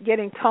and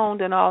getting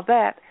toned and all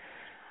that,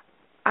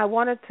 I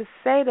wanted to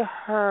say to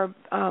her,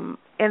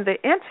 in the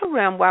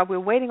interim, while we're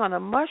waiting on the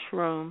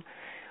mushroom,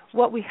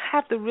 what we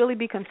have to really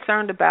be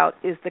concerned about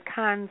is the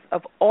kinds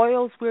of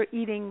oils we're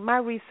eating. My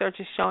research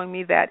is showing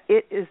me that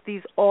it is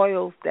these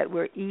oils that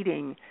we're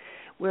eating.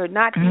 We're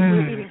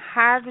eating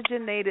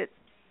hydrogenated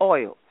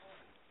oils.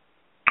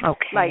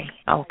 Okay. Like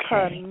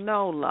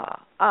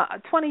canola.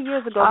 20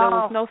 years ago, there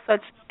was no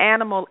such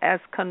animal as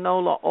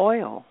canola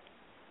oil.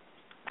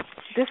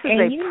 This is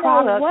a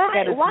product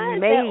that is why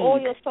made.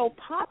 Why is that oil so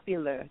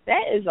popular?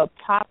 That is a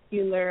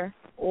popular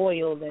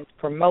oil that's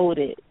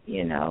promoted.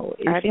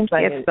 It seems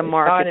like it's the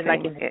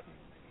marketing.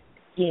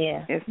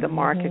 It's the Mm-hmm.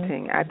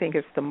 marketing. I think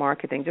it's the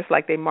marketing. Just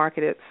like they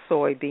marketed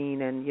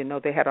soybean, and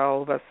they had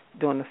all of us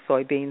doing the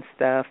soybean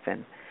stuff,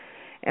 and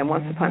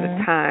once upon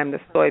a time, the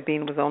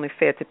soybean was only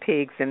fed to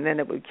pigs, and then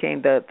it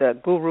became the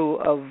guru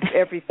of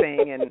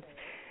everything, and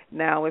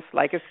now it's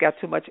like it's got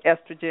too much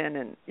estrogen,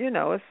 and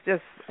it's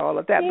just all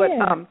of that. But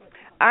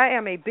I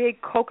am a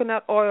big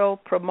coconut oil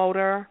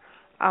promoter.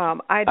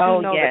 I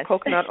do know that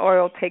coconut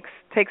oil takes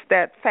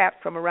that fat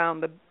from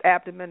around the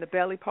abdomen, the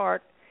belly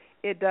part.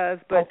 It does,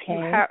 but you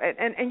have,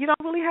 and you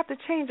don't really have to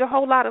change a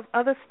whole lot of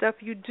other stuff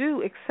you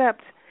do,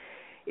 except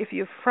if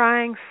you're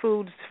frying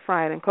foods,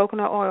 fry it in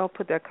coconut oil,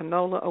 put that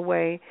canola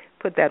away,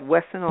 put that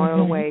Western oil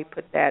away,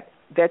 put that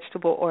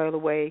vegetable oil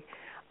away,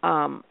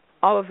 all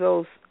of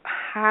those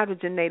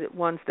hydrogenated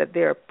ones that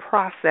they're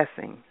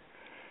processing.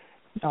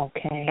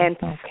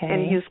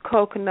 And use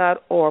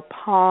coconut or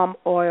palm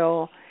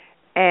oil.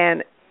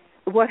 And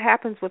what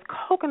happens with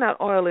coconut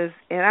oil is,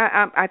 and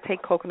I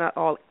take coconut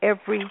oil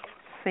every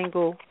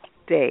single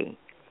day.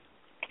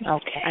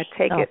 I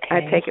take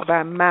it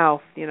by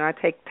mouth. I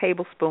take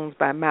tablespoons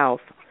by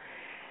mouth.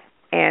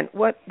 And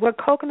what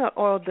coconut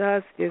oil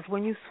does is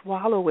when you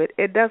swallow it,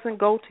 it doesn't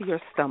go to your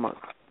stomach.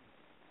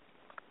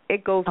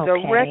 It goes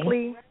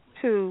directly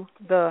to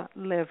the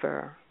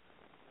liver.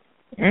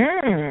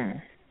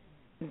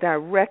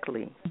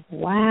 Directly.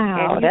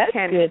 Wow, that's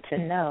good to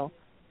know.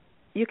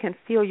 You can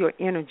feel your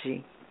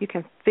energy. You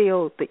can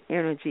feel the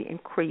energy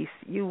increase.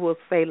 You will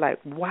say, like,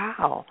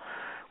 wow,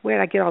 where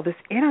did I get all this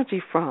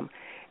energy from?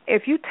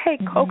 If you take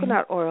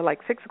coconut oil like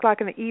 6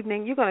 o'clock in the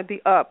evening, you're going to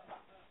be up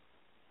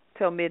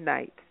till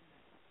midnight.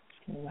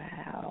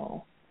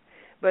 Wow.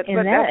 But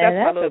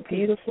that's a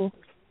beautiful.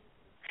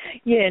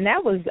 Yeah, and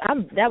that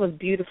was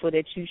beautiful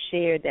that you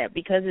shared that,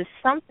 because it's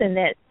something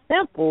that's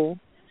simple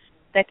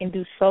that can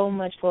do so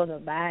much for the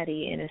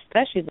body, and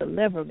especially the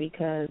liver,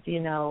 because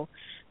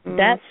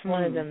that's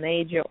one of the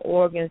major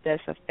organs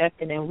that's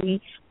affected. And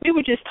we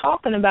were just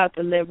talking about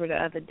the liver the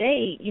other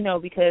day,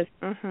 because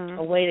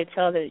a way to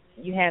tell that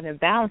you have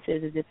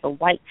imbalances is if the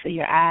whites of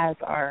your eyes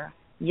are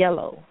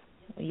yellowish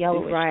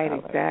right,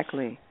 color.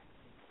 Exactly.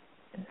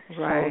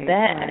 Right. So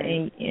that,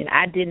 and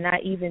I did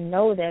not even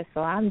know that, so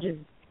I'm just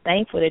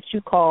thankful that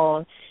you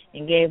called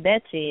and gave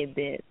that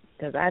tidbit,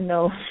 because I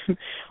know,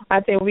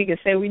 I think we can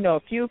say we know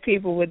a few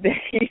people with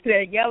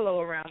that yellow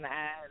around the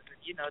eyes.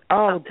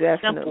 Oh,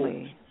 definitely.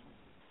 Simple.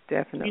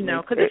 Definitely.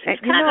 Because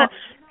it's kind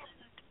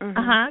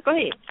of. Go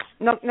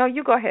ahead. No,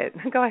 you go ahead.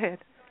 Go ahead.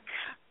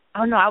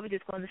 Oh, no, I was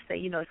just going to say,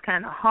 it's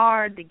kind of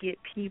hard to get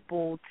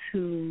people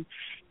to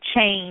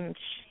change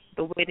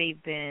the way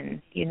they've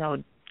been,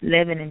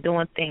 living and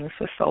doing things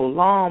for so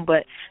long,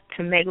 but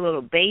to make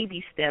little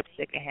baby steps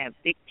that can have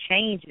big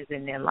changes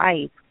in their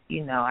life,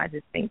 I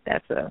just think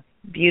that's a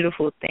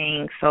beautiful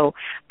thing. So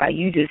by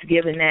you just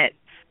giving that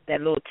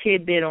little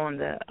tidbit on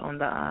the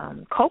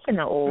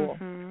coconut oil,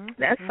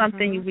 that's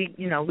something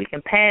we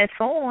can pass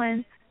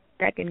on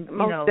that can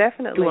most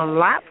definitely do a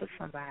lot for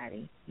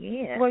somebody.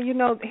 Yeah. Well,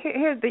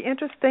 here's the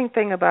interesting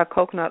thing about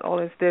coconut oil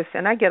is this,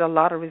 and I get a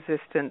lot of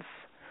resistance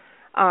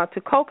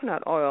to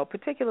coconut oil,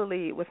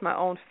 particularly with my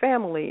own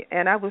family,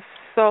 and I was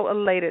so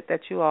elated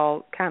that you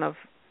all kind of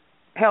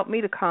helped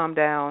me to calm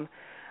down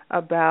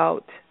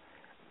about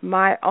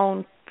my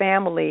own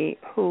family,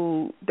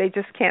 who they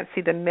just can't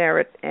see the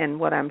merit in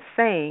what I'm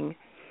saying.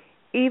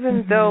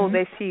 Even though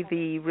they see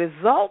the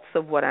results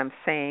of what I'm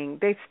saying,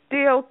 they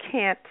still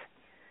can't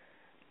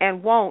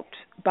and won't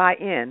buy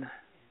in.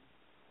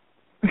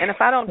 And if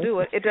I don't do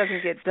it, it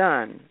doesn't get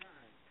done.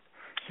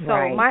 So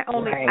my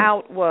only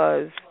out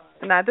was,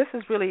 now this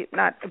is really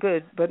not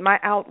good, but my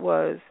out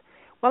was,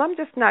 well, I'm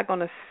just not going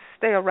to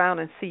stay around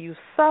and see you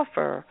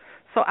suffer,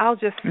 so I'll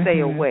just stay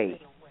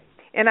away.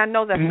 And I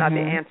know that's not the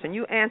answer. And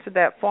you answered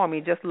that for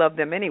me, just love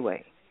them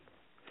anyway.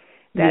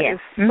 That is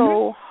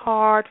so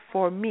hard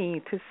for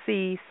me to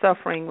see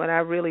suffering when I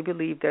really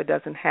believe there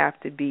doesn't have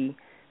to be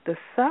the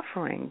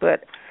suffering.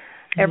 But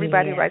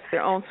everybody writes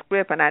their own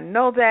script, and I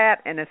know that,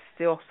 and it's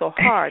still so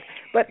hard.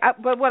 But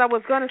what I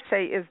was going to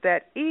say is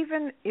that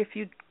even if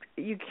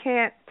you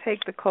can't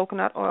take the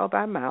coconut oil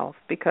by mouth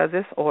because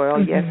it's oil,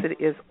 yes,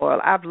 it is oil.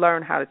 I've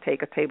learned how to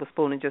take a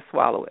tablespoon and just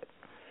swallow it.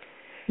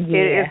 Yeah,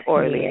 it is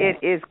oily. Yeah.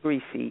 It is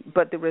greasy.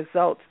 But the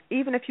results,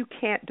 even if you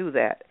can't do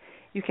that,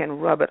 you can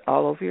rub it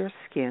all over your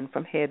skin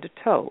from head to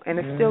toe, and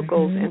it still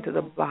goes into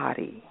the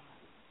body.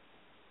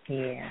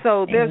 Yeah.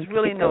 So there's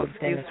really no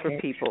excuse for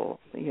people,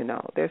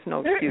 There's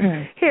no excuse.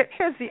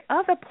 Here's the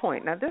other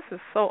point. Now, this is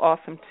so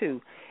awesome, too.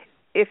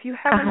 If you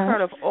haven't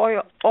heard of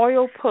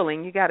oil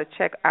pulling, you got to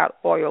check out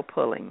oil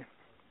pulling.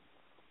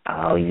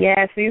 Oh,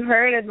 yes. We've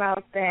heard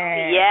about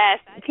that. Yes,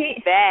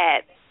 that.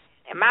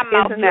 And my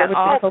mouth Isn't that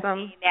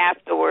awesome?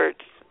 Afterwards.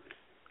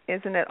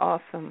 Isn't it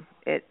awesome?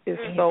 It is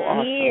so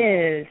awesome.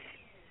 It is.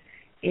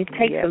 It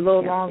takes a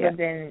little longer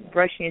than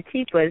brushing your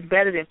teeth, but it's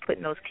better than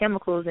putting those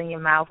chemicals in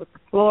your mouth with the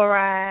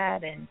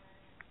fluoride and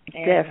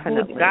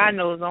definitely. God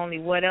knows only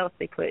what else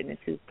they put in the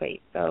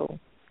toothpaste. So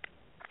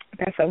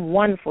that's a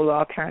wonderful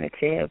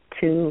alternative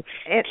to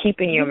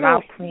keeping your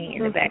mouth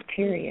clean and the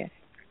bacteria.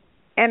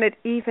 And it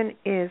even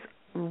is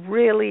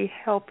really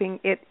helping.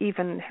 It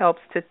even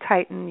helps to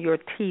tighten your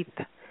teeth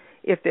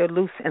if they're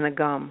loose in the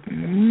gum.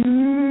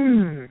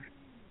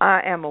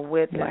 I am a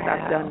witness. Wow.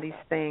 I've done these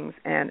things,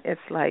 and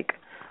it's like,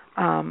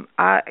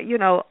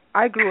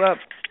 I grew up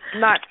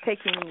not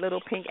taking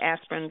little pink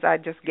aspirins. I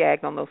just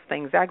gagged on those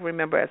things. I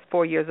remember as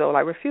 4 years old, I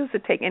refused to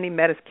take any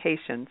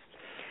medications.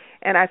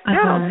 And I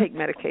still don't take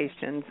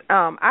medications.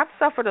 I've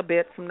suffered a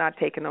bit from not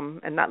taking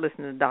them and not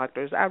listening to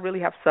doctors. I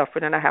really have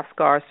suffered, and I have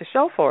scars to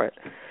show for it.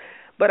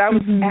 But I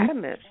was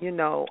adamant,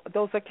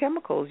 those are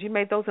chemicals. You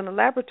made those in a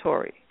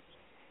laboratory.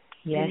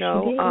 Yes,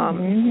 you did.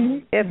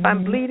 If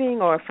I'm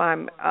bleeding or if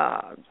I'm,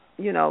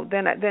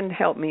 then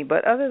help me.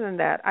 But other than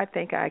that, I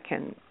think I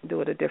can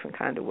do it a different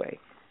kind of way.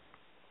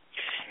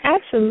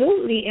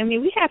 Absolutely. I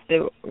mean, we have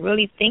to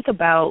really think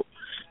about,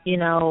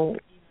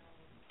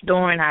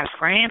 during our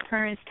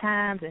grandparents'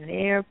 times and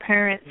their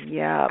parents.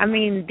 Yeah. I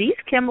mean, these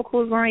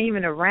chemicals weren't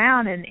even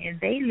around, and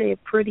they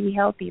lived pretty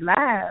healthy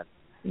lives.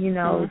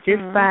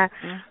 Just by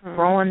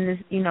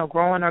growing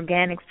growing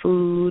organic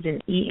food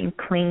and eating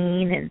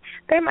clean, and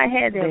they might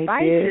have their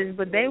vices,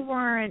 but they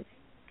weren't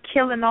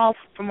killing off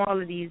from all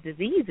of these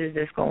diseases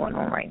that's going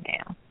on right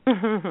now.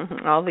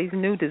 All these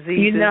new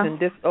diseases and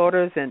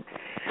disorders, and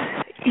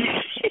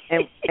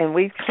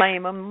we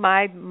claim them.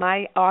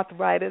 My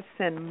arthritis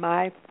and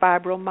my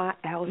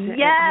fibromyalgia.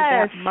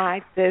 Yes. And I got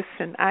my this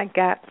and I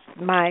got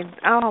my.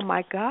 Oh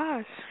my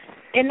gosh.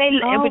 And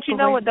but you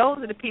know what? Those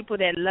are the people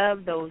that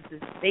love those.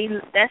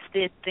 That's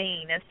their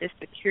thing. That's their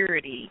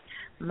security.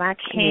 My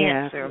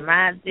cancer,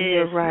 my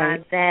this, my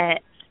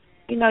that.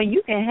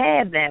 You can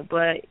have that,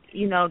 but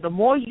the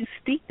more you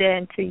speak that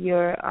into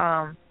your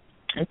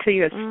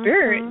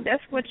spirit,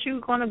 that's what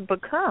you're going to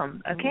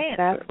become. A cancer.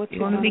 That's what you're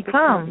going to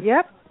become.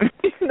 Yep.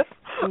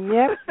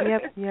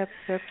 Yep.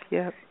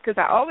 Because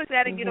I always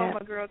got to get on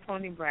my girl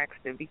Toni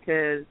Braxton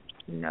because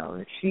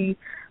she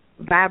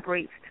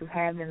vibrates to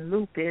having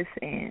lupus,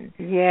 and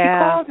she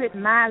calls it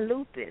my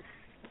lupus.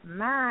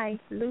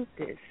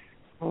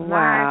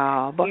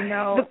 Wow. But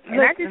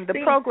the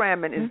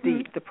programming is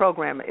deep. The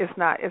programming it's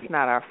not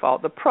our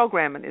fault. The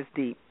programming is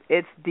deep.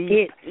 It's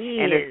deep,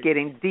 and it's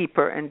getting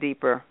deeper and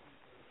deeper.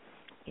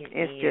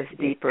 It's just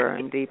deeper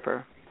and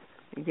deeper.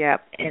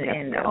 Yep.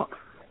 And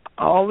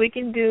all we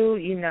can do,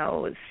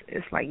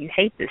 it's like you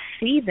hate to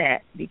see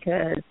that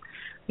because,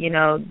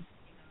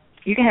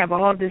 you can have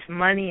all this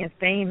money and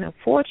fame and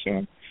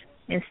fortune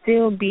and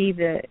still be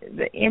the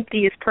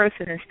emptiest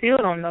person and still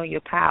don't know your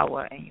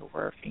power and your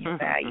worth and your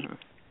value.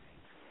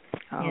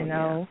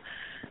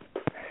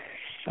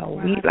 So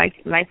we like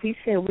we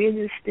said, we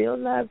just still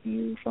love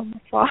you from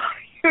afar.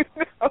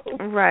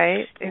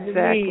 Right, exactly. In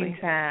the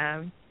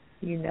meantime,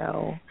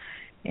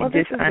 well,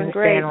 this has been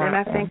great, and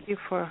I thank you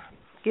for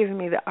giving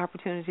me the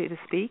opportunity to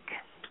speak.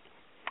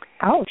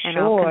 Oh,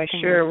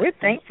 sure. We're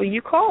thankful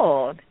you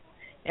called.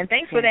 And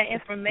thanks for that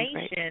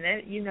information.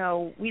 And,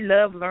 we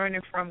love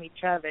learning from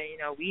each other.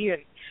 We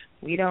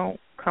don't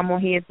come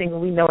on here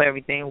thinking we know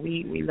everything.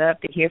 We love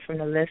to hear from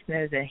the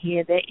listeners and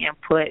hear their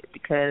input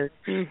because,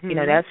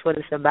 that's what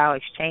it's about,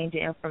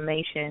 exchanging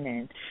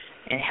information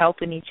and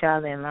helping each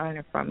other and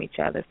learning from each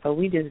other. So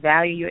we just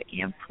value your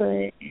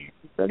input and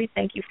really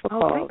thank you for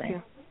calling. Thank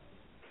you.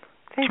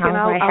 Thank you. And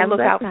I'll look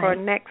out for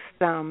next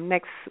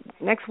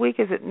week.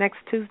 Is it next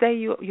Tuesday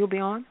you'll be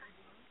on?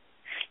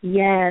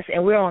 Yes,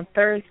 and we're on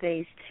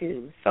Thursdays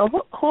too. So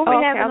who are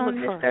we having on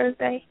this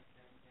Thursday?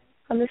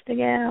 Mr.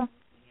 Gal?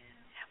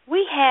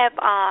 We have,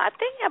 I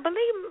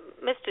believe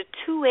Mr.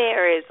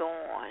 Two-Air is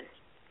on.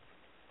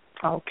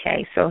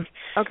 Okay, so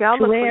I'll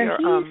look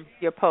for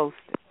your post.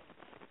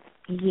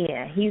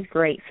 Yeah, he's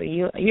great. So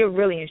you'll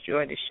really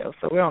enjoy the show.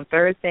 So we're on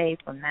Thursdays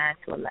from 9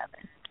 to 11.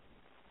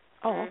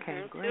 Oh,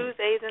 okay, great.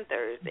 Tuesdays and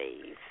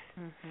Thursdays.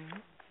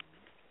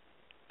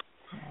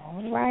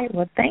 All right.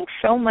 Well, thanks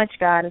so much,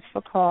 Goddess,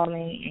 for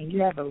calling, and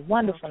you have a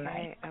wonderful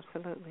night.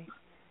 Absolutely.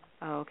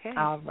 Okay.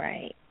 All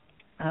right.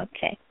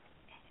 Okay.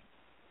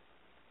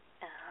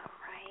 All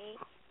right.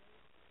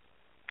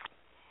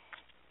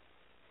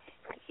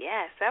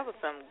 Yes, that was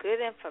some good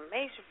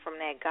information from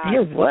that guy.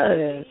 It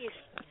was.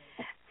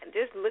 And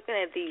just looking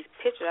at these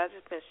pictures, I've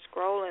just been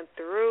scrolling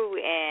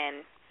through,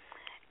 and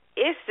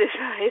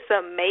it's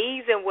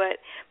amazing what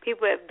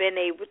people have been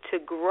able to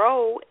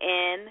grow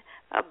in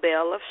a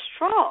bale of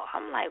straw.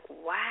 I'm like,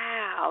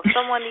 wow.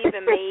 Someone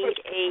even made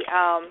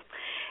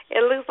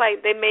it looks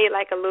like they made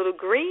like a little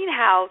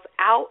greenhouse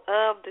out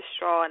of the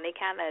straw, and they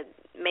kind of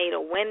made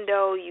a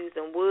window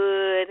using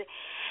wood,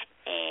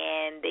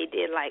 and they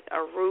did like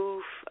a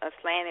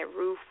slanted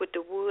roof with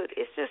the wood.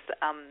 It's just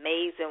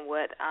amazing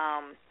what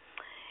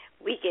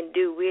we can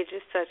do. We're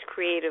just such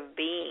creative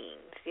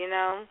beings,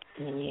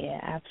 Yeah,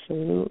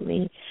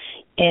 absolutely.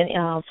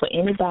 And for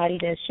anybody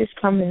that's just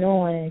coming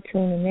on and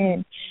tuning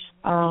in,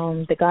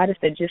 the goddess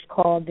that just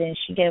called in,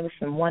 she gave us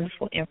some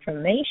wonderful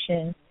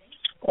information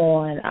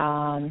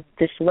on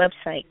this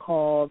website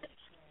called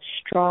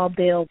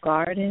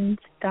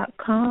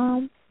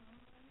strawbellgardens.com.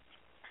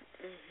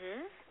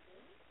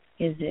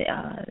 Is it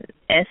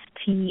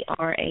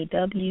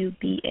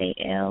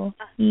STRAWBALE?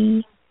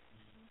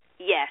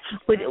 Yes.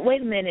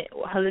 Wait a minute,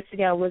 Holistic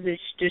Gal, was it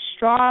just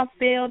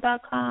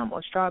strawbell.com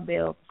or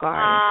Strawbell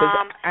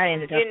Gardens? I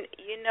ended up.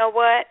 You know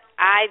what?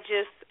 I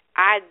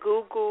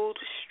Googled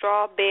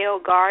straw bale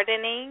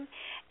gardening,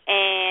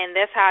 and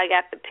that's how I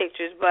got the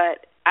pictures.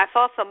 But I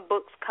saw some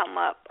books come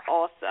up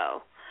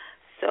also.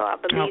 So I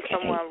believe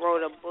someone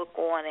wrote a book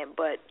on it,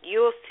 but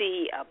you'll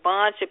see a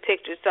bunch of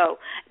pictures.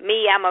 So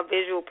me, I'm a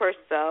visual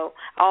person, so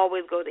I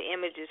always go to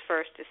images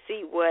first to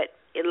see what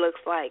it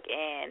looks like,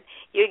 and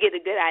you'll get a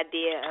good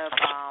idea of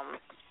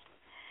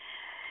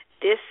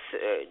this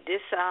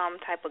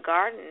type of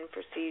gardening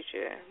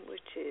procedure,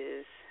 which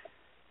is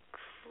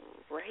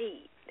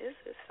great. This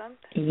is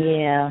something.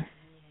 Yeah.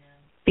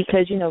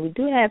 Because, we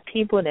do have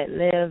people that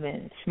live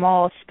in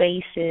small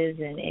spaces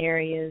and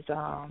areas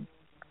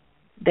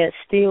that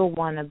still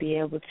want to be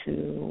able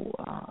to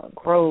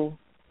grow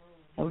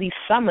at least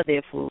some of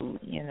their food.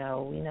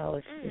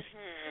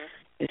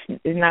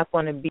 It's not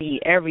going to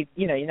be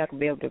you're not going to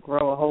be able to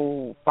grow a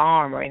whole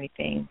farm or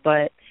anything.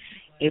 But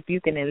if you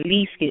can at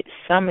least get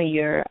some of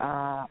your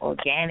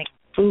organic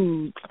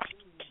food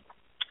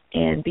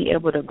and be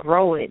able to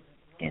grow it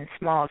in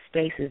small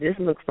spaces, this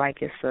looks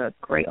like it's a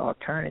great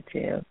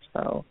alternative.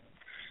 So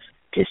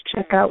just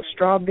check out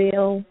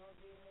Strawbill.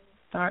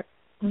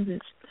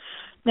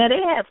 Now,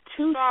 they have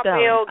two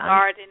Strawbill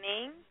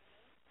Gardening.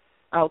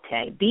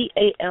 Okay,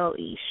 BALE,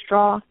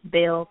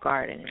 Strawbill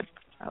Gardening.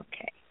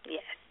 Okay.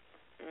 Yes.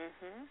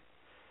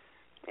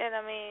 And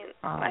I mean,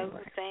 like I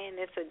was saying,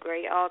 it's a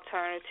great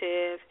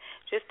alternative.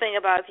 Just think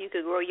about if you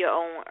could grow your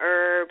own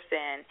herbs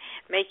and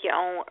make your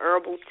own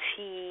herbal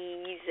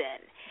teas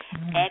and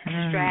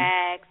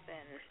extracts,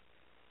 and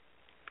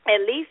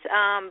at least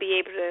be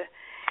able to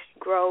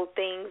grow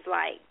things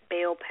like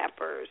bell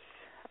peppers,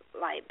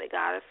 like the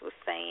goddess was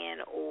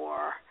saying,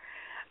 or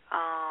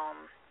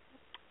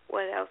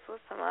what else?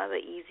 What's some other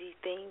easy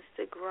things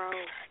to grow?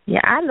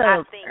 Yeah, I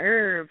love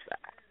herbs.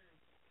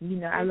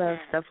 I love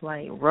stuff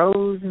like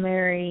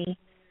rosemary,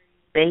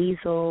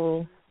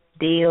 basil,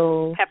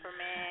 dill.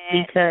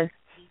 Peppermint.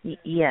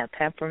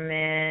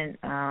 Peppermint.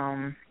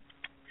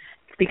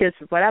 Because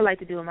what I like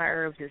to do with my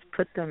herbs is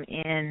put them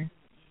in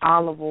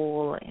olive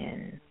oil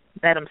and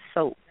let them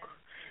soak.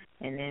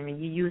 And then when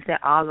you use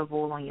that olive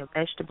oil on your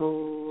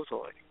vegetables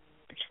or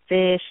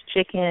fish,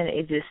 chicken,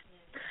 it just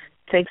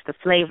takes the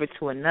flavor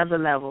to another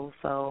level.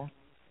 So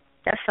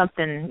that's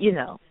something,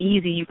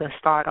 easy you can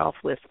start off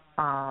with,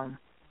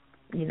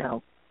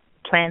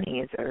 planting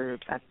as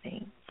herbs, I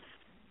think.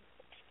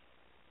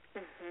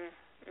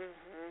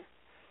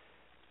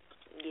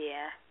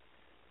 Yeah.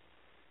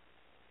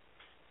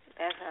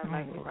 That sounds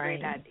like a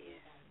great idea.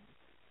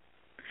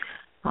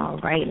 All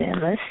right,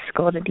 then let's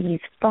go to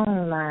these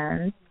phone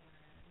lines.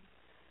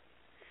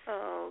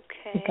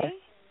 Okay.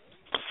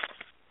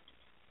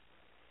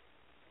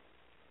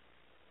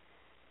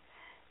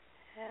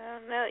 I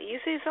don't know. You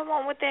see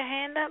someone with their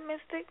hand up,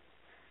 Mystic?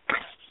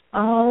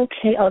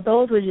 Okay. Oh,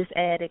 those were just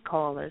added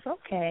callers.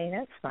 Okay,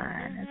 that's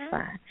fine. That's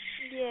fine.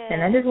 Yeah.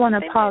 And I just want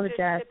to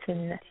apologize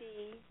to.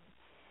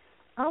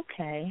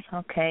 Okay,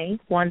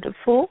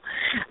 wonderful.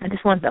 I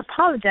just wanted to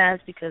apologize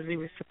because we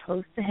were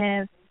supposed to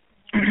have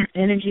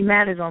Energy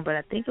Matters on, but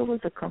I think it was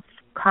a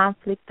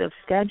conflict of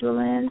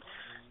scheduling.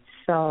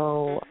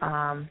 So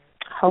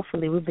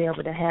hopefully we'll be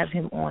able to have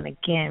him on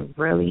again.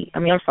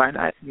 I'm sorry,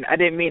 I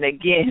didn't mean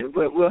again,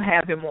 but we'll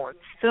have him on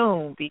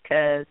soon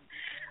because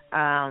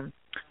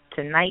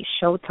tonight's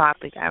show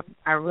topic,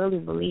 I really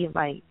believe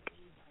like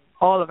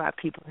all of our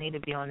people need to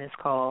be on this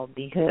call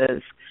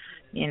because,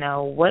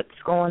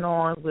 what's going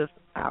on with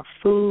our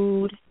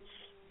food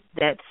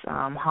that's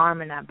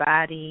harming our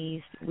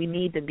bodies. We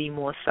need to be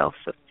more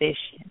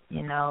self-sufficient,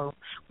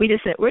 We're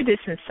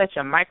just in such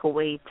a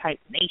microwave type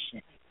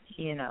nation,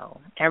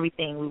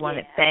 everything we want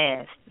it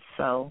fast.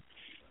 So,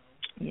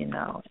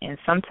 and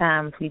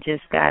sometimes we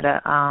just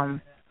gotta,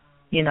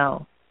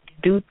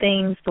 do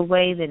things the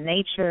way that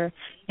nature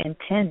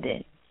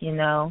intended,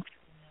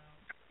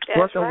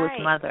 working with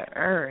Mother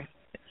Earth,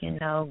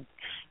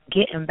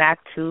 getting back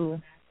to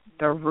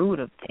the root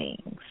of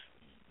things,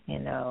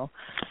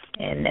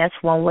 and that's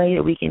one way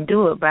that we can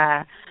do it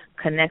by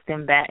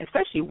connecting back,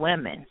 especially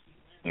women,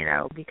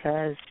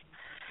 because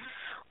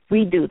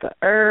we do the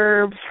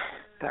herbs,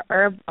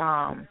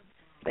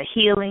 the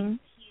healing,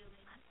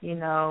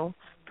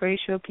 pretty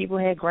sure people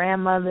had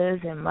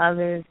grandmothers and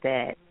mothers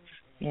that,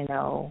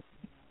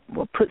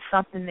 will put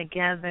something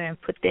together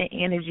and put their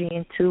energy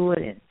into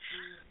it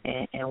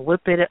and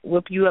whip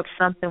you up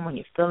something when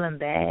you're feeling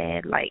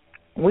bad. Like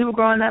when we were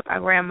growing up, our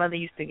grandmother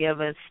used to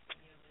give us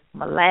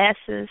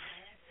molasses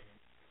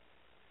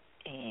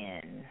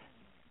and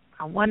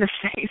I want to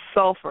say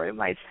sulfur. It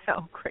might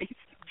sound crazy,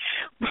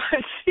 but I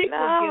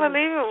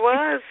believe it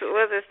was.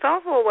 Was it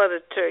sulfur or was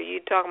it you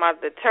talking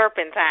about the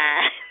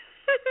turpentine?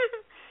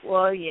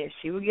 Well, yeah,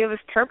 she would give us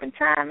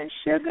turpentine and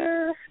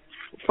sugar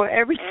for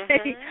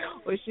everything,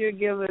 or she would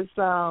give us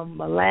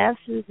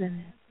molasses,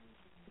 and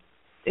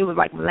it was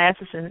like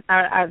molasses, and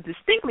I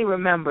distinctly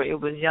remember it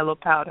was yellow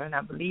powder, and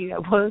I believe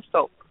that was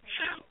soap.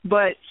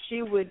 But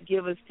she would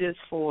give us this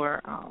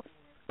for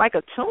like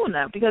a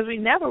tune-up because we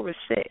never were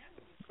sick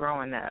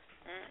growing up.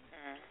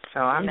 So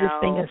I'm just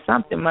thinking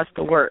something must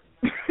have worked.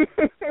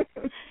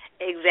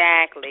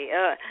 Exactly.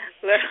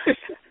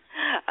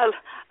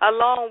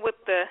 Along with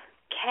the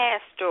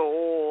castor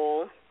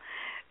oil.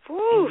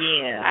 Whew,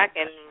 yeah. I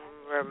can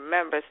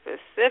remember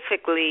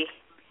specifically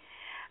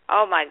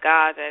Oh my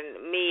gosh!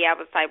 And me, I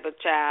was the type of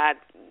child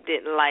I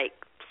didn't like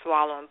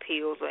swallowing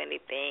pills or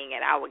anything,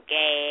 and I would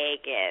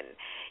gag, and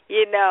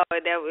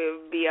that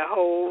would be a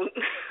whole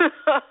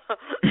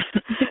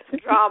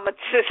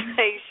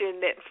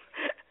dramatization that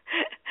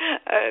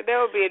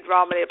there would be a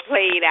drama that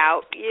played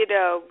out,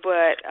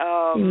 But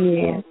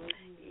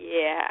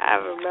yeah, I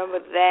remember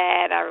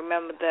that. I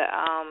remember the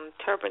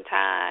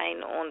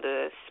turpentine on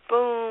the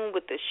spoon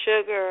with the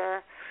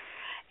sugar,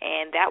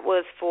 and that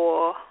was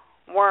for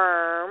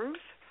worms.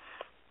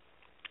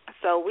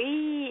 So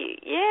we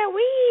have,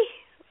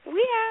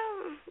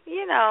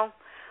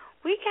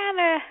 we kind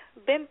of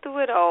been through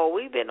it all.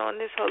 We've been on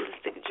this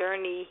holistic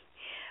journey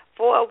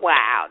for a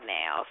while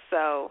now.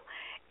 So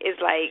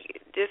it's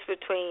like just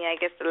between, I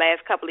guess, the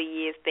last couple of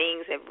years,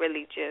 things have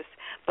really just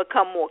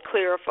become more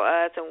clearer for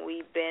us, and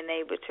we've been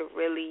able to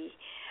really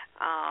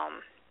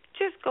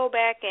just go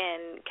back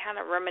and kind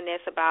of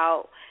reminisce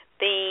about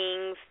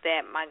things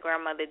that my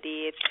grandmother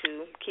did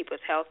to keep us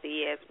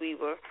healthy as we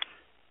were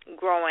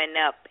growing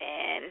up.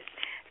 And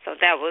so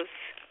that was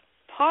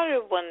part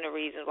of one of the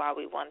reasons why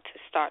we wanted to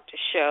start the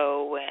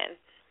show and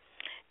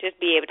just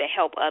be able to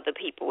help other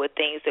people with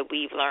things that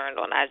we've learned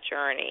on our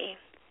journey.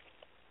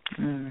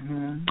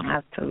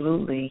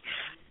 Absolutely,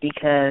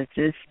 because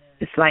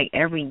it's like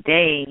every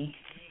day,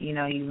 you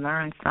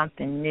learn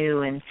something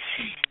new, and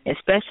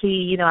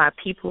especially, our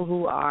people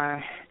who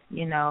are,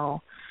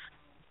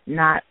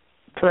 not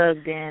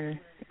plugged in,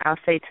 I'll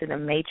say, to the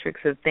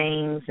matrix of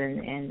things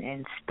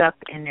and stuck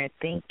in their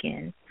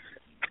thinking.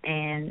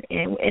 And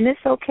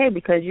it's okay,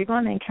 because you're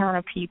going to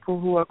encounter people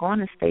who are going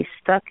to stay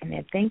stuck in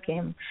their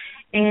thinking.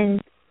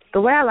 And the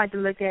way I like to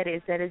look at it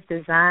is that it's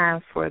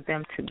designed for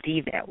them to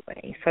be that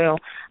way. So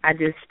I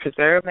just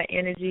preserve my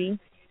energy,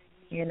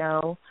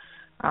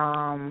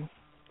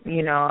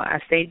 I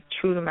stay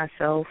true to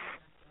myself.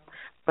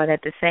 But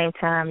at the same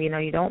time,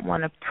 you don't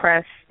want to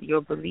press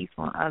your belief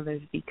on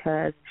others,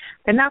 because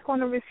they're not going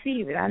to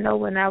receive it. I know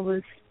when I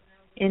was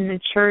in the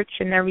church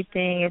and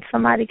everything, if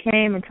somebody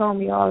came and told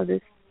me all of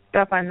this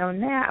stuff I know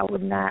now, I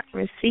would not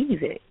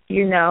receive it,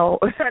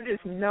 I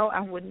just know I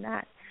would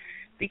not,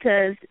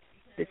 because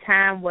the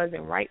time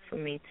wasn't right for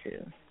me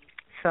to.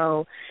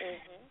 So,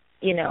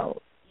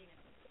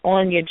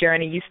 on your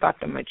journey, you start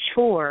to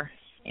mature,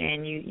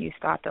 and you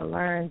start to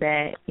learn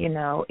that,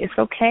 it's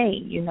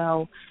okay,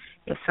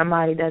 if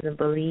somebody doesn't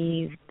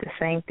believe the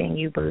same thing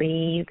you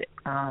believe,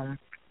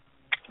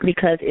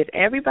 because if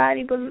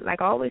everybody,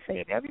 like I always say,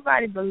 if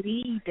everybody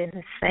believed in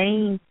the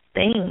same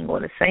thing or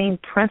the same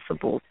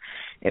principles,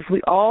 if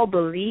we all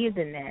believed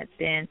in that,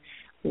 then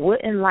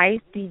wouldn't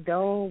life be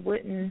dull?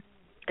 Wouldn't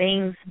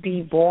things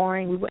be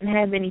boring? We wouldn't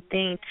have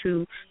anything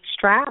to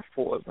strive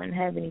for. We wouldn't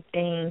have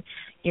anything,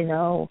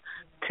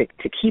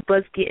 to keep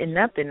us getting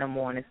up in the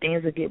morning.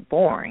 Things would get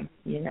boring,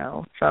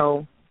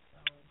 So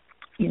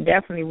you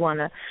definitely want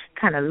to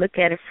kind of look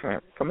at it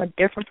from a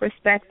different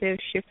perspective,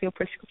 shift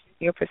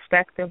your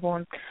perspective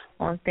on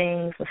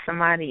things, if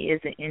somebody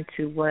isn't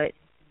into what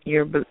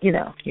your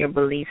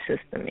belief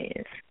system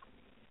is.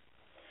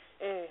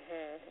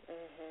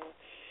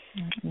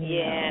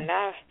 Yeah, and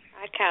I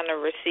kind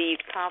of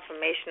received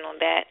confirmation on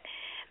that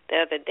the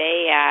other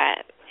day.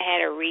 I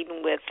had a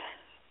reading with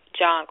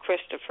John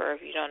Christopher.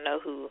 If you don't know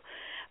who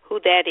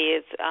that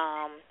is,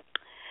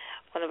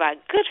 one of our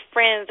good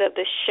friends of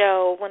the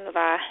show, one of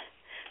our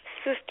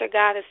sister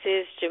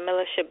goddesses,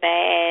 Jamila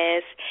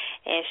Shabazz,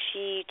 and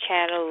she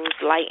channels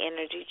light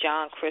energy,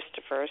 John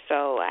Christopher.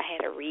 So I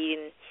had a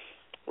reading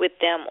with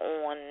them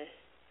on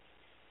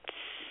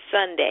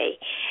Sunday,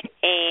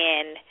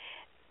 and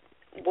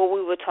what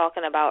we were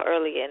talking about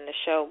earlier in the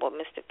show, what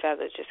Mr.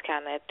 Feather just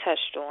kind of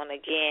touched on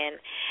again,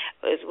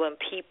 is when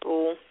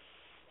people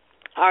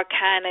are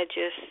kind of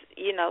just,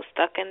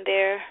 stuck in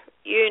their,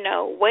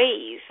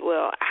 ways,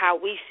 well, how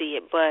we see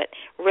it, but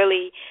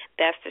really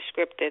that's the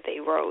script that they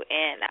wrote.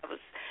 And I was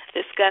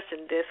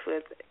discussing this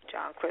with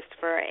John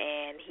Christopher,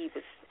 and he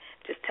was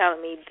just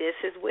telling me this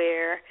is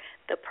where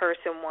the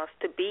person wants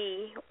to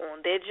be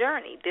on their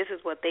journey. This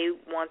is what they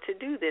want to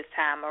do this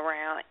time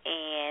around,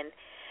 and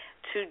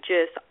to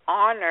just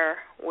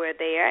honor where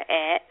they are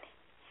at.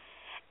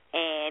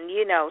 And,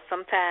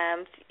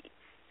 sometimes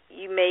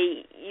you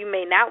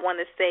may not want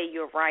to say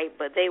you're right,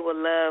 but they would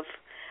love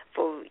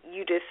for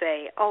you to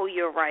say, oh,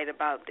 you're right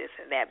about this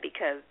and that,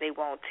 because they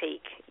won't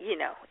take,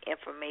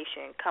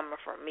 information coming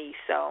from me.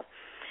 So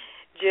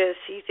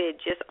he said,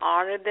 just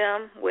honor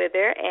them where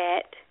they're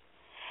at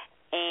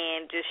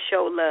and just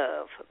show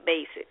love,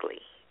 basically,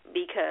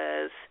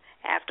 because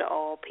after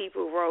all,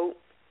 people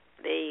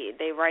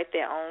they write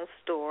their own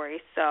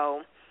story.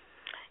 So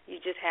you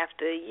just have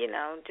to,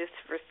 just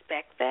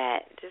respect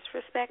that. Just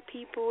respect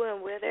people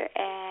and where they're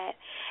at,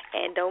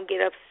 and don't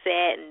get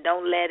upset, and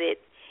don't let it,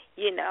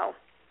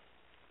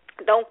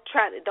 don't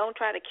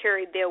try to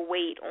carry their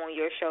weight on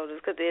your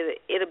shoulders, because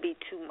it'll be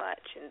too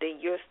much, and then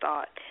you'll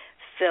start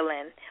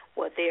feeling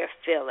what they're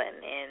feeling,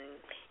 and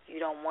you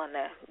don't want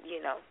to,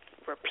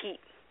 repeat,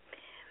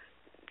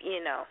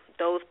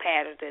 those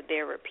patterns that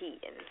they're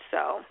repeating.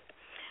 So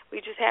we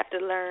just have to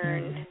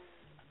learn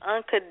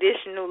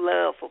unconditional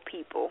love for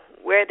people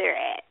where they're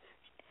at.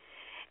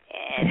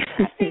 And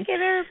I think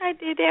if everybody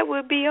did that,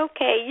 would be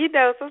okay. You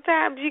know,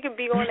 sometimes you can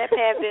be on that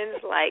path and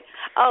it's like,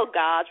 oh,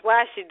 gosh,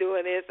 why is she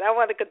doing this? I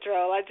want to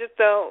control. I just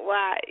don't.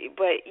 Why?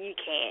 But you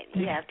can't.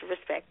 You have to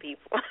respect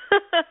people.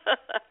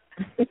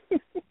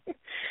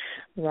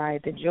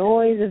 Right. The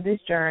joys of this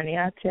journey,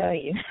 I tell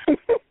you.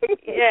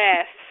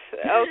 Yes.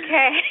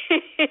 Okay.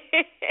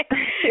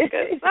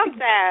 Because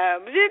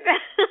sometimes,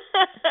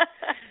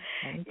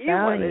 you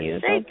want to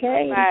shake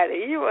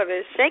somebody. You want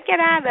to shake it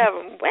out of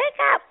them. Wake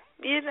up.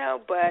 You know,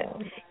 but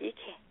you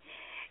can't.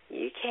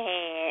 You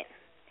can't.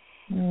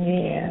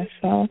 Yeah.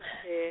 So,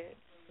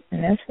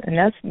 and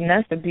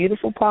that's the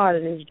beautiful part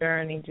of this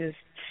journey. Just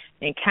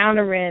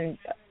encountering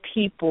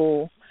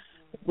people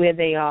where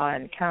they are,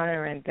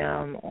 encountering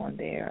them on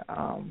their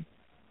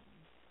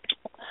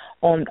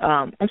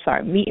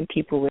meeting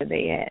people where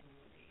they at.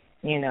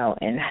 You know,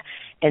 and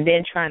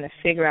then trying to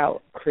figure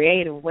out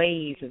creative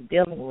ways of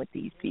dealing with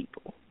these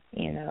people.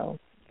 You know,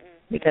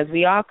 because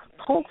we are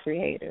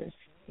co-creators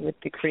with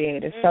the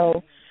Creator.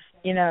 So,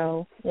 you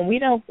know, when we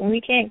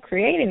can't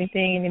create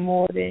anything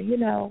anymore, then, you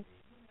know,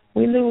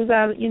 we lose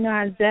our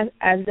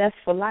zest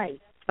for life.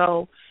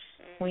 So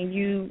when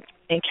you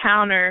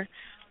encounter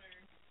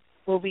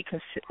what we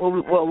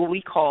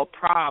call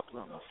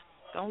problems,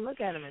 don't look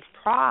at them as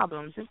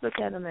problems. Just look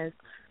at them as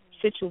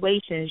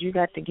situations you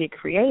got to get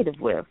creative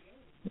with.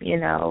 You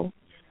know,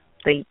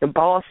 the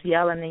boss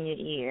yelling in your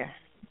ear.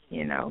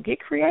 You know, get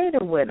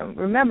creative with them.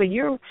 Remember,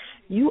 you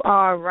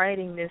are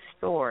writing this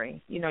story.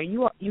 You know,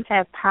 you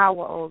have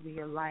power over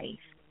your life.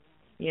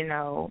 You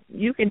know,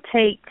 you can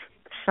take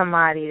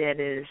somebody that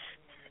is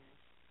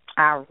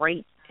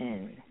irate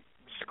and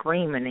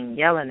screaming and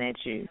yelling at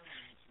you,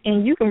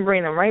 and you can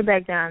bring them right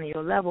back down to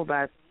your level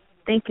by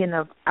thinking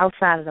of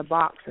outside of the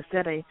box.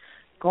 Instead of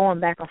going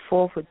back and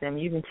forth with them,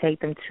 you can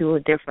take them to a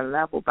different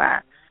level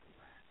by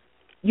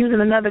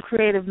using another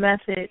creative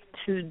method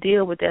to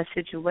deal with that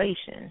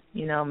situation.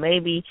 You know,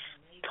 maybe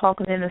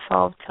talking in a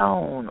soft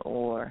tone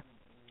or,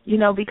 you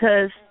know,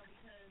 because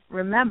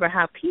remember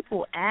how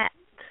people act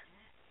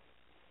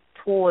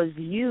towards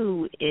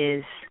you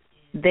is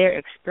their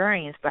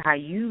experience, but how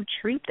you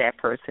treat that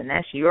person,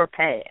 that's your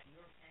path.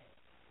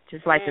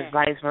 Just like it's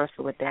vice versa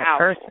with that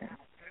person.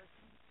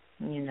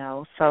 You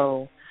know,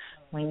 so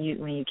when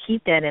you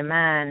keep that in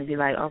mind and be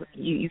like, oh,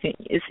 you can,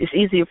 it's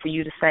easier for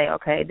you to say,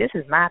 okay, this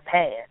is my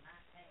path.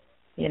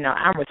 You know,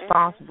 I'm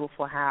responsible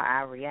for how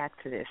I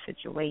react to this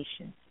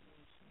situation.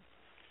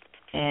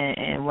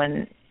 And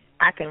when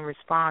I can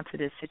respond to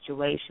this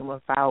situation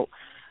without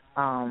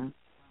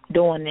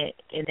doing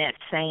it in that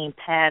same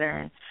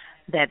pattern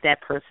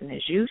that person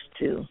is used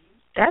to,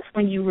 that's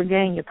when you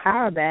regain your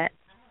power back.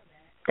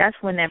 That's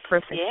when that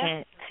person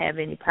can't have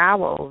any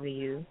power over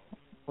you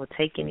or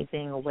take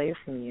anything away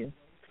from you.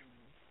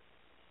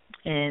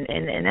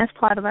 And that's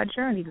part of our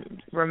journey,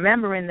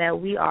 remembering that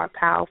we are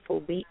powerful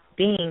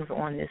beings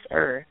on this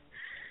earth.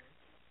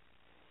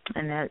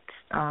 And that's,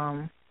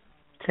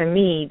 to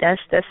me,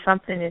 that's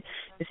something that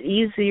is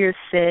easier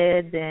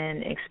said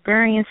than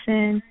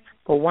experiencing,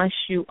 but once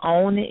you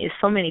own it, it's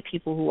so many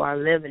people who are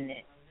living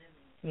it,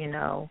 you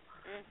know.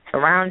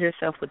 Surround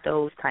yourself with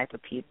those type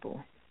of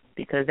people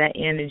because that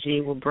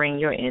energy will bring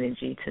your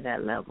energy to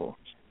that level.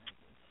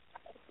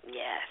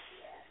 Yes.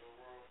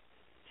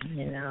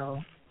 You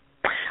know.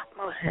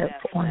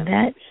 On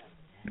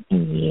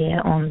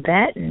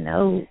that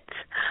note,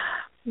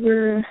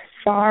 we're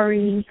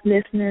sorry,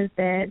 listeners,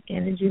 that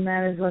Energy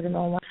Matters wasn't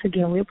on. Once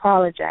again, we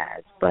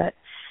apologize, but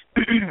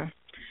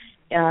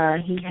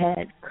he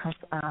had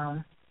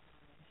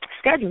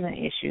scheduling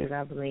issues,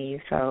 I believe.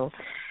 So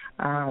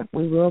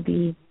we will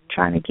be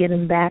trying to get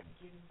him to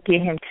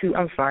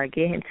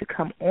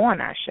come on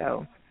our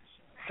show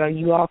so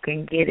you all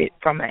can get it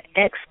from an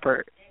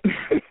expert.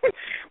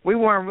 We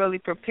weren't really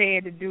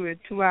prepared to do a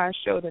 2-hour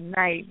show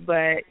tonight,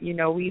 but, you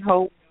know, we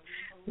hope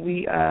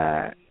we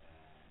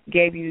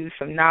gave you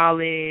some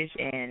knowledge,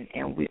 and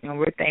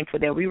we're thankful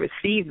that we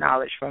received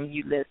knowledge from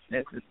you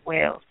listeners as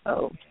well.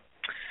 So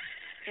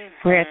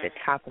we're at the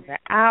top of the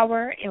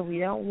hour, and we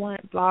don't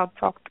want Blog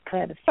Talk to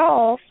cut us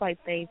off like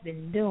they've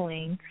been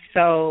doing.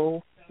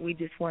 So we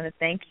just want to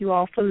thank you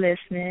all for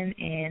listening,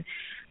 and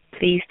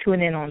please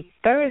tune in on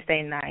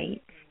Thursday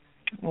night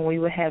when we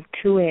will have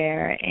Two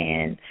Air.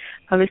 And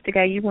Holistic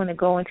Guy, you want to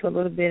go into a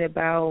little bit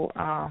about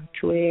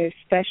Two Air's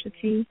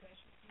specialty?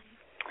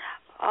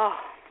 Oh,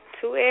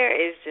 Two Air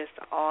is just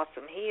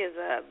awesome. He is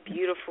a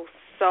beautiful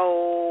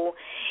soul.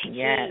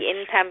 Yes.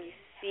 Anytime you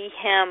see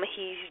him,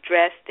 he's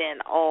dressed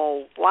in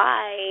all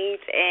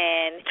white,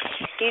 and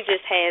he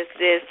just has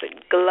this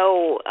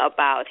glow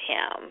about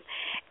him.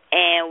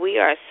 And we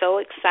are so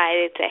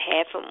excited to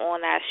have him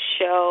on our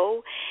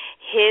show.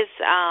 His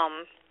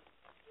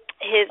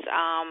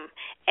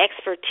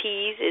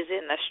expertise is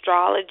in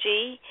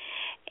astrology,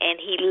 and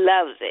he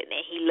loves it,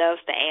 and he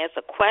loves to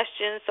answer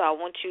questions. So I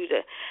want you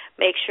to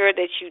make sure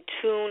that you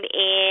tune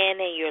in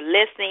and you're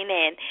listening,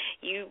 and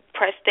you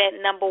press that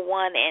number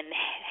 1 and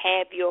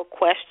have your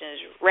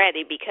questions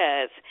ready,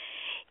 because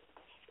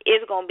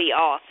it's going to be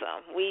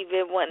awesome. We've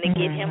been wanting to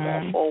get him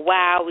on for a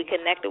while. We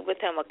connected with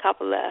him a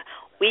couple of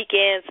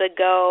weekends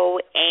ago,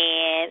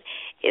 and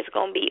it's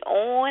going to be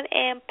on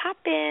and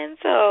popping.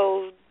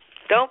 So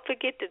don't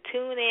forget to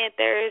tune in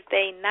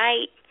Thursday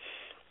night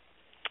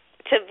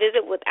to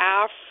visit with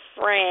our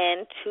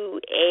friend to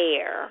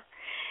air.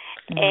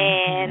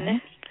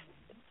 And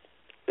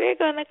we're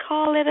going to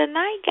call it a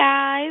night,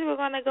 guys. We're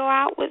going to go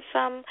out with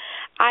some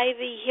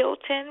Ivy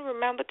Hilton.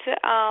 Remember to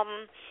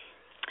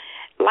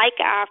like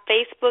our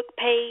Facebook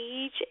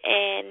page,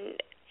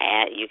 and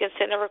you can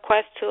send a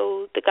request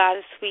to the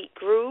Goddess Suite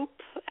group.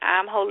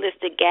 I'm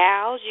Holistic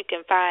Gals. You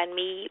can find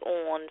me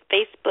on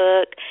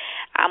Facebook.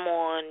 I'm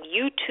on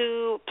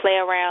YouTube, play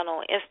around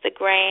on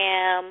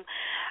Instagram,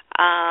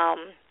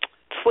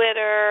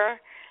 Twitter.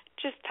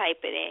 Just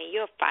type it in.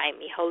 You'll find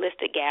me,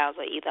 Holistic Gals,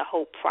 or either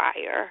Hope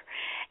Pryor.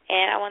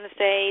 And I want to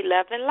say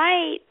love and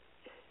light.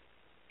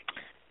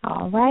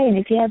 All right. And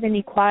if you have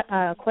any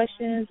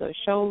questions or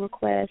show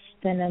requests,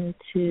 send them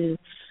to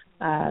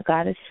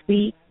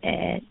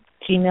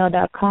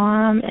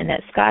goddesssuite@gmail.com, and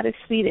that's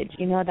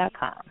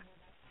goddesssuite@gmail.com.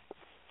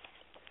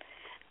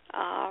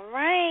 All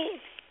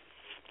right.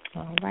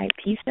 All right.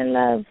 Peace and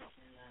love.